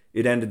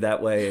 it ended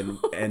that way.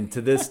 And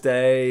to this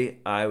day,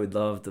 I would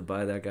love to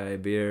buy that guy a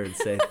beer and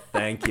say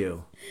thank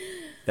you.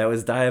 That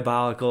was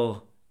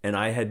diabolical, and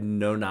I had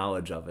no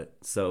knowledge of it.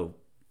 So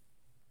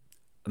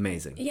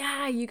amazing.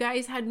 Yeah, you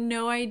guys had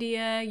no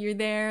idea you're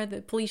there.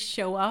 The police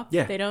show up.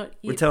 Yeah,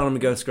 we're telling them to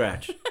go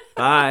scratch.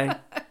 Bye.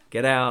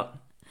 Get out.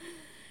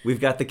 We've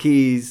got the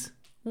keys.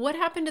 What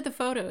happened to the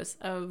photos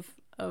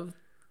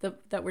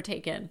that were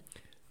taken?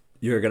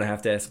 You're gonna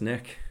have to ask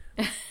Nick.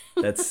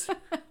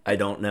 I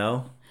don't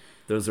know.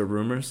 Those are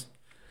rumors.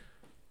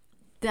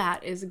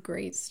 That is a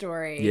great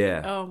story.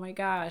 Yeah. Oh my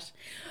gosh.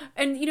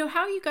 And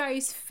how you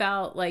guys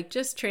felt, like,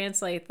 just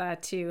translate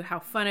that to how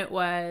fun it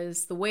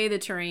was, the way the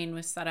terrain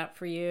was set up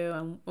for you,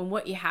 and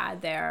what you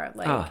had there.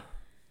 Like.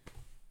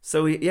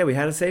 So we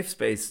had a safe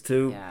space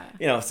too.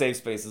 Yeah. Safe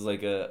space is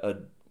like a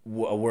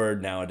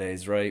word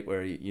nowadays, right?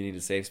 Where you need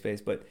a safe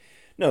space. But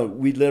no,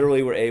 we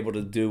literally were able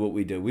to do what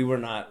we do. We were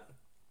not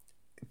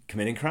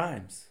committing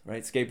crimes,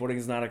 right? Skateboarding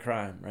is not a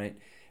crime, right?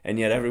 And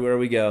yet everywhere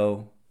we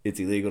go, it's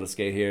illegal to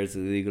skate here. It's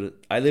illegal.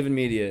 I live in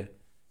media.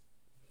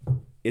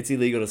 It's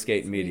illegal to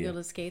skate in media.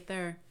 Illegal to skate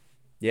there.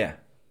 Yeah.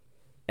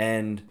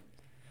 And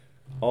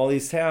all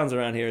these towns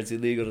around here, it's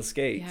illegal to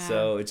skate. Yeah.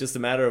 So it's just a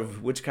matter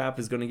of which cop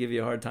is going to give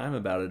you a hard time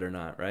about it or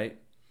not, right?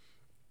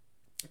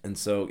 And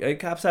so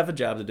cops have a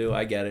job to do.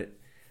 I get it.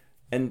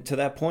 And to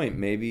that point,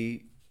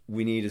 maybe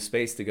we need a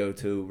space to go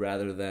to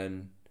rather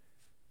than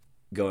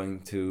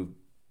going to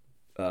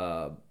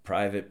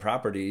private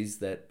properties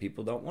that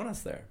people don't want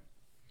us there.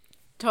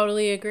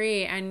 Totally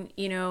agree. And,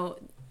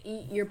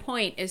 your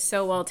point is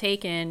so well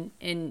taken.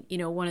 And,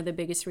 one of the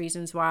biggest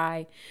reasons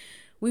why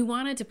we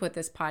wanted to put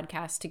this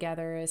podcast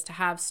together is to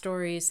have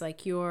stories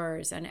like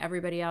yours and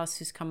everybody else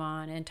who's come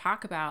on and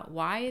talk about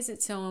why is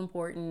it so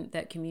important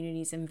that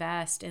communities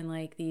invest in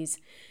like these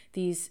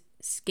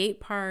skate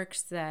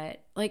parks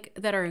that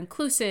are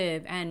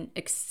inclusive and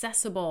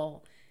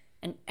accessible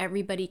and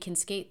everybody can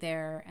skate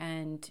there,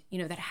 and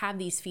that have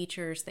these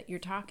features that you're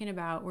talking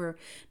about, where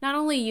not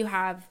only you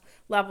have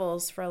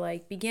levels for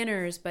like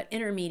beginners but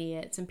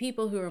intermediates and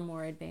people who are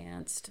more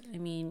advanced. I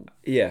mean,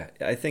 yeah,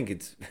 I think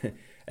it's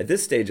at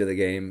this stage of the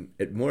game,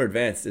 more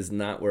advanced is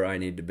not where I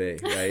need to be,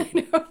 right?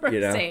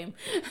 Same.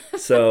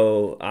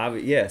 So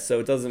so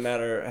it doesn't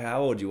matter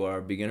how old you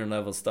are, beginner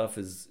level stuff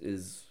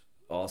is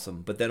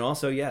awesome. But then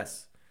also,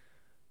 yes,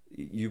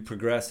 you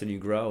progress and you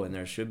grow, and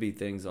there should be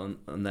things on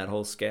that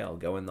whole scale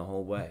going the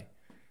whole way.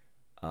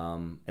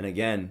 And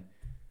again,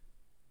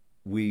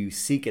 we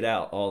seek it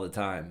out all the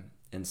time,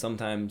 and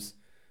sometimes,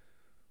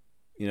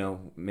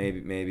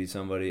 maybe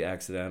somebody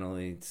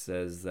accidentally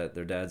says that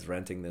their dad's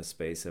renting this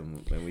space,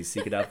 and we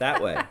seek it out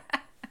that way.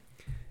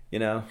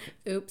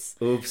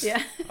 Oops.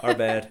 Yeah. Our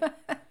bad.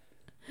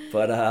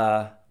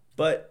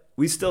 But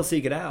we still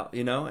seek it out,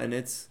 and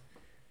it's,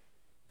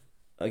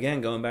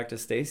 again, going back to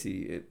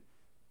Stacy,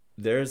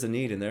 there's a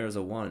need and there's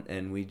a want,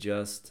 and we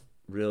just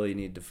really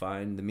need to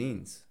find the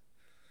means.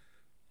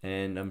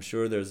 And I'm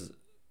sure there's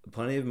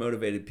plenty of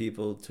motivated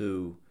people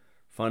to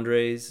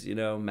fundraise,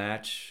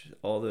 match,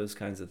 all those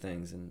kinds of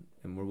things, and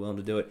we're willing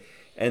to do it.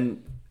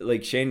 And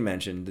like Shane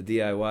mentioned, the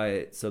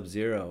DIY at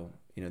Sub-Zero,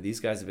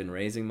 these guys have been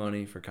raising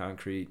money for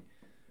concrete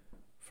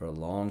for a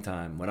long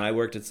time. When I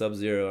worked at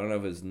Sub-Zero, I don't know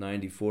if it was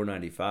 94,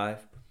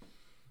 95,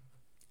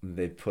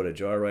 they put a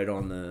jar right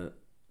on the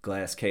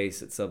glass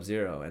case at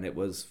Sub-Zero, and it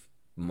was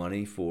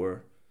money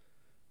for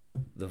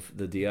the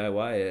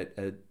DIY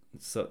at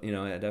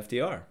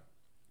FDR.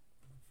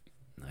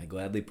 I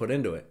gladly put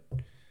into it.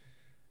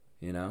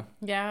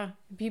 Yeah,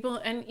 people,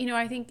 and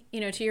I think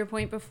to your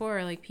point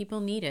before, like, people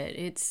need it.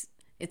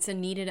 It's a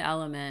needed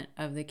element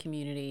of the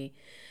community.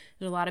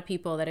 There's a lot of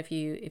people that if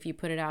you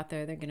put it out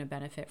there, they're going to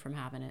benefit from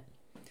having it.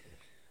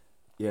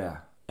 Yeah,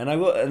 and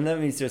let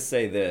me just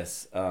say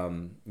this,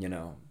 right?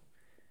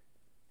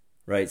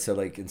 So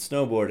like in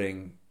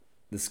snowboarding,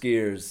 the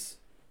skiers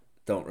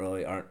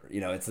aren't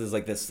there's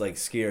like this like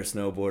skier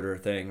snowboarder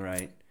thing,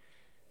 right?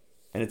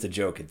 And it's a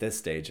joke at this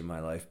stage in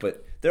my life,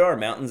 but there are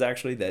mountains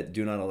actually that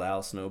do not allow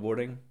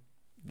snowboarding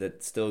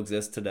that still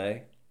exist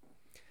today.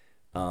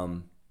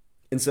 And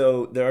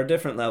so there are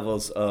different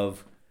levels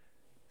of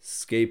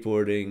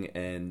skateboarding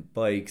and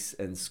bikes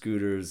and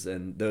scooters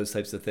and those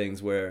types of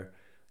things where,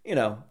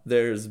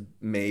 there's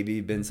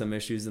maybe been some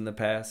issues in the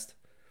past.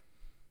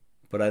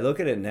 But I look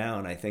at it now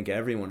and I think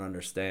everyone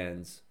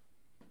understands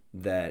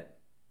that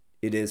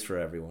it is for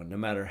everyone, no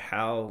matter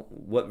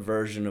what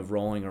version of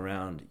rolling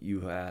around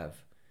you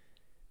have.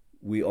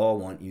 We all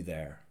want you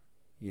there,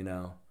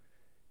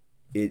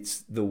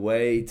 It's the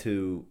way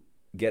to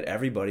get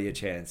everybody a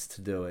chance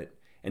to do it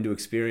and to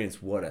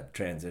experience what a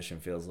transition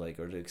feels like,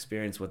 or to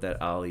experience what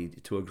that ollie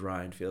to a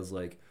grind feels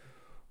like,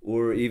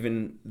 or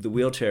even the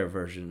wheelchair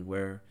version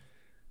where,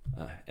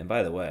 and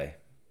by the way,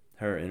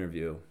 her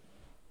interview,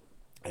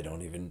 I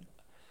don't even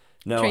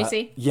know.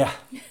 Tracy? Yeah.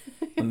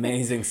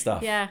 Amazing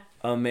stuff. Yeah.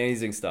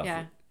 Amazing stuff.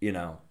 Yeah.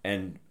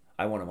 And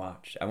I want to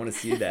watch. I want to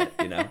see that,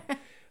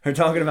 Her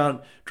talking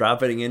about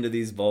dropping into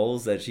these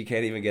bowls that she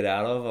can't even get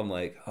out of. I'm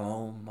like,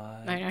 oh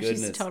my I know, goodness.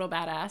 she's a total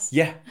badass.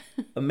 Yeah,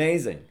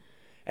 amazing.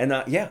 And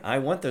I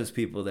want those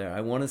people there. I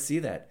want to see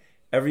that.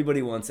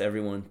 Everybody wants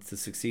everyone to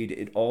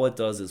succeed. All it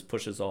does is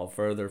push us all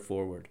further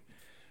forward,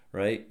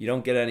 right? You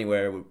don't get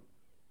anywhere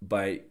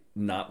by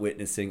not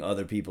witnessing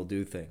other people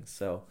do things.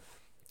 So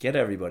get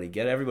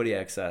everybody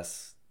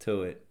access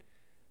to it.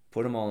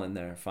 Put them all in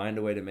there. Find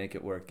a way to make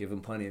it work. Give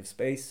them plenty of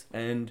space,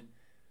 and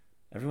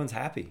everyone's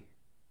happy.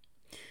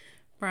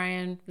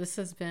 Brian, this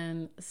has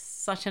been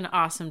such an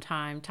awesome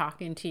time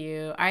talking to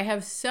you. I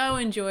have so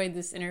enjoyed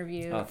this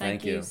interview. Oh,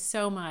 thank you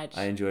so much.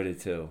 I enjoyed it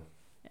too.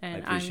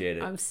 And I appreciate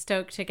it. I'm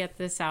stoked to get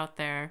this out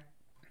there.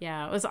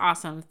 Yeah, it was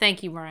awesome.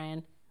 Thank you,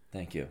 Brian.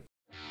 Thank you.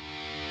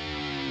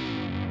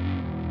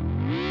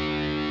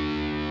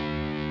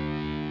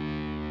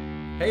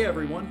 Hey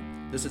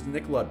everyone, this is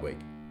Nick Ludwig.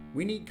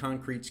 We need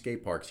concrete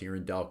skate parks here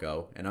in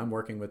Delco, and I'm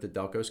working with the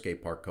Delco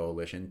Skate Park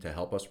Coalition to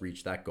help us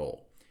reach that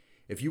goal.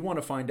 If you want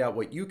to find out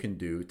what you can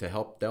do to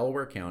help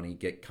Delaware County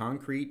get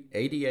concrete,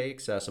 ADA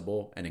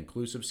accessible, and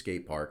inclusive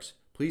skate parks,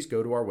 please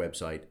go to our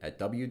website at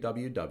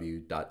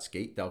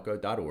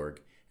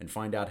www.skatedelco.org and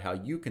find out how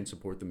you can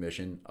support the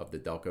mission of the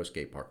Delco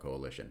Skate Park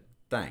Coalition.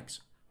 Thanks.